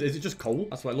what everything is. Is it just coal?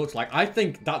 That's what it looks like. I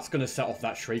think that's going to set off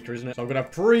that shrieker, isn't it? So I'm going to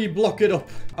pre-block it up.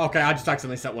 Okay, I just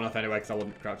accidentally set one off anyway because I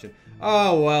wasn't crouching.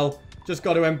 Oh, well. Just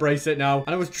got to embrace it now.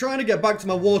 And I was trying to get back to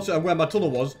my water and where my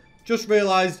tunnel was. Just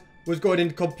realized was going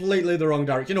in completely the wrong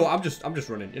direction. You know what? I'm just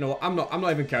running. You know what? I'm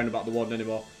not even caring about the warden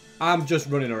anymore. I'm just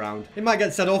running around. It might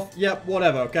get set off. Yep,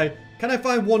 whatever, okay? Can I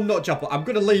find one notch apple? I'm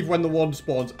going to leave when the one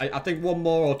spawns. I think 1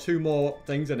 more or 2 more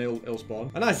things and he'll spawn.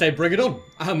 And I say bring it on.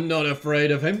 I'm not afraid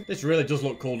of him. This really does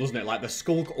look cool, doesn't it? Like the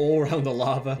skulk all around the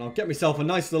lava. And I'll get myself a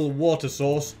nice little water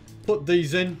source. Put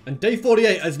these in. And day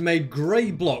 48 has made grey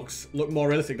blocks look more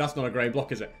realistic. That's not a grey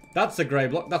block, is it? That's a grey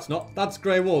block. That's not. That's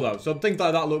grey wool, though. So things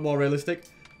like that look more realistic.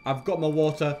 I've got my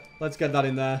water. Let's get that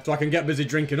in there so I can get busy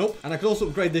drinking up. And I can also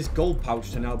upgrade this gold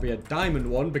pouch to now be a diamond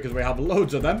one because we have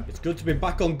loads of them. It's good to be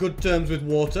back on good terms with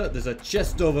water. There's a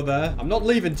chest over there. I'm not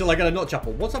leaving till I get a notch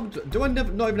apple. What's happened to... Do I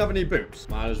not even have any boots?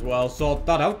 Might as well sort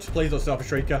that out. Please don't set off a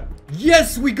shrieker.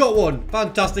 Yes, we got one.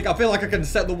 Fantastic. I feel like I can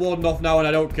set the warden off now and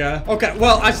I don't care. Okay,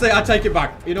 well, actually, I take it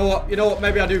back. You know what? You know what?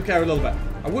 Maybe I do care a little bit.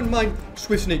 I wouldn't mind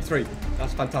Swift Sneak 3.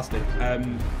 That's fantastic.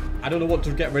 I don't know what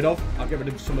to get rid of. I'll get rid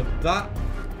of some of that.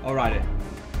 Alrighty.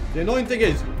 The annoying thing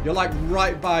is, you're like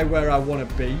right by where I want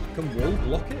to be. Can wool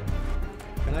block it?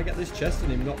 Can I get this chest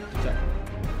and him not detect?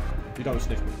 You don't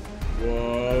sniff me.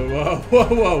 Whoa, whoa,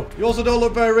 whoa, whoa. You also don't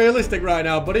look very realistic right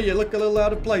now, buddy. You look a little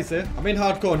out of place here. I'm in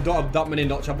hardcore and don't have that many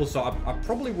notch apples, so I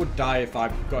probably would die if I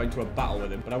got into a battle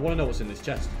with him. But I want to know what's in this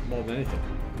chest more than anything.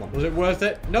 Come on. Was it worth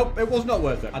it? Nope, it was not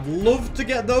worth it. I'd love to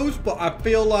get those, but I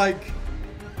feel like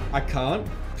I can't.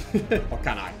 Or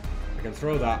can I? I can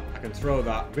throw that. I can throw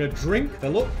that. I'm going to drink.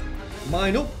 Fill up.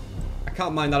 Mine up. I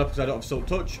can't mine that up because I don't have silk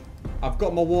touch. I've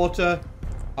got my water.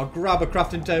 I'll grab a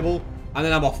crafting table. And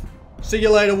then I'm off. See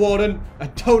you later, warden. I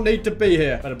don't need to be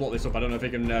here. Better block this up. I don't know if he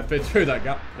can fit through that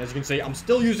gap. As you can see, I'm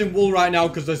still using wool right now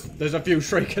because there's a few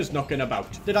shriekers knocking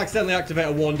about. Did accidentally activate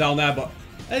a warden down there, but...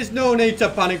 There's no need to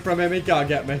panic from him. He can't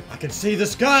get me. I can see the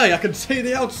sky. I can see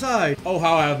the outside. Oh,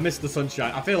 how I have missed the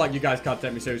sunshine. I feel like you guys can't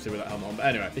take me seriously with that helmet on. But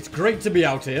anyway, it's great to be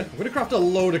out here. I'm going to craft a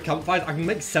load of campfires. I can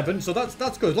make 7, so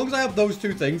that's good. As long as I have those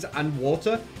 2 things and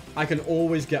water, I can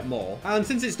always get more. And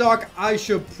since it's dark, I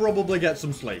should probably get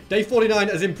some sleep. Day 49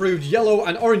 has improved yellow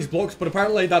and orange blocks, but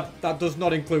apparently that does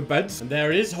not include beds. And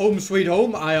there it is. Home sweet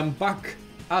home. I am back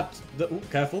at the... Ooh,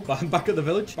 careful. I'm back at the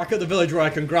village. Back at the village where I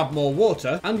can grab more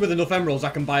water. And with enough emeralds, I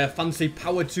can buy a fancy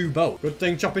power 2 bow. Good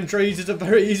thing chopping trees is a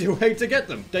very easy way to get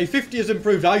them. Day 50 has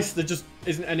improved ice. There just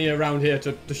isn't any around here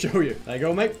to show you. There you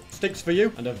go, mate. Sticks for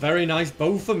you. And a very nice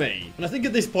bow for me. And I think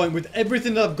at this point, with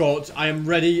everything that I've got, I am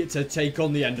ready to take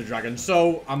on the Ender Dragon.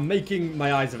 So I'm making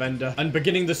my Eyes of Ender and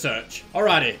beginning the search.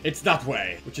 Alrighty, it's that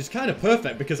way. Which is kind of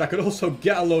perfect because I could also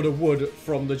get a load of wood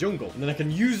from the jungle. And then I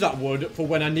can use that wood for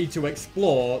when I need to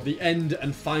explore the end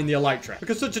and find the elytra.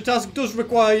 Because such a task does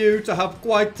require you to have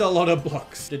quite a lot of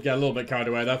blocks. Did get a little bit carried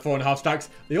away there. 4.5 stacks.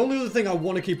 The only other thing I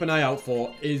want to keep an eye out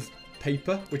for is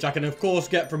paper, which I can of course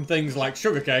get from things like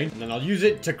sugarcane, and then I'll use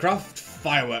it to craft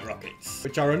firework rockets,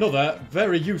 which are another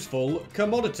very useful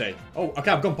commodity. Oh,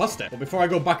 okay, I've gone past it. But before I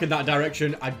go back in that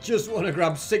direction, I just want to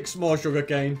grab 6 more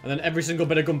sugarcane, and then every single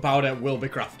bit of gunpowder will be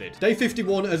crafted. Day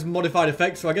 51 has modified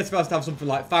effects, so I guess if I was to have something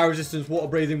like fire resistance, water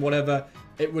breathing, whatever,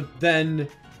 it would then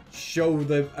show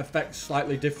the effects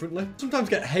slightly differently. Sometimes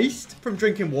get haste from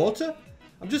drinking water.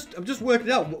 I'm just working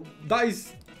it out. That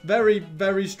is very,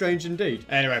 very strange indeed.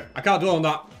 Anyway, I can't dwell on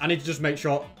that. I need to just make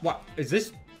sure. What is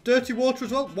this? Dirty water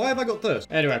as well? Why have I got thirst?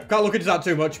 Anyway, can't look into that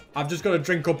too much. I've just got to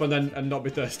drink up and not be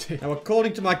thirsty. Now,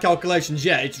 according to my calculations,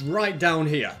 yeah, it's right down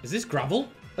here. Is this gravel?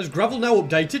 Has gravel now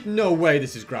updated? No way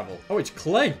this is gravel. Oh, it's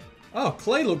clay. Oh,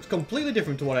 clay looks completely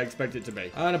different to what I expected it to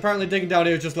be. And apparently digging down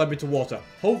here just led me to water.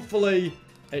 Hopefully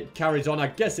it carries on. I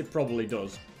guess it probably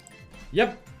does.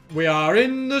 Yep, we are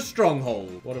in the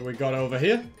stronghold. What have we got over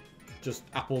here? Just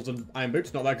apples and iron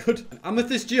boots, not that good. An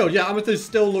amethyst geode. Yeah, amethyst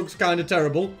still looks kind of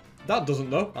terrible. That doesn't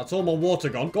though. That's all my water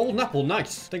gone. Golden apple,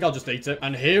 nice. Think I'll just eat it.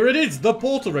 And here it is, the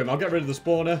portal room. I'll get rid of the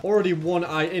spawner. Already 1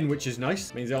 eye in, which is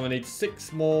nice. Means I only need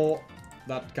 6 more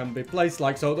that can be placed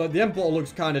like so. The end portal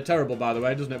looks kind of terrible, by the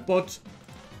way, doesn't it? But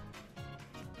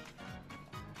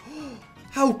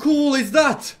how cool is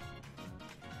that?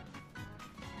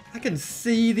 I can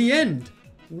see the end.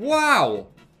 Wow.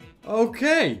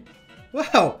 Okay.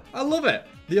 Wow, I love it.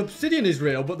 The obsidian is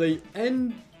real, but the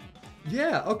end...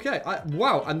 Yeah, okay.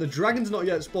 Wow, and the dragon's not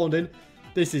yet spawned in.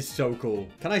 This is so cool.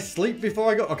 Can I sleep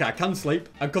before I go? Okay, I can sleep.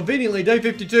 And conveniently, day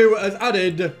 52 has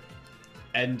added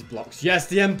end blocks. Yes,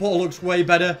 the end portal looks way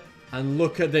better. And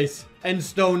look at this. End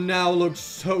stone now looks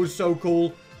so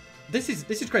cool. This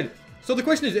is crazy. So the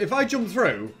question is, if I jump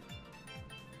through,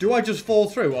 do I just fall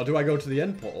through or do I go to the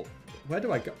end portal? Where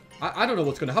do I go? I don't know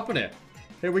what's going to happen here.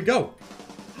 Here we go.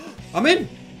 I'm in.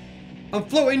 I'm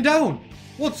floating down.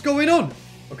 What's going on?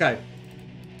 Okay.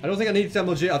 I don't think I need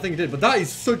MLG. I think I did. But that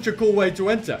is such a cool way to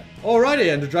enter. Alrighty,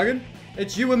 Ender Dragon.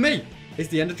 It's you and me. Is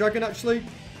the Ender Dragon actually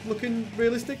looking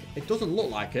realistic? It doesn't look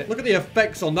like it. Look at the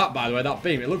effects on that, by the way. That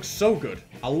beam. It looks so good.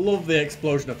 I love the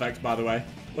explosion effects, by the way.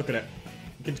 Look at it.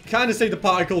 You can kind of see the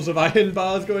particles of iron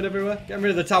bars going everywhere. Getting rid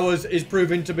of the towers is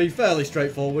proving to be fairly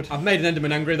straightforward. I've made an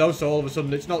Enderman angry though, so all of a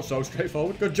sudden it's not so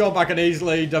straightforward. Good job, I can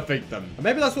easily defeat them. And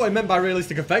maybe that's what I meant by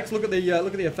realistic effects. Look at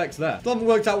the effects there. Still haven't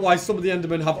worked out why some of the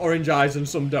Endermen have orange eyes and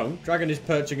some don't. Dragon is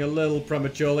perching a little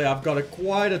prematurely. I've got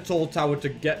quite a tall tower to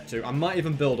get to. I might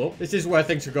even build up. This is where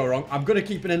things could go wrong. I'm going to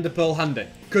keep an Ender Pearl handy,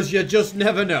 because you just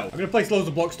never know. I'm going to place loads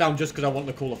of blocks down just because I want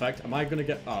the cool effect. Am I going to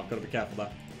get... Oh, I've got to be careful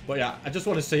there. But yeah, I just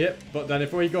want to see it. But then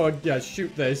if we go and, yeah,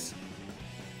 shoot this.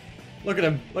 Look at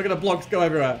him. Look at the blocks go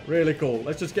everywhere. Really cool.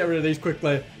 Let's just get rid of these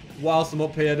quickly whilst I'm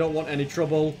up here. Don't want any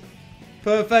trouble.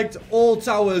 Perfect. All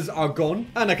towers are gone.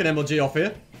 And I can MLG off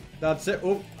here. That's it.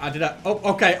 Oh, I did that. Oh,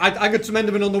 okay. I got some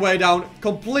Endermen on the way down.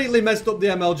 Completely messed up the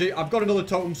MLG. I've got another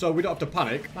totem, so we don't have to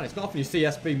panic. Man, it's not often you see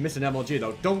SB missing MLG,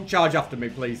 though. Don't charge after me,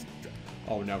 please.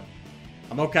 Oh, no.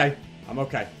 I'm okay. I'm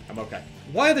okay. I'm okay.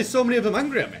 Why are there so many of them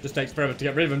angry at me? Just takes forever to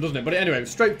get rid of them, doesn't it? But anyway,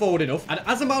 straightforward enough. And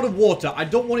as I'm out of water, I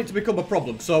don't want it to become a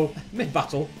problem. So,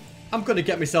 mid-battle, I'm going to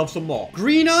get myself some more.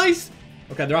 Green eyes?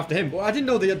 Okay, they're after him. But I didn't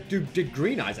know they did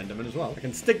green eyes Enderman as well. I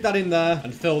can stick that in there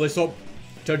and fill this up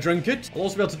to drink it. I'll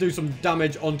also be able to do some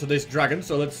damage onto this dragon.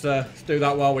 So let's do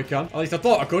that while we can. At least I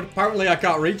thought I could. Apparently I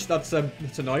can't reach. That's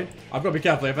annoying. I've got to be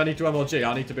careful. If I need to MLG,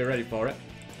 I need to be ready for it.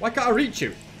 Why can't I reach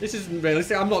you? This isn't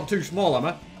realistic. I'm not too small, am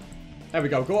I? There we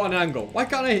go. Go on an angle. Why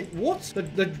can't I... What?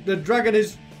 The dragon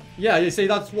is... Yeah, you see,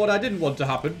 that's what I didn't want to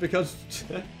happen because...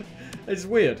 it's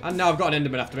weird. And now I've got an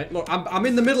Enderman after me. Look, I'm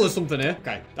in the middle of something here.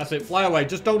 Okay, that's it. Fly away.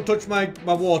 Just don't touch my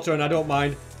water and I don't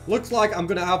mind. Looks like I'm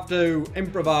going to have to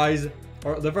improvise,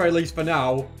 or at the very least for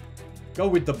now, go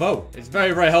with the bow. It's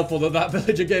very, very helpful that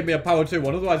villager gave me a power 2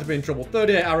 one. Otherwise I'd be in trouble.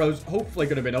 38 arrows. Hopefully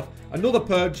going to be enough. Another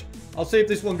purge. I'll see if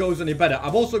this one goes any better.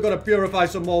 I've also got to purify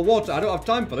some more water. I don't have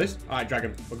time for this. All right,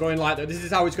 dragon. We're going like that. This is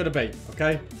how it's going to be.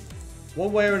 Okay?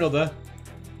 One way or another.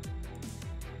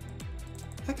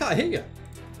 I can't hit you.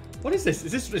 What is this?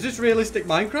 Is this realistic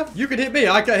Minecraft? You can hit me.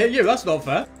 I can't hit you. That's not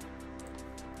fair.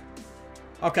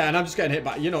 Okay, and I'm just getting hit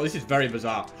back. You know, this is very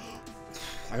bizarre.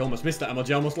 I almost missed that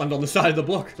MLG. I almost landed on the side of the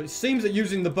block. So it seems that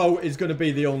using the bow is going to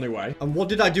be the only way. And what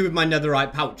did I do with my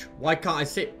netherite pouch? Why can't I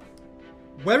sit?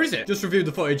 Where is it? Just reviewed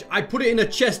the footage. I put it in a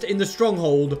chest in the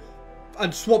stronghold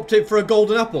and swapped it for a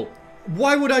golden apple.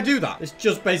 Why would I do that? This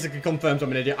just basically confirms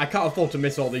I'm an idiot. I can't afford to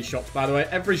miss all these shots, by the way.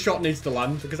 Every shot needs to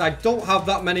land because I don't have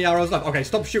that many arrows left. Okay,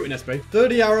 stop shooting, SB.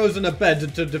 30 arrows and a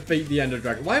bed to defeat the Ender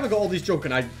Dragon. Why have I got all these junk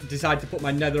and I decide to put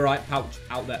my netherite pouch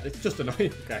out there? It's just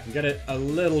annoying. Okay, I can get it a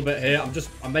little bit here.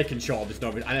 I'm making sure there's no...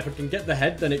 And if I can get the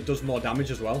head, then it does more damage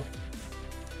as well.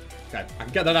 Okay, I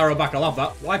can get that arrow back. I'll have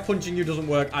that. Why punching you doesn't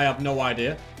work, I have no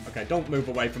idea. Okay, don't move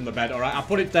away from the bed. All right, I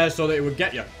put it there so that it would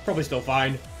get you. Probably still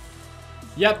fine.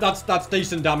 Yep, that's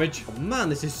decent damage. Oh, man,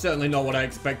 this is certainly not what I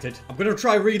expected. I'm going to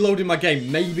try reloading my game.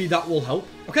 Maybe that will help.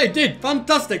 Okay, it did.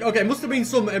 Fantastic. Okay, must have been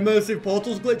some immersive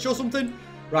portals glitch or something.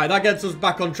 Right, that gets us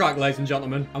back on track, ladies and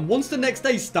gentlemen. And once the next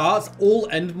day starts, all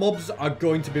end mobs are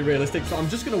going to be realistic. So I'm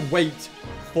just going to wait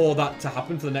for that to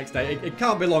happen for the next day. It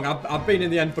can't be long. I've been in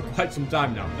the end for quite some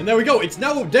time now. And there we go. It's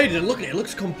now updated. And look at it. It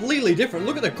looks completely different.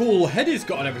 Look at the cool head it's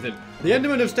got and everything. The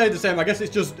Endermen have stayed the same. I guess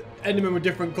it's just Endermen with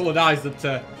different coloured eyes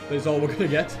that is all we're going to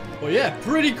get. But yeah,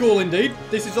 pretty cool indeed.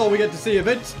 This is all we get to see of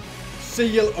it. See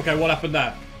you... Okay, what happened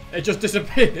there? It just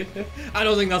disappeared. I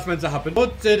don't think that's meant to happen.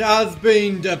 But it has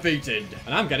been defeated.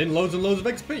 And I'm getting loads and loads of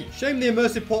XP. Shame the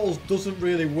immersive portals doesn't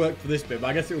really work for this bit, but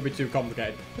I guess it would be too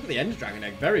complicated. Look at the Ender Dragon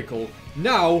egg. Very cool.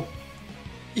 Now,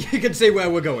 you can see where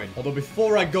we're going. Although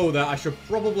before I go there, I should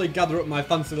probably gather up my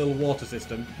fancy little water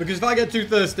system. Because if I get too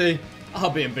thirsty, I'll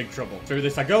be in big trouble. Through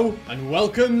this I go. And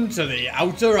welcome to the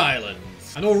Outer Islands.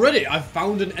 And already I've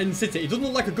found an end city. It doesn't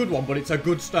look like a good one, but it's a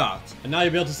good start. And now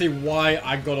you'll be able to see why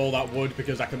I got all that wood,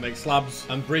 because I can make slabs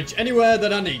and bridge anywhere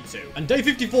that I need to. And day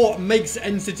 54 makes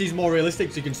end cities more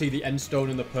realistic, so you can see the end stone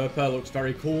and the purple looks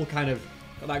very cool, kind of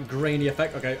Got that grainy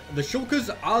effect. Okay, the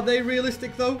shulkers, are they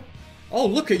realistic though? Oh,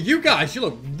 look at you guys. You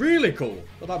look really cool.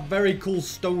 Got that very cool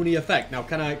stony effect. Now,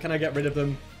 can I get rid of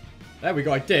them? There we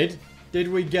go. I did. Did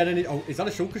we get any? Oh, is that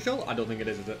a shulker shell? I don't think it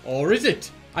is it? Or is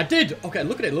it? I did. Okay,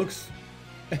 look at it.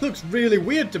 It looks really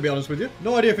weird, to be honest with you.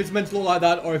 No idea if it's meant to look like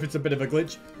that or if it's a bit of a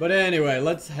glitch. But anyway,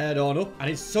 let's head on up. And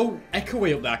it's so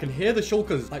echoey up there. I can hear the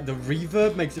shulkers. Like, the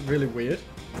reverb makes it really weird.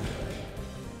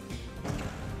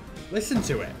 Listen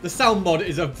to it. The sound mod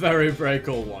is a very, very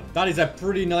cool one. That is a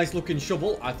pretty nice looking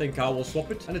shovel. I think I will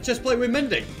swap it. And a chest plate with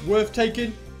mending. Worth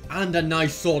taking. And a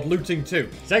nice sword looting too.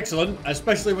 It's excellent,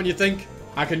 especially when you think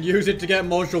I can use it to get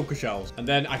more shulker shells. And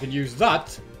then I can use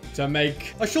that to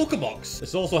make a shulker box.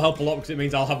 This also helps a lot because it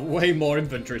means I'll have way more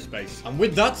inventory space. And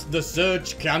with that, the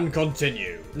search can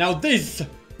continue. Now this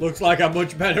looks like a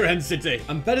much better end city.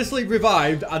 And Better Sleep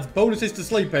Revived adds bonuses to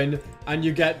sleeping, and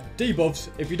you get debuffs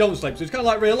if you don't sleep. So it's kind of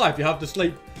like real life. You have to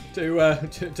sleep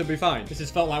to be fine. This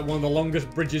has felt like one of the longest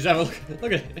bridges ever.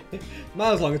 Look at it.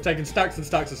 Miles long. It's taken stacks and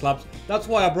stacks of slabs. That's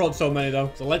why I brought so many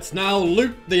though. So let's now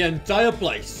loot the entire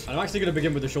place. And I'm actually going to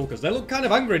begin with the shulkers. They look kind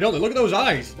of angry, don't they? Look at those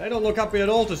eyes. They don't look happy at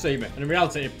all to see me. And in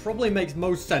reality, it probably makes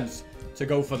most sense to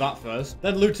go for that first.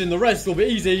 Then looting the rest will be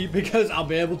easy because I'll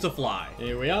be able to fly.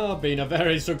 Here we are, been a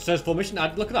very successful mission.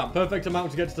 Look at that, perfect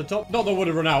amount to get to the top. Not that I would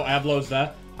have run out, I have loads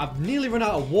there. I've nearly run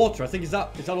out of water. I think, is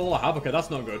that all I have? Okay, that's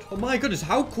not good. Oh my goodness,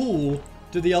 how cool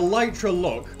do the elytra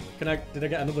look? Did I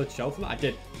get another shell from that? I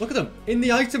did. Look at them in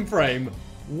the item frame.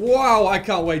 Wow, I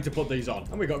can't wait to put these on.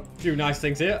 And we've got a few nice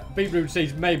things here. Beetroot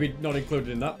seeds maybe not included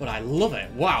in that, but I love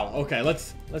it. Wow, okay,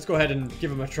 let's go ahead and give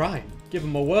them a try. Give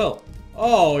them a whirl.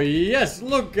 Oh, yes,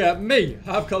 look at me.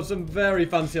 I've got some very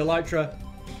fancy elytra,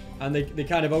 and they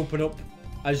kind of open up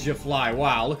as you fly.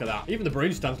 Wow, look at that. Even the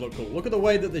brain stands look cool. Look at the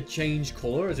way that they change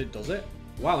color as it does it.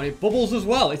 Wow, and it bubbles as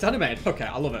well. It's animated. Okay,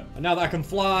 I love it. And now that I can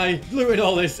fly, looting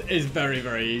all this is very,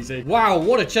 very easy. Wow,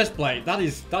 what a chest plate.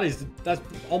 That's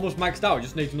almost maxed out. It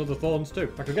just needs another thorns too.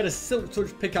 If I could get a silk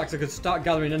touch pickaxe, I could start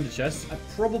gathering ender chests. I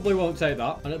probably won't take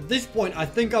that. And at this point, I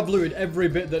think I've looted every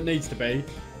bit that needs to be.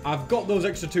 I've got those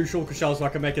extra 2 shulker shells so I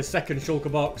can make a second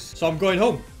shulker box. So I'm going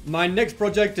home. My next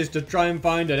project is to try and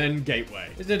find an end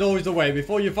gateway. Isn't it always the way?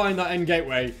 Before you find that end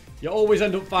gateway, you always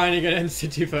end up finding an end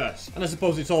city first. And I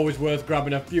suppose it's always worth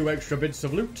grabbing a few extra bits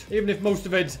of loot, even if most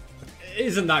of it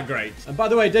isn't that great. And by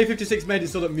the way, day 56 made it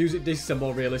so that music discs are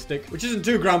more realistic, which isn't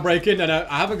too groundbreaking, and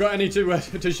I haven't got any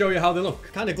to show you how they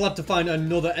look. Kind of glad to find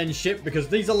another end ship because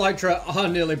these elytra are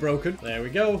nearly broken. There we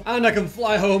go. And I can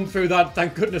fly home through that.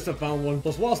 Thank goodness I found one.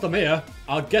 Plus, whilst I'm here,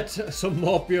 I'll get some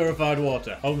more purified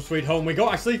water. Home sweet home we go.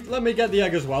 Actually, let me get the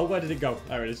egg as well. Where did it go?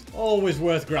 There it is. Always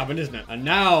worth grabbing, isn't it? And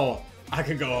now I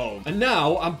can go home. And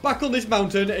now I'm back on this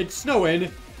mountain. It's snowing.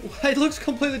 It looks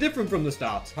completely different from the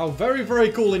start. How very,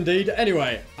 very cool indeed.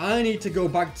 Anyway, I need to go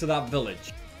back to that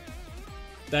village.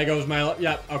 There goes my...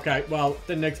 Yeah, okay. Well,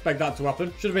 didn't expect that to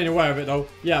happen. Should have been aware of it, though.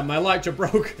 Yeah, my elytra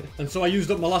broke. And so I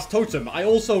used up my last totem. I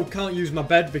also can't use my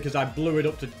bed because I blew it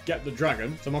up to get the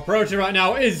dragon. So my priority right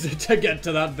now is to get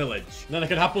to that village. And then I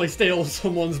can happily steal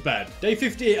someone's bed. Day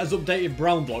 58 has updated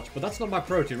brown blocks, but that's not my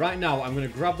priority. Right now, I'm going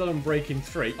to grab that on breaking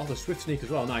 3. Oh, the swift sneak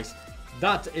as well. Nice.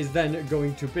 That is then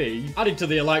going to be added to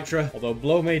the elytra. Although,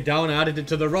 blow me down, I added it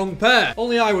to the wrong pair.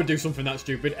 Only I would do something that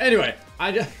stupid. Anyway,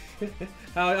 how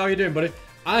are you doing, buddy?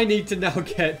 I need to now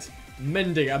get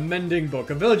mending, a mending book,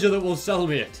 a villager that will sell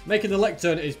me it. Making the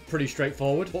lectern is pretty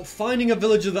straightforward, but finding a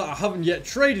villager that I haven't yet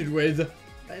traded with,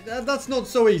 that's not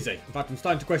so easy. In fact, I'm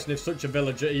starting to question if such a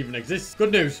villager even exists.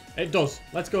 Good news, it does.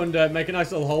 Let's go and make a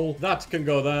nice little hole. That can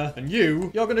go there. And you're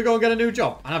going to go and get a new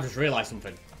job. And I've just realised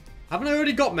something. Haven't I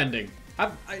already got mending?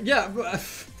 Yeah.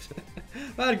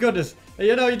 My goodness.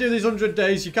 You know, you do these 100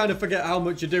 days, you kind of forget how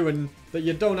much you do and that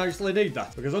you don't actually need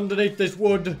that. Because underneath this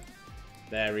wood...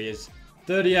 There he is.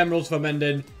 30 emeralds for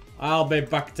mending. I'll be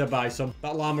back to buy some.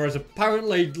 That llama has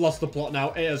apparently lost the plot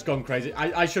now. It has gone crazy.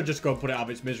 I should just go and put it out of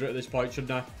its misery at this point,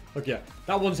 shouldn't I? Look here.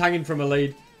 That one's hanging from a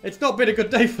lead. It's not been a good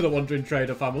day for the Wandering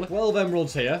Trader family. 12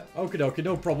 emeralds here. Okie dokie,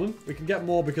 no problem. We can get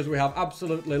more because we have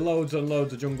absolutely loads and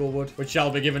loads of jungle wood, which shall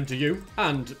be given to you.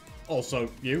 And... also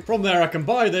you. From there I can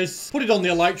buy this, put it on the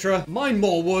elytra, mine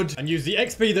more wood, and use the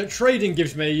XP that trading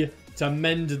gives me to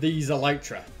mend these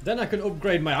elytra. Then I can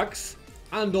upgrade my axe,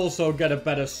 and also get a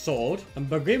better sword, and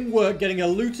begin work getting a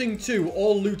looting 2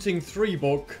 or looting 3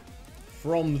 book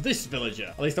from this villager.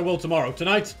 At least I will tomorrow.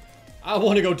 Tonight, I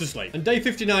want to go to sleep. And day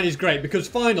 59 is great because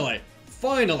finally,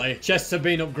 chests have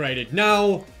been upgraded.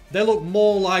 Now, they look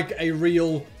more like a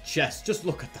real chest. Just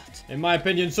look at that. In my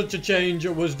opinion, such a change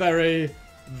was very...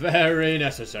 very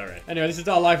necessary. Anyway, this is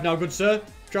our life now, good sir.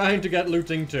 Trying to get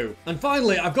looting 2. And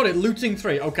finally, I've got it, looting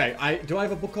 3. Okay, do I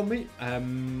have a book on me?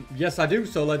 Yes, I do.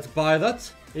 So let's buy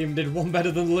that. Even did one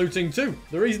better than looting 2.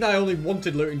 The reason I only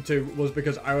wanted looting 2 was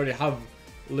because I already have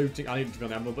looting. I need to be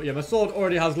on the ammo, but yeah, my sword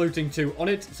already has looting 2 on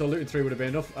it. So looting 3 would have been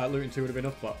enough. Looting 2 would have been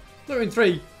enough, but looting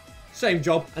 3... same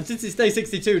job. And since it's day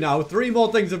 62 now, 3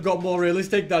 more things have got more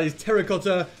realistic. That is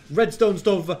terracotta, redstone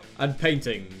stuff, and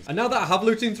paintings. And now that I have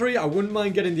looting 3, I wouldn't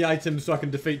mind getting the items so I can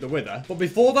defeat the wither. But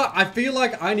before that, I feel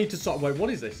like I need to sort of... Wait, what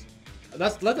is this?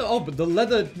 That's leather. Oh, but the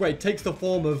leather, wait, takes the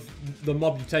form of the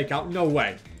mob you take out. No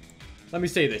way. Let me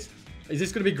see this. Is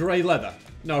this going to be grey leather?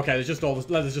 No, okay, there's just all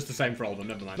the leather's just the same for all of them.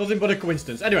 Never mind. Nothing but a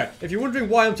coincidence. Anyway, if you're wondering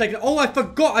why I'm taking... Oh, I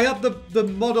forgot I have the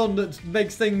mod on that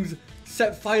makes things...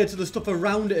 set fire to the stuff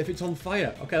around it if it's on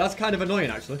fire. Okay, that's kind of annoying,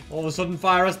 actually. All of a sudden,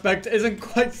 fire aspect isn't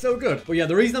quite so good. But yeah,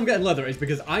 the reason I'm getting leather is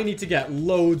because I need to get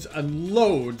loads and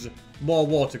loads more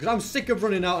water. Because I'm sick of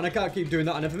running out and I can't keep doing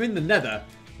that. And if I'm in the nether,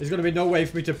 there's going to be no way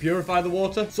for me to purify the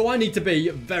water. So I need to be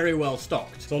very well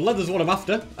stocked. So leather's what I'm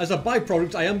after. As a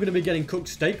byproduct, I am going to be getting cooked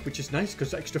steak, which is nice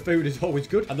because extra food is always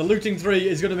good. And the looting 3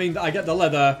 is going to mean that I get the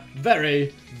leather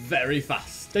very, very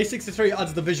fast. Day 63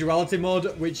 adds the visuality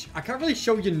mod, which I can't really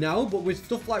show you now, but with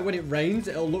stuff like when it rains,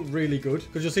 it'll look really good.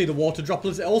 Because you'll see the water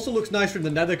droplets. It also looks nicer in the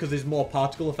nether because there's more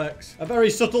particle effects. A very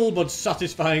subtle but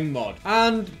satisfying mod.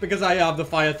 And because I have the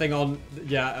fire thing on,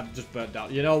 yeah, I've just burnt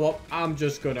out. You know what? I'm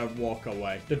just going to walk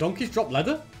away. Do donkeys drop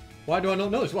leather? Why do I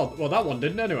not notice? Well, that one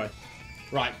didn't anyway.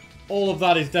 Right. All of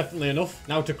that is definitely enough.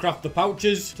 Now to craft the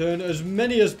pouches, turn as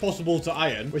many as possible to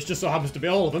iron, which just so happens to be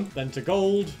all of them, then to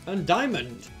gold and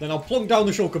diamond. Then I'll plunk down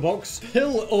the shulker box,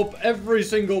 fill up every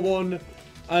single one,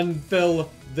 and fill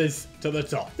this to the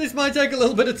top. This might take a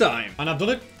little bit of time, and I've done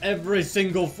it. Every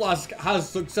single flask has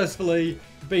successfully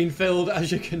been filled,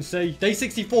 as you can see. Day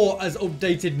 64 has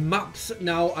updated maps.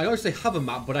 Now, I obviously have a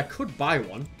map, but I could buy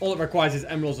one. All it requires is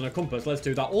emeralds and a compass. Let's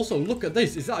do that. Also, look at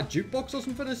this. Is that a jukebox or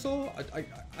something I saw?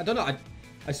 I don't know.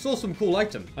 I saw some cool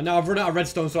item. And now I've run out of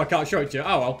redstone, so I can't show it to you.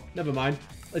 Oh, well. Never mind.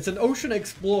 It's an Ocean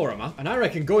Explorer map, and I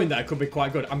reckon going there could be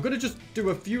quite good. I'm going to just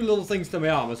do a few little things to my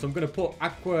armor. So I'm going to put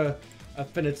Aqua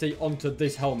Affinity onto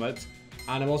this helmet.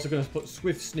 And I'm also going to put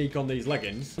Swift Sneak on these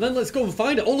leggings. And then let's go and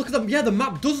find it. Oh, look at them. Yeah, the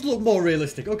map does look more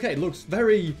realistic. Okay, it looks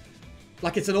very...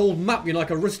 like it's an old map, you know, like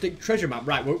a rustic treasure map.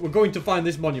 Right, we're going to find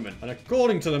this monument. And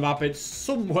according to the map, it's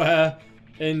somewhere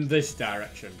in this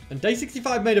direction. And Day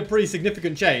 65 made a pretty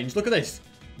significant change. Look at this.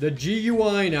 The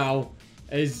GUI now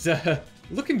is...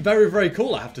 looking very, very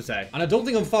cool, I have to say. And I don't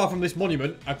think I'm far from this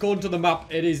monument. According to the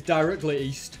map, it is directly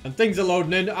east. And things are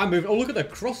loading in. I'm moving. Oh, look at the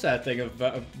crosshair thing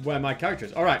of where my character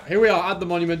is. All right, here we are at the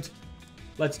monument.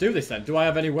 Let's do this then. Do I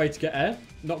have any way to get air?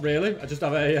 Not really. I just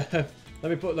have a... I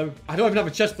don't even have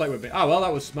a chest plate with me. Oh, well,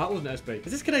 that was smart, wasn't it, SB?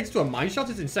 Is this connected to a mine shaft?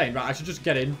 It's insane. Right, I should just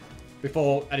get in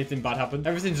before anything bad happens.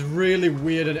 Everything's really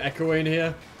weird and echoey in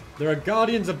here. There are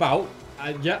guardians about.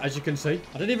 Yeah, as you can see.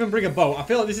 I didn't even bring a bow. I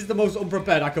feel like this is the most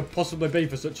unprepared I could possibly be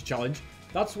for such a challenge.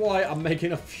 That's why I'm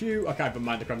making a few... I can't even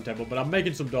mind the crafting table, but I'm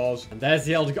making some doors. And there's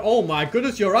the elder... Oh my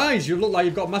goodness, your eyes! You look like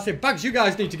you've got massive bags. You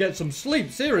guys need to get some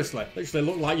sleep, seriously. Literally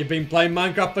look like you've been playing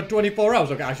Minecraft for 24 hours.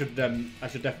 Okay, I should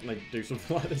definitely do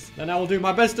something like this. And I will do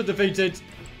my best to defeat it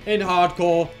in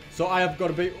hardcore. So I have got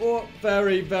to be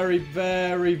very, very,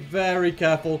 very, very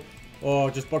careful. Oh,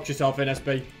 just box yourself in,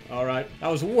 SB. Alright. That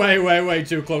was way, way, way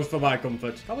too close for my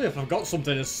comfort. Can't believe I've got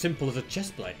something as simple as a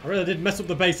chest plate. I really did mess up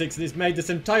the basics and it's made this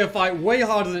entire fight way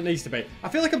harder than it needs to be. I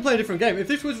feel like I'm playing a different game. If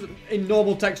this was in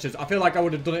normal textures, I feel like I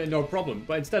would have done it in no problem.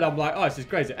 But instead I'm like, oh, this is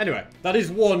crazy. Anyway, that is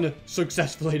one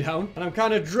successfully down. And I'm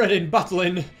kind of dreading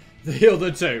battling the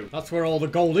other two. That's where all the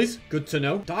gold is. Good to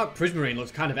know. Dark Prismarine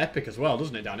looks kind of epic as well,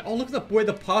 doesn't it, down here? Oh, look at the way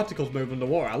the particles move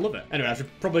underwater. I love it. Anyway, I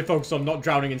should probably focus on not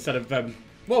drowning instead of...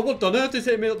 well, what on earth is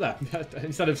hitting me up there?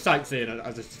 Instead of sightseeing,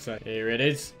 as I should say. Here it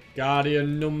is.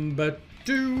 Guardian number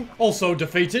 2. Also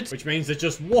defeated, which means there's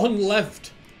just one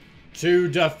left to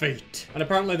defeat. And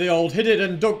apparently the old hit it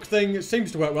and duck thing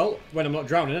seems to work well when I'm not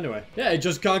drowning anyway. Yeah, it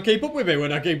just can't keep up with me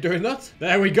when I keep doing that.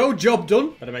 There we go, job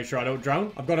done. Better make sure I don't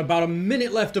drown. I've got about a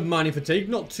minute left of mining fatigue,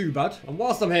 not too bad. And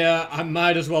whilst I'm here, I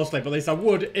might as well sleep. At least I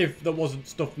would if there wasn't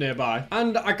stuff nearby.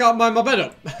 And I can't mine my bed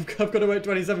up. I've got to wait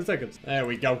 27 seconds. There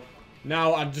we go.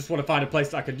 Now, I just want to find a place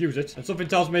that I could use it. And something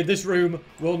tells me this room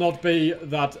will not be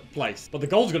that place. But the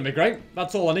gold's going to be great.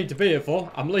 That's all I need to be here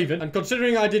for. I'm leaving. And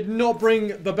considering I did not bring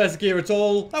the best gear at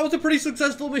all, that was a pretty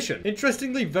successful mission.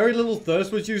 Interestingly, very little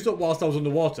thirst was used up whilst I was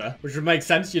underwater. Which would make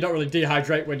sense. You don't really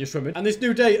dehydrate when you're swimming. And this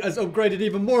new day has upgraded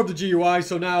even more of the GUI.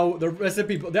 So now the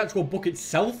recipe, the actual book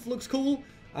itself looks cool.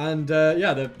 And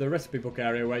yeah, the recipe book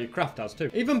area where your craft has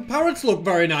too. Even parrots look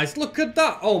very nice. Look at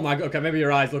that. Oh my god. Okay, maybe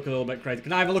your eyes look a little bit crazy.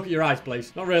 Can I have a look at your eyes,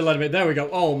 please? Not really letting me. There we go.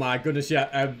 Oh my goodness,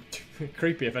 yeah.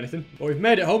 Creepy, if anything. But we've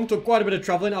made it home. Took quite a bit of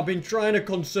traveling. I've been trying to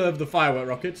conserve the firework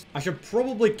rockets. I should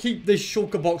probably keep this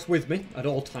shulker box with me at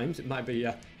all times. It might be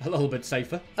a little bit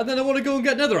safer. And then I want to go and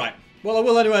get netherite. Well, I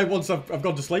will anyway once I've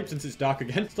gone to sleep since it's dark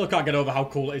again. Still can't get over how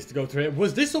cool it is to go through it.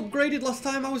 Was this upgraded last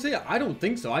time I was here? I don't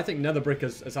think so. I think nether brick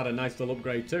has had a nice little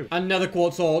upgrade too. And nether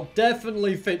quartz ore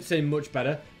definitely fits in much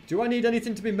better. Do I need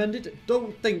anything to be mended?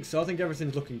 Don't think so. I think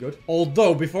everything's looking good.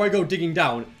 Although, before I go digging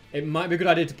down, it might be a good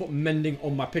idea to put mending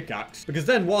on my pickaxe. Because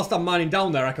then, whilst I'm mining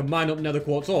down there, I can mine up nether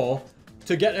quartz ore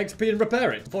to get XP and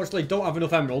repair it. Unfortunately, don't have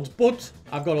enough emeralds, but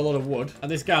I've got a lot of wood.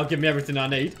 And this guy will give me everything I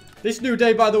need. This new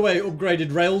day, by the way,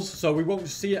 upgraded rails, so we won't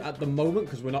see it at the moment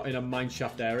because we're not in a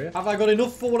mineshaft area. Have I got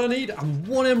enough for what I need? I'm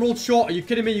 1 emerald short. Are you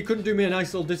kidding me? You couldn't do me a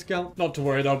nice little discount? Not to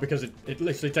worry, though, because it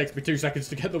literally takes me 2 seconds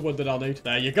to get the wood that I'll need.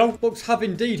 There you go. Books have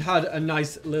indeed had a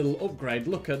nice little upgrade.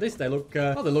 Look at this. They look,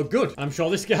 oh, they look good. I'm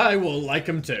sure this guy will like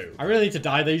them too. I really need to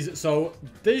dye these. So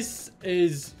this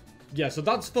is, yeah, so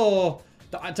that's for...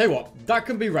 I tell you what, that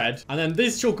can be red. And then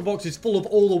this shulker box is full of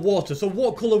all the water. So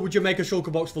what color would you make a shulker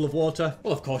box full of water?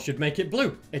 Well, of course, you'd make it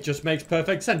blue. It just makes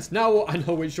perfect sense. Now I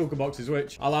know which shulker box is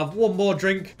which. I'll have one more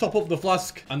drink, top up the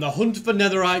flask, and the hunt for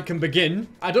netherite can begin.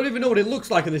 I don't even know what it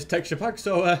looks like in this texture pack,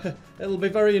 so it'll be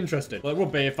very interesting. Well, it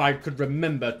would be if I could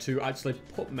remember to actually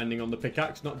put mending on the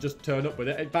pickaxe, not just turn up with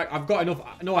it. In fact, I've got enough.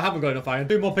 No, I haven't got enough iron.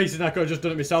 2 more pieces and I could have just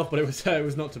done it myself, but it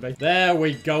was not to be. There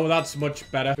we go. That's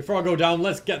much better. Before I go down,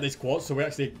 let's get this quartz so we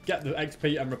actually get the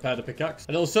XP and repair the pickaxe.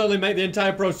 And it'll certainly make the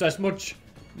entire process much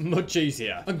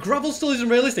easier. And gravel still isn't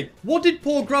realistic. What did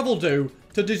poor gravel do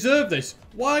to deserve this?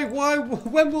 Why,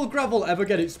 when will gravel ever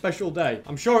get its special day?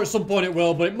 I'm sure at some point it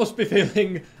will, but it must be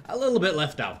feeling a little bit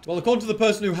left out. Well, according to the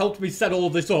person who helped me set all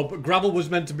of this up, gravel was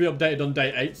meant to be updated on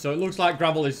day 8, so it looks like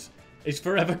gravel is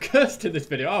forever cursed in this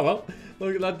video. Oh,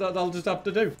 well, look, that'll just have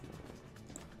to do.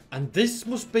 And this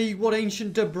must be what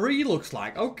ancient debris looks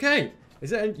like. Okay.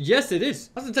 Is it? Yes, it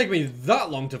is. Hasn't taken me that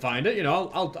long to find it. You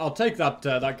know, I'll take that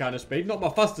that kind of speed. Not my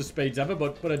fastest speeds ever,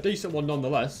 but a decent one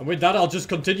nonetheless. And with that, I'll just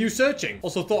continue searching.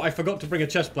 Also thought I forgot to bring a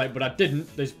chest plate, but I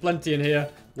didn't. There's plenty in here.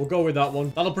 We'll go with that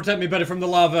one. That'll protect me better from the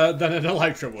lava than an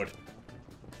elytra would.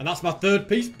 And that's my 3rd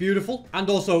piece. Beautiful. And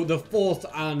also the 4th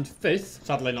and 5th.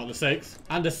 Sadly, not the 6th.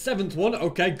 And the 7th one.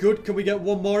 Okay, good. Can we get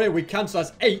one more here? We can, so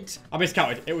that's 8. I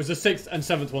miscounted. It was the 6th and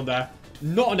 7th one there.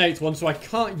 Not an 8th one, so I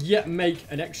can't yet make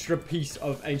an extra piece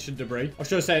of ancient debris. Or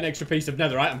should I say an extra piece of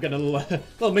netherite? I'm getting a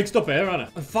little mixed up here, aren't I?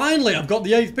 And finally, I've got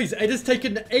the 8th piece. It has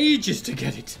taken ages to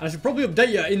get it. And I should probably update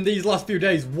you in these last few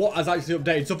days what has actually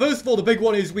updated. So first of all, the big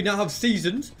one is we now have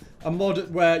seasons. A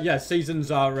mod where, yeah,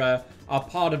 seasons are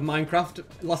part of Minecraft,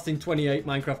 lasting 28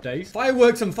 Minecraft days.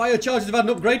 Fireworks and fire charges have had an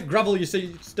upgrade. Gravel, you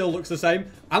see, still looks the same.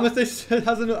 Amethyst has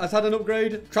had an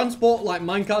upgrade. Transport, like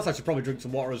minecarts. I should probably drink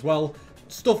some water as well.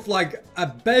 Stuff like a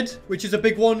bed, which is a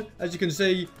big one. As you can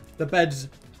see, the beds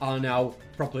are now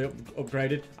properly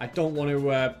upgraded. I don't want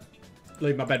to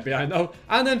leave my bed behind, though.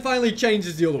 And then finally, chains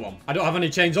is the other one. I don't have any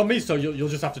chains on me, so you'll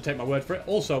just have to take my word for it.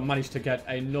 Also, managed to get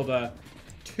another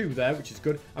 2 there, which is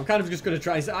good. I'm kind of just going to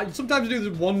try. Sometimes I do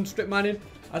the 1 strip mining.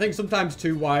 I think sometimes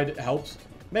 2 wide helps.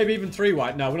 Maybe even 3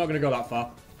 wide. No, we're not going to go that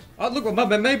far. Look,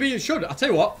 maybe it should. I'll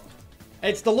tell you what.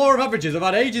 It's the law of averages. I've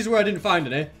had ages where I didn't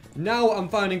find any. Now I'm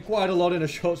finding quite a lot in a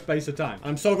short space of time.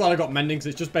 I'm so glad I got mending, because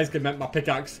it's just basically meant my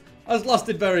pickaxe has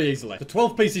lasted very easily. The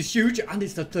 12th piece is huge, and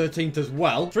it's the 13th as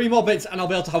well. 3 more bits, and I'll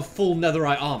be able to have full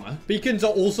netherite armor. Beacons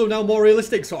are also now more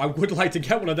realistic, so I would like to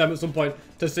get one of them at some point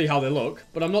to see how they look.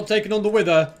 But I'm not taking on the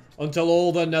wither until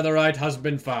all the netherite has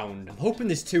been found. I'm hoping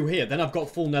there's 2 here. Then I've got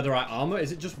full netherite armor.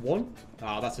 Is it just 1?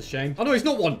 Ah, that's a shame. Oh, no, it's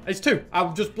not 1. It's 2.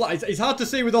 I'm just... It's hard to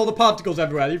see with all the particles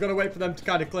everywhere. You've got to wait for them to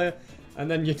kind of clear. And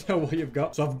then you know what you've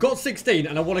got. So I've got 16,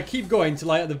 and I want to keep going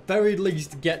till I at the very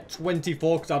least get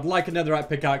 24, because I'd like a netherite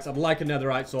pickaxe, I'd like a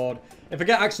netherite sword. If I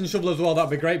get axe and shovel as well,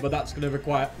 that'd be great, but that's going to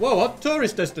require... Whoa, what?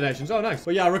 Tourist destinations. Oh, nice.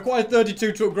 But yeah, I require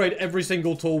 32 to upgrade every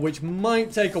single tool, which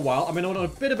might take a while. I mean, I'm on a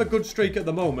bit of a good streak at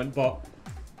the moment, but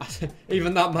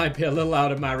even that might be a little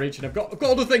out of my reach, and I've got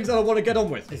other things that I want to get on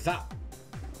with. Is that...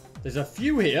 There's a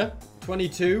few here.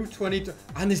 22, 22,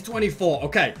 and there's 24.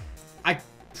 Okay. I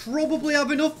probably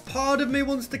have enough. Part of me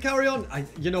wants to carry on.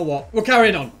 You know what? We're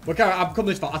carrying on. I've come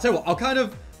this far. I'll tell you what. I'll kind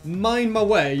of mine my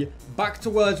way back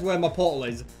towards where my portal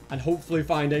is and hopefully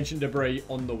find ancient debris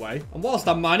on the way. And whilst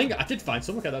I'm mining, I did find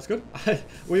some. Okay, that's good.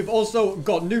 We've also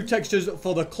got new textures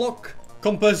for the clock,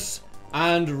 compass,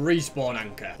 and respawn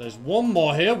anchor. There's one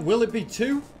more here. Will it be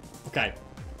 2? Okay.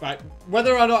 Right.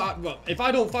 Whether or not... Well, if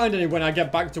I don't find any when I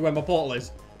get back to where my portal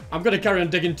is, I'm going to carry on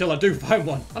digging until I do find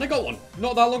one. And I got one.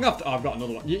 Not that long after. Oh, I've got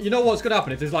another one. You know what's going to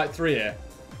happen if there's like 3 here?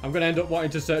 I'm going to end up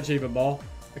wanting to search even more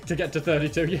to get to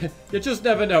 32. You just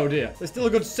never know, do you? There's still a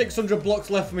good 600 blocks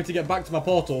left for me to get back to my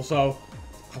portal, so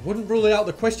I wouldn't rule it out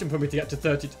the question for me to get to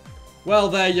 32. Well,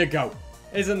 there you go.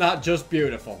 Isn't that just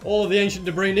beautiful? All of the ancient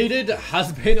debris needed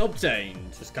has been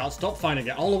obtained. Just can't stop finding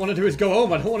it. All I want to do is go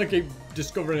home. I don't want to keep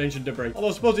discovering ancient debris. Although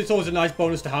I suppose it's always a nice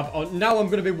bonus to have. Oh, now I'm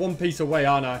going to be 1 piece away,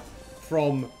 aren't I?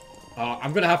 From...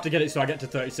 I'm going to have to get it so I get to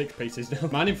 36 pieces now.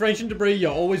 Mining for ancient debris, you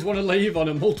always want to leave on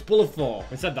a multiple of 4.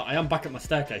 I said that, I am back at my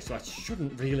staircase, so I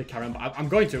shouldn't really carry on. But I'm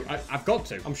going to. I've got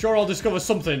to. I'm sure I'll discover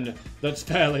something that's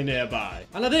fairly nearby.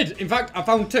 And I did. In fact, I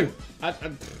found 2. I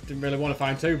didn't really want to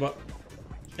find 2, but...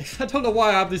 I don't know why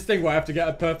I have this thing where I have to get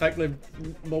a perfectly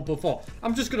multiple 4.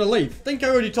 I'm just going to leave. I think I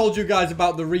already told you guys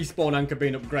about the respawn anchor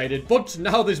being upgraded, but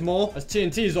now there's more, as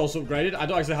TNT is also upgraded. I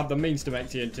don't actually have the means to make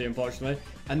TNT, unfortunately.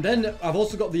 And then I've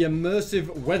also got the immersive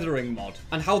weathering mod.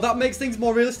 And how that makes things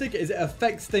more realistic is it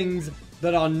affects things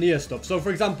that are near stuff. So,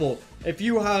 for example, if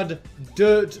you had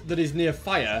dirt that is near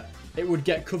fire, it would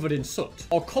get covered in soot.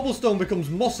 Or cobblestone becomes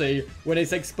mossy when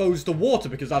it's exposed to water,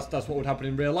 because that's what would happen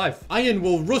in real life. Iron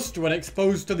will rust when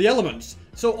exposed to the elements.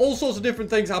 So all sorts of different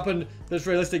things happen that's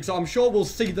realistic. So I'm sure we'll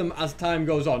see them as time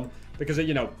goes on, because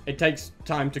it takes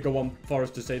time to go on for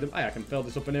us to see them. Hey, I can fill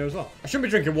this up in here as well. I shouldn't be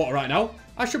drinking water right now.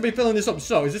 I should be filling this up.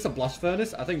 So, is this a blast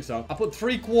furnace? I think so. I put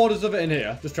 3/4 of it in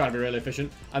here, just trying to be really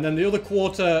efficient. And then the other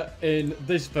quarter in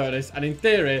this furnace. And in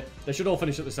theory, they should all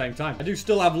finish at the same time. I do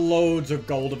still have loads of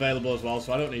gold available as well,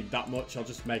 so I don't need that much. I'll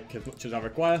just make as much as I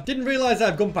require. Didn't realize I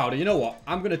have gunpowder. You know what?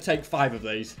 I'm going to take 5 of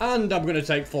these. And I'm going to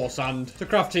take 4 sand to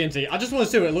craft TNT. I just want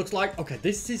to see what it looks like. Okay,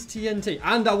 this is TNT.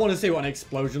 And I want to see what an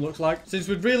explosion looks like. Since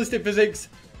with realistic physics,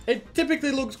 it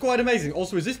typically looks quite amazing.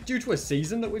 Also, is this due to a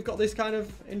season that we've got this kind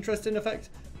of interesting effect?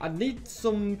 I need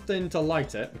something to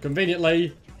light it.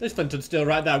 Conveniently, there's flint and steel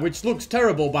right there, which looks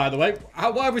terrible, by the way.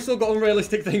 Why have we still got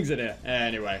unrealistic things in here?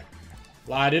 Anyway,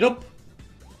 light it up.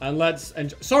 And let's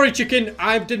enjoy. Sorry, chicken.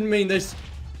 I didn't mean this.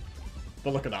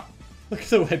 But look at that. Look at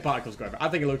the way particles go over. I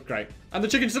think it looks great. And the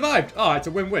chicken survived. Oh, it's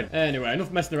a win-win. Anyway,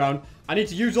 enough messing around. I need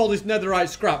to use all this netherite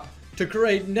scrap to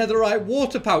create netherite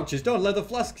water pouches. Don't leather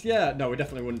flasks. Yeah, no, we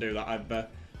definitely wouldn't do that. I've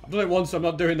done it once, so I'm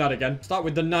not doing that again. Start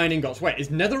with the 9 ingots. Wait, is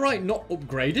netherite not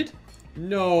upgraded?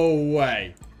 No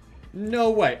way. No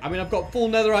way. I mean, I've got full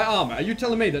netherite armor. Are you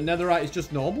telling me that netherite is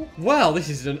just normal? Well, this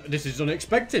is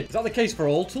unexpected. Is that the case for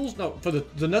all tools? No, for the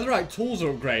netherite tools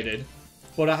are upgraded,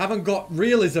 but I haven't got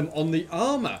realism on the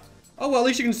armor. Oh, well, at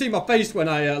least you can see my face when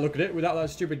I look at it without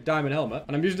that stupid diamond helmet.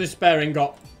 And I'm using this spare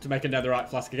ingot to make a netherite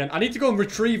flask again. I need to go and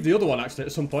retrieve the other one, actually,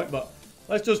 at some point, but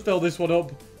let's just fill this one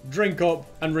up, drink up,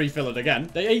 and refill it again.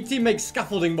 The 18 makes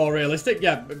scaffolding more realistic.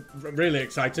 Yeah, really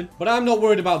exciting. But I'm not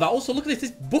worried about that. Also, look at this.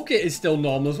 This bucket is still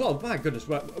normal as well. My goodness,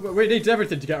 we need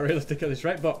everything to get realistic at this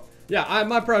rate. But yeah,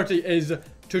 my priority is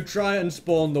to try and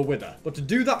spawn the wither. But to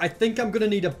do that, I think I'm going to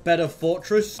need a better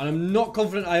fortress. And I'm not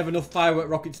confident I have enough firework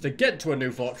rockets to get to a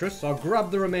new fortress. So I'll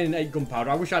grab the remaining 8 gunpowder.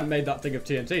 I wish I hadn't made that thing of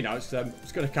TNT now. It's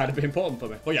going to kind of be important for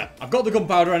me. But yeah, I've got the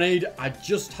gunpowder I need. I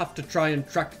just have to try and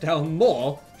track down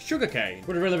more sugarcane.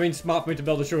 Would have really been smart for me to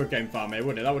build a sugarcane farm here,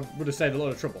 wouldn't it? That would have saved a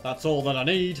lot of trouble. That's all that I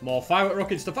need. More firework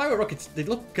rockets. The firework rockets, they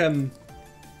look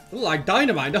like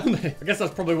dynamite, don't they? I guess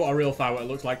that's probably what a real firework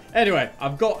looks like. Anyway,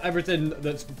 I've got everything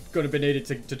that's going to be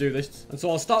needed to do this. And so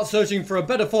I'll start searching for a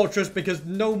better fortress because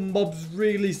no mobs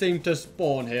really seem to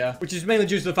spawn here, which is mainly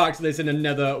due to the fact that it's in a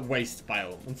nether waste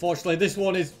pile. Unfortunately, this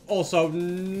one is also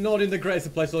not in the greatest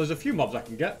of places, so there's a few mobs I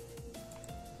can get.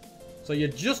 So you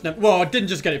just never... Well, I didn't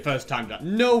just get it first time.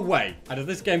 No way. Either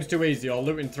this game's too easy or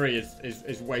looting 3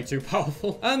 is way too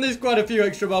powerful. And there's quite a few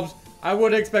extra mobs. I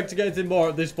would expect to get in more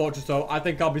at this fortress, so I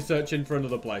think I'll be searching for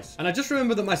another place. And I just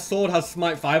remember that my sword has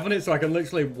smite 5 on it, so I can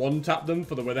literally one-tap them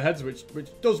for the witherheads, which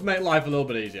does make life a little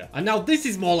bit easier. And now this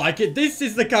is more like it. This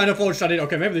is the kind of fortress I need.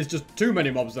 Okay, maybe there's just too many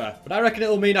mobs there. But I reckon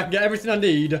it'll mean I can get everything I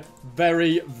need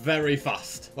very, very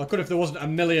fast. Well, I could if there wasn't a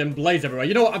million blades everywhere.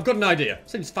 You know what? I've got an idea.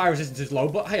 Since fire resistance is low,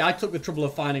 but hey, I took the trouble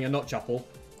of finding a notch apple.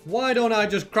 Why don't I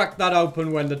just crack that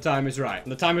open when the time is right?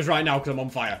 And the time is right now because I'm on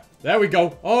fire. There we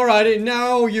go. Alrighty,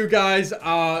 now you guys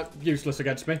are useless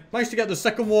against me. Managed to get the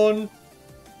second one.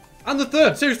 And the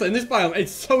third. Seriously, in this biome,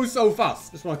 it's so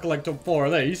fast. Just want to collect up 4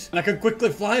 of these. And I can quickly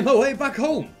fly my way back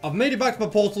home. I've made it back to my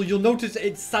portal. You'll notice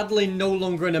it's sadly no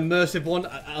longer an immersive one.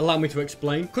 Allow me to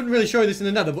explain. Couldn't really show you this in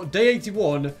the nether, but day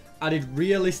 81 added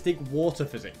realistic water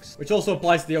physics, which also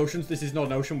applies to the oceans. This is not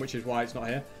an ocean, which is why it's not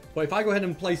here. But if I go ahead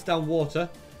and place down water...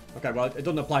 Okay, well, it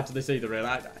doesn't apply to this either, really.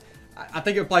 I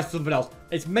think it applies to something else.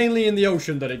 It's mainly in the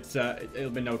ocean that it'll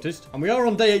be noticed. And we are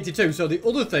on day 82, so the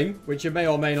other thing, which you may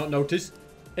or may not notice,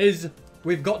 is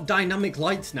we've got dynamic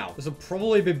lights now. This will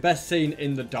probably be best seen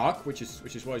in the dark, which is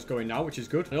what it's going now, which is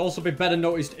good. It'll also be better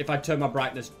noticed if I turn my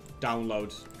brightness down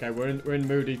loads. Okay, we're in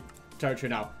moody territory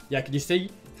now. Yeah, can you see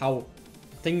how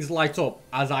things light up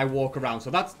as I walk around? So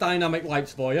that's dynamic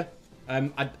lights for you.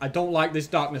 I don't like this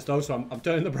darkness though, so I'm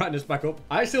turning the brightness back up.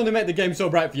 I actually only make the game so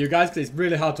bright for you guys because it's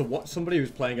really hard to watch somebody who's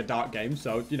playing a dark game.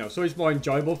 So, you know, so it's more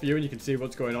enjoyable for you and you can see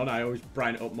what's going on. I always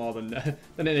brighten it up more than it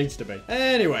needs to be.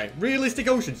 Anyway, realistic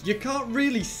oceans. You can't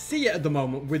really see it at the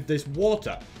moment with this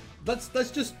water.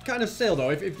 Let's just kind of sail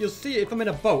though. If you'll see it, if I'm in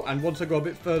a boat and once I go a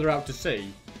bit further out to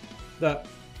sea, that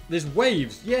there's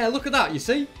waves. Yeah, look at that, you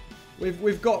see?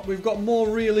 We've got more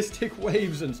realistic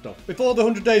waves and stuff. Before the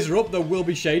 100 days are up, there will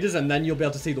be shaders, and then you'll be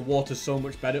able to see the water so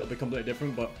much better. It'll be completely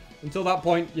different, but until that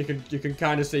point, you can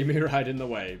kind of see me riding the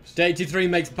waves. Day 83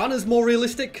 makes banners more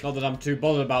realistic. Not that I'm too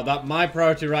bothered about that. My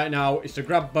priority right now is to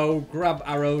grab bow, grab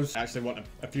arrows. I actually want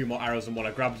a few more arrows than what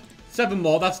I grabbed. 7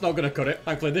 more, that's not going to cut it.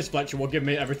 Thankfully, this Fletcher will give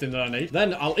me everything that I need.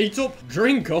 Then I'll eat up,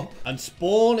 drink up, and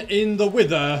spawn in the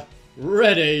wither,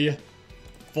 ready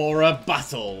for a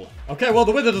battle. Okay, well,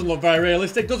 the wither doesn't look very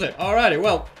realistic, does it? Alrighty,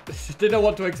 well, didn't know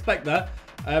what to expect there.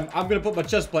 I'm going to put my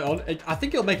chest plate on. I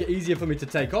think it'll make it easier for me to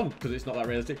take on because it's not that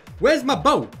realistic. Where's my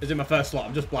bow? Is in my first slot.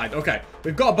 I'm just blind. Okay,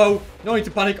 we've got a bow. No need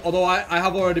to panic, although I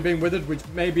have already been withered, which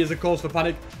maybe is a cause for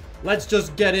panic. Let's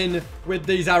just get in with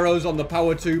these arrows on the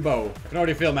power 2 bow. I can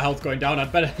already feel my health going down.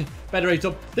 I'd better eat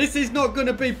up. This is not going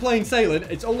to be plain sailing.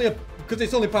 It's only because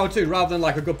it's only power 2 rather than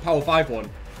like a good power 5 one.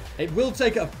 It will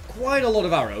take quite a lot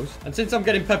of arrows. And since I'm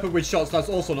getting peppered with shots, that's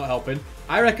also not helping.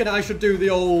 I reckon I should do the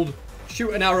old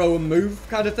shoot an arrow and move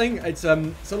kind of thing. It's a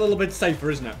little bit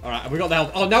safer, isn't it? All right, we got the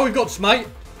health. Oh, now we've got smite.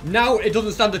 Now it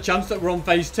doesn't stand a chance that we're on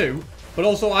phase 2. But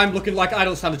also I'm looking like I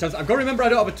don't stand a chance. I've got to remember I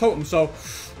don't have a totem, so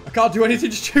I can't do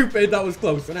anything stupid. That was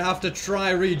close. Gonna have to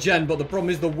try regen, but the problem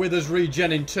is the withers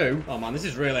regen in 2. Oh man, this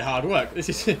is really hard work.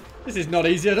 This is not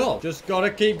easy at all. Just gotta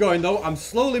keep going though. I'm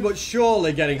slowly but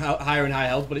surely getting higher and higher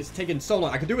health, but it's taking so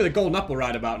long. I could do with a golden apple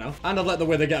right about now. And I've let the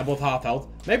wither get above half health.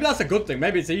 Maybe that's a good thing.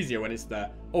 Maybe it's easier when it's there.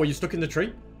 Oh, are you stuck in the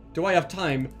tree? Do I have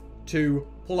time to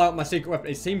pull out my secret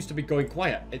weapon? It seems to be going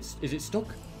quiet. Is it stuck?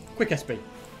 Quick SP.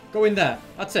 Go in there.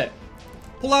 That's it.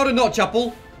 Pull out a notch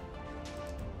apple.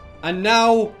 And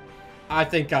now, I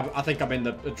think I'm in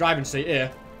the driving seat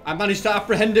here. I managed to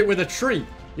apprehend it with a tree.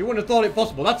 You wouldn't have thought it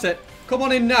possible. That's it. Come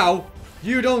on in now.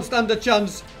 You don't stand a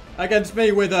chance against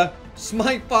me with a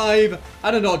smite 5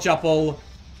 and a notch apple.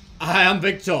 I am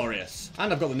victorious.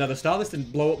 And I've got the nether star. This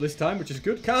didn't blow up this time, which is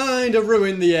good. Kind of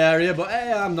ruined the area, but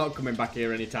hey, I'm not coming back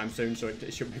here anytime soon, so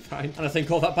it should be fine. And I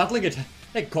think all that battling,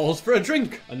 it calls for a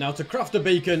drink. And now to craft a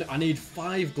beacon, I need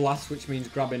 5 glass, which means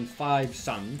grabbing 5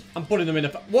 sand. I'm putting them in a...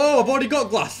 Whoa, I've already got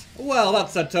glass. Well,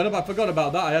 that's a turn up. I forgot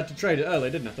about that. I had to trade it early,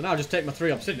 didn't I? So now I just take my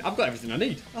 3 obsidian. I've got everything I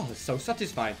need. Oh, that's so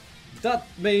satisfying. That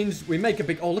means we make a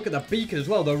big... Oh, look at the beacon as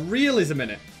well. The realism in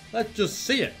it. Let's just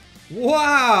see it.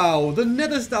 Wow, the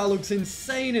nether star looks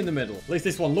insane in the middle. At least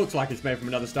this one looks like it's made from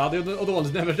another star. The other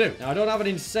ones never do. Now, I don't have an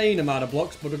insane amount of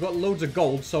blocks, but I've got loads of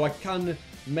gold, so I can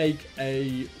make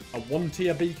a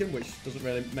 1-tier beacon, which doesn't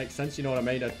really make sense. You know what I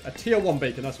mean? A tier 1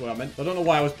 beacon, that's what I meant. I don't know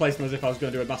why I was placing them as if I was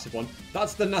going to do a massive one.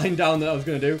 That's the 9 down that I was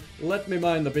going to do. Let me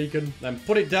mine the beacon, then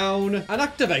put it down and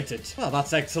activate it. Well,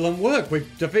 that's excellent work.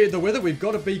 We've defeated the wither. We've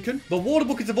got a beacon. The water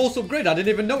buckets have also upgraded. I didn't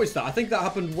even notice that. I think that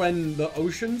happened when the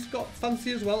oceans got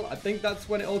fancy as well. I think that's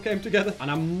when it all came together.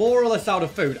 And I'm more or less out of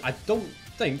food. I don't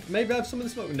think. Maybe I have some of the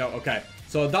smoke. No, okay.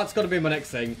 So that's got to be my next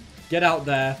thing. Get out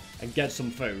there and get some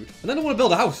food. And then I want to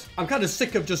build a house. I'm kind of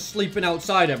sick of just sleeping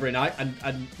outside every night.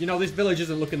 And you know, this village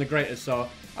isn't looking the greatest. So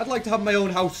I'd like to have my own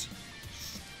house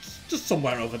just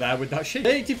somewhere over there with that shit.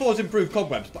 84's improved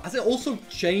cobwebs. But has it also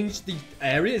changed the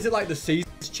area? Is it like the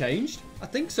seasons changed? I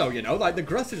think so, you know. Like the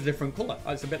grass is a different colour.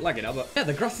 Oh, it's a bit laggy now, but yeah,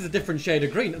 the grass is a different shade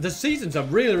of green. The seasons are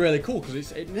really, really cool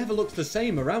because it never looks the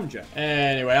same around you.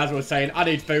 Anyway, as I was saying, I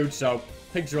need food. So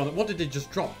pigs are on it. What did it just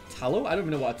drop? Tallow? I don't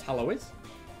even know what a tallow is.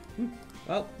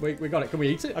 Well, we got it. Can we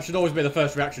eat it? That should always be the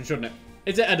first reaction, shouldn't it?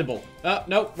 Is it edible?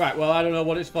 No. Right, well, I don't know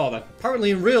what it's for then.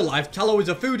 Apparently in real life, tallow is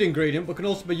a food ingredient, but can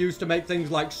also be used to make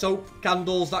things like soap,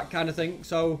 candles, that kind of thing.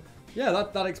 So, yeah,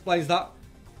 that explains that.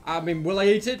 I mean, will I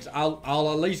eat it? I'll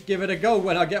at least give it a go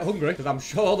when I get hungry, because I'm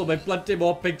sure there'll be plenty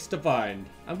more pigs to find.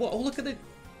 And what? Oh, look at it.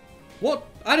 What?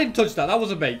 I didn't touch that. That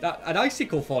wasn't me. An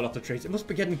icicle falling off the trees. It must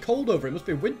be getting cold over. It must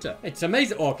be winter. It's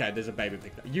amazing. Oh, okay, there's a baby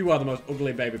pig. You are the most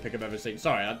ugly baby pig I've ever seen.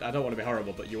 Sorry, I don't want to be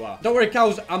horrible, but you are. Don't worry,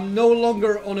 cows. I'm no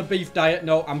longer on a beef diet.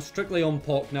 No, I'm strictly on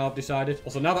pork now, I've decided.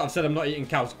 Also, now that I've said I'm not eating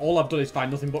cows, all I've done is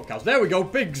find nothing but cows. There we go,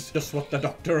 pigs. Just what the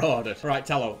doctor ordered. All right,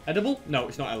 tallow. Edible? No,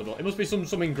 it's not edible. It must be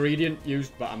some ingredient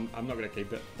used, but I'm not going to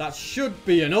keep it. That should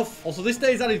be enough. Also, this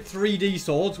day's added 3D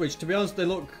swords, which, to be honest, they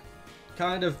look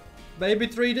kind of maybe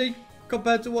 3D.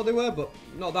 Compared to what they were, but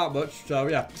not that much. So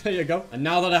yeah, there you go. And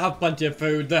now that I have plenty of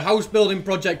food, the house building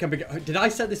project can begin. Did I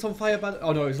set this on fire?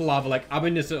 Oh no, it was lava lake. I'm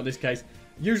innocent in this case.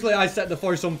 Usually I set the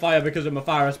forest on fire because of my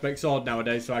fire aspect sword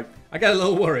nowadays, so I get a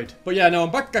little worried. But yeah, now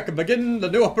I'm back. I can begin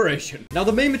the new operation. Now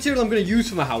the main material I'm going to use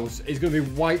for my house is going to be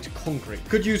white concrete.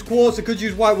 Could use quartz, I could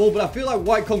use white wool, but I feel like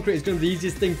white concrete is going to be the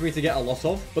easiest thing for me to get a lot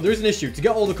of. But there is an issue. To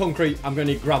get all the concrete, I'm going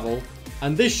to need gravel.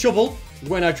 And this shovel,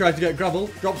 when I try to get gravel,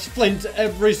 drops flint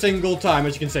every single time,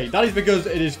 as you can see. That is because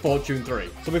it is Fortune 3.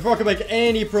 So before I can make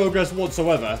any progress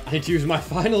whatsoever, I need to use my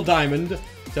final diamond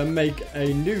to make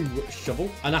a new shovel.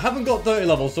 And I haven't got 30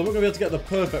 levels, so I'm not going to be able to get the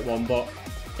perfect one, but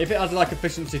if it has like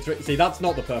efficiency 3, see, that's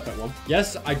not the perfect one.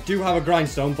 Yes, I do have a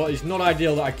grindstone, but it's not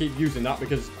ideal that I keep using that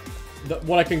because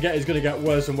what I can get is going to get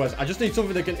worse and worse. I just need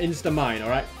something that can insta-mine, all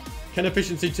right? Can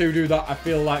efficiency 2 do that? I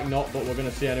feel like not, but we're going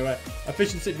to see anyway.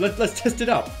 Efficiency, let's test it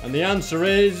out. And the answer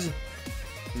is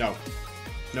no.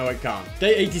 No, it can't.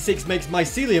 Day 86 makes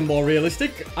mycelium more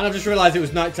realistic. And I've just realized it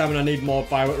was nighttime and I need more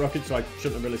firework rockets, so I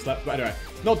shouldn't have really slept. But anyway,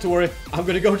 not to worry. I'm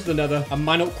going to go to the nether and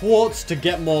mine up quartz to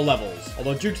get more levels.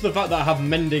 Although due to the fact that I have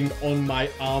mending on my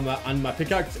armor and my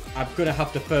pickaxe, I'm going to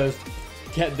have to first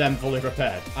get them fully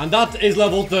repaired. And that is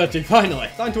level 30, finally.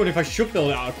 Starting to wonder if I should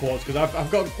build it out of quartz, because I've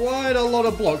got quite a lot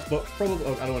of blocks, but probably,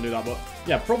 oh, I don't want to do that, but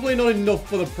yeah, probably not enough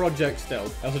for the project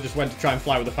still. I also just went to try and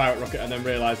fly with a firework rocket and then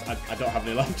realized I don't have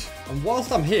any left. And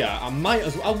whilst I'm here, I might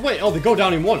as well, wait, oh, they go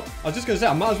down in one. I was just going to say,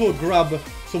 I might as well grab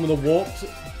some of the warped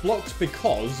blocks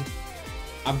because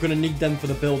I'm going to need them for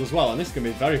the build as well, and this is going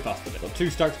to be very fast with it. Got 2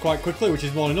 stacks quite quickly, which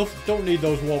is more than enough. Don't need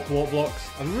those warp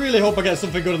blocks. I really hope I get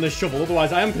something good on this shovel,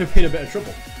 otherwise I am going to be in a bit of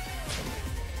trouble.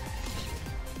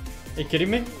 Are you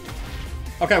kidding me?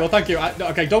 Okay, well, thank you.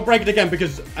 Okay, don't break it again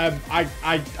because I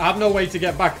have no way to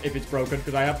get back if it's broken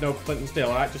because I have no flint and steel.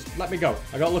 All right, just let me go.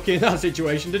 I got lucky in that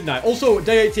situation, didn't I? Also,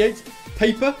 day 88,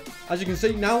 paper. As you can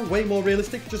see now, way more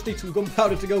realistic. Just need some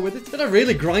gunpowder to go with it. Did I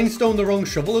really grindstone the wrong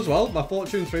shovel as well? My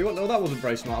Fortune 3. Well, no, that wasn't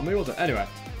very smart of me, was it? Anyway,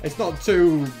 it's not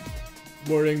too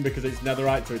worrying because it's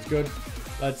netherite, so it's good.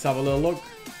 Let's have a little look.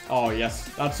 Oh,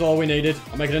 yes. That's all we needed.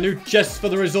 I'm making a new chest for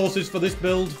the resources for this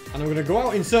build. And I'm going to go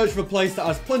out in search for a place that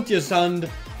has plenty of sand,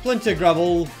 plenty of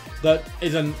gravel, that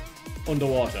isn't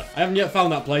underwater. I haven't yet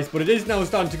found that place, but it is now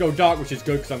starting to go dark, which is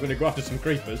good because I'm going to go after some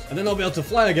creepers. And then I'll be able to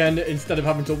fly again instead of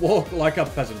having to walk like a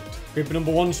peasant. Creeper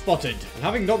number 1 spotted. And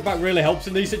having knockback really helps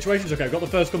in these situations. Okay, I've got the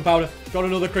first gunpowder, got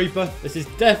another creeper. This is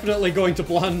definitely going to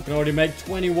plan. I can already make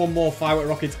 21 more firework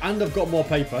rockets and I've got more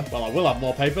paper. Well, I will have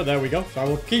more paper. There we go. So I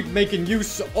will keep making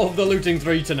use of the looting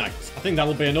 3 tonight. I think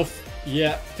that'll be enough.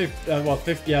 Yeah,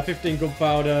 15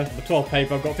 gunpowder, 12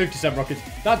 paper. I've got 57 rockets.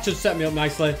 That should set me up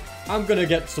nicely. I'm gonna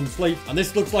get some sleep, and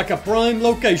this looks like a prime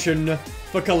location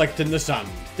for collecting the sand.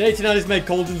 Day 89 has made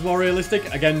cauldrons more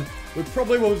realistic. Again, we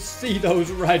probably won't see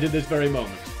those right in this very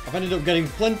moment. I've ended up getting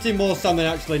plenty more sand than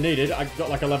I actually needed. I got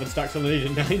like 11 stacks, only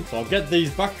needed 9. So I'll get these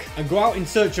back and go out in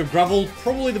search of gravel.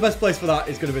 Probably the best place for that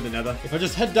is going to be the nether. If I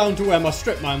just head down to where my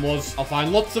strip mine was, I'll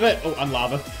find lots of it. Oh, and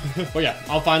lava. But yeah,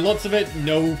 I'll find lots of it,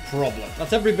 no problem.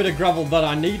 That's every bit of gravel that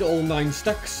I need, all 9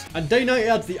 stacks. And day 90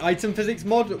 adds the item physics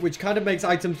mod, which kind of makes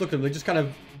items look at them. They just kind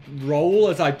of roll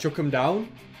as I chuck them down,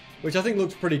 which I think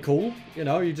looks pretty cool. You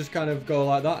know, you just kind of go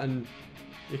like that and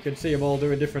you can see them all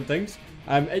doing different things.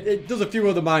 It does a few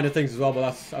other minor things as well, but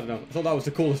that's, I don't know. I thought that was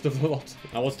the coolest of the lot.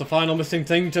 Now, what's the final missing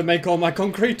thing to make all my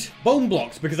concrete? Bone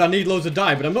blocks, because I need loads of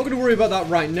dye, but I'm not going to worry about that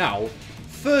right now.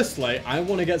 Firstly, I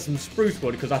want to get some spruce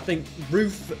wood, because I think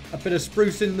a bit of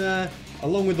spruce in there,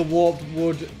 along with the warped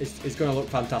wood, is going to look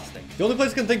fantastic. The only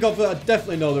place I can think of that I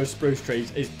definitely know there's spruce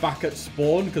trees is back at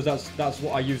spawn, because that's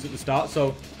what I used at the start,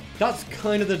 so that's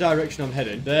kind of the direction I'm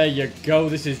heading. There you go,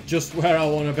 this is just where I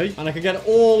want to be, and I can get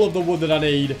all of the wood that I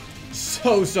need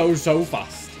so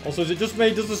fast. Also, is it just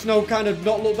me? Does the snow kind of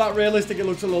not look that realistic? It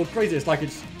looks a little crazy. It's like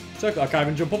it's circular. I can't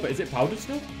even jump up it. Is it powdered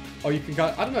snow? Oh, you can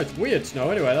kind of, I don't know. It's weird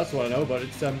snow anyway. That's what I know. But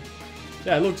it's,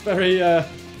 yeah, it looks very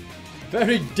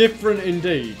different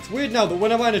indeed. It's weird now that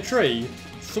when I'm in a tree,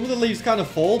 some of the leaves kind of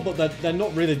fall, but they're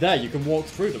not really there. You can walk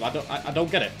through them. I don't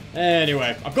get it.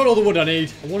 Anyway, I've got all the wood I need.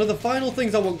 And one of the final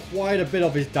things I want quite a bit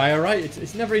of is diorite.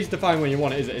 It's never easy to find when you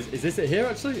want it, is it? Is this it here,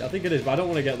 actually? I think it is, but I don't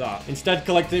want to get that. Instead,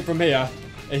 collecting it from here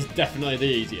is definitely the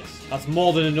easiest. That's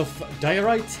more than enough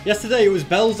diorite. Yesterday it was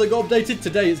bells that got updated.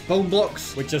 Today it's bone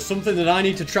blocks, which is something that I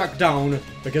need to track down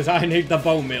because I need the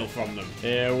bone meal from them.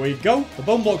 Here we go. The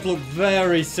bone blocks look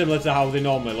very similar to how they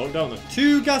normally look, don't they?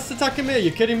 2 ghasts attacking me. Are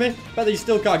you kidding me? Bet you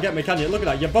still can't get me, can you? Look at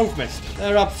that. You both missed.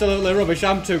 They're absolutely rubbish.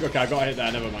 I'm too... Okay, I got hit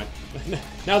there. Never mind.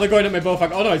 Now they're going at me both.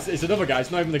 Like, oh no, it's another guy.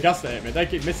 It's not even the ghast that hit me. They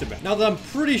keep missing me. Now that I'm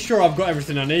pretty sure I've got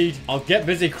everything I need, I'll get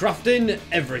busy crafting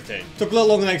everything. Took a little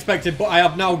longer than expected, but I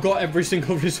have now got every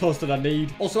single resource that I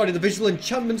need. Also added the visual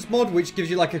enchantments mod, which gives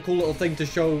you like a cool little thing to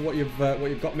show what you've got.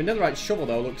 I mean, netherite shovel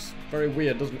though looks very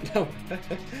weird, doesn't it? No.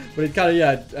 But it kind of,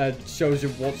 yeah, shows you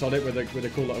what's on it with a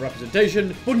cool little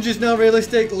representation. Sponge is now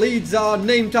realistic. Leads are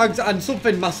name tags and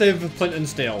something massive. Flint and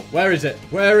steel. Where is it?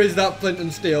 Where is that flint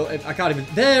and steel? I can't even...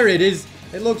 There it is.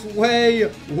 It looks way,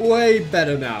 way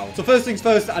better now. So first things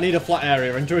first, I need a flat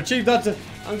area. And to achieve that,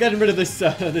 I'm getting rid of this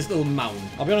this little mound.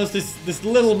 I'll be honest, this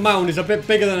little mound is a bit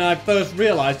bigger than I first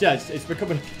realized. Yeah, it's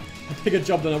becoming a bigger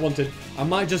job than I wanted. I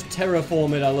might just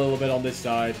terraform it a little bit on this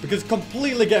side, because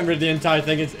completely getting rid of the entire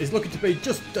thing is looking to be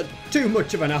just too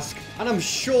much of an ask. And I'm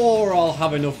sure I'll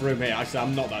have enough room here. Actually,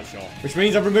 I'm not that sure. Which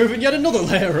means I'm removing yet another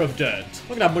layer of dirt. I'm not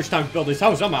gonna have much time to build this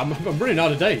house, am I? I'm running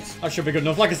out of days. That should be good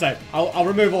enough. Like I say, I'll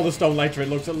remove all the stone later. It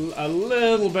looks a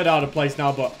little bit out of place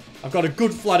now, but I've got a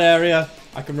good flat area.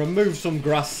 I can remove some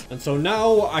grass, and so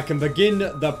now I can begin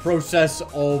the process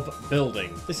of building.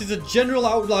 This is a general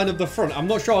outline of the front. I'm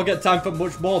not sure I'll get time for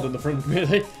much more than the front,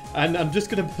 really, and I'm just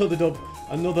going to build it up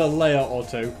another layer or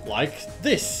two, like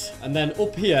this. And then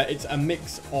up here, it's a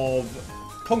mix of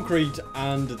concrete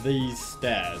and these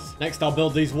stairs. Next, I'll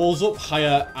build these walls up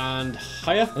higher and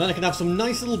higher, and then I can have some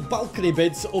nice little balcony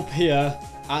bits up here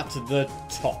at the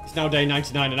top. It's now day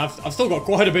 99 and I've still got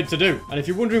quite a bit to do. And if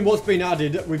you're wondering what's been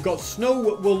added, we've got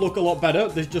snow will look a lot better.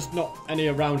 There's just not any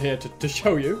around here to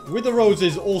show you. Wither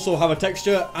roses also have a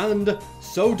texture, and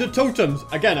so do totems.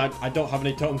 Again, I don't have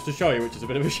any totems to show you, which is a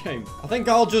bit of a shame. I think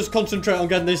I'll just concentrate on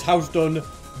getting this house done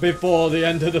before the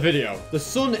end of the video. The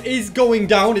sun is going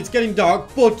down, it's getting dark,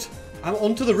 but I'm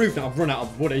onto the roof now. I've run out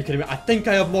of wood. Are you kidding me? I think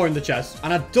I have more in the chest.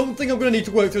 And I don't think I'm going to need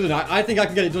to work through the night. I think I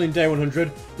can get it done in day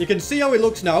 100. You can see how it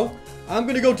looks now. I'm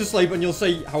going to go to sleep and you'll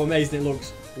see how amazing it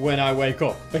looks when I wake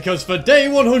up. Because for day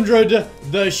 100,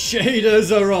 the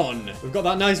shaders are on. We've got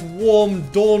that nice warm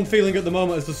dawn feeling at the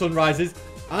moment as the sun rises.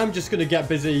 I'm just going to get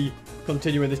busy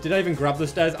continuing this. Did I even grab the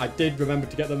stairs? I did remember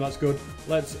to get them. That's good.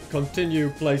 Let's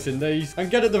continue placing these and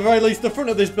get at the very least the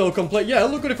front of this build complete. Yeah,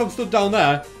 look good if I'm stood down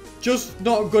there. Just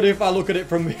not good if I look at it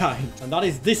from behind. And that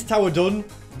is this tower done.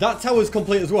 That tower's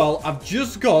complete as well. I've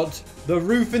just got the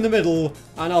roof in the middle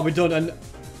and I'll be done. And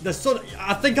the sun,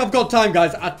 I think I've got time,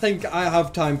 guys. I think I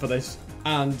have time for this.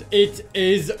 And it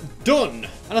is done.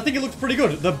 And I think it looks pretty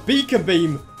good. The beacon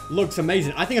beam looks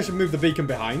amazing. I think I should move the beacon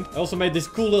behind. I also made this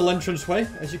cool little entranceway.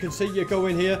 As you can see, you go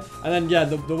in here. And then, yeah,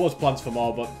 there was plans for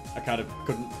more, but I kind of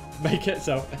couldn't make it,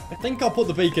 so I think I'll put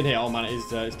the beacon here. Oh man, it's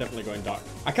definitely going dark.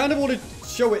 I kind of want to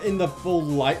show it in the full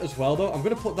light as well, though. I'm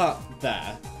going to put that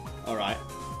there. All right.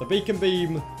 The beacon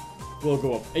beam will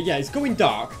go up. Yeah, it's going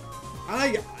dark.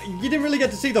 You didn't really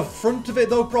get to see the front of it,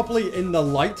 though, properly in the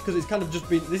light, because it's kind of just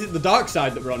been... This is the dark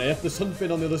side that we're on here. The sun's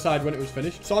been on the other side when it was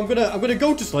finished. So I'm gonna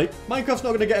go to sleep. Minecraft's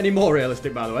not gonna get any more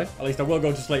realistic, by the way. At least I will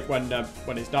go to sleep when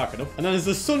it's dark enough. And then as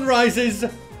the sun rises,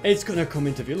 it's gonna come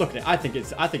into view. Look at it. I think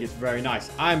it's very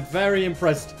nice. I'm very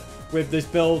impressed with this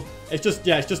build. It's just,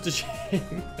 yeah, it's just a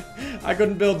shame I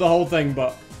couldn't build the whole thing,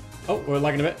 but... Oh, we're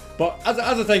lagging a bit. But as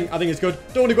a thing, I think it's good.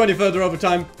 Don't want to go any further over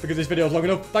time because this video is long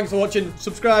enough. Thanks for watching.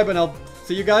 Subscribe, and I'll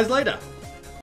see you guys later.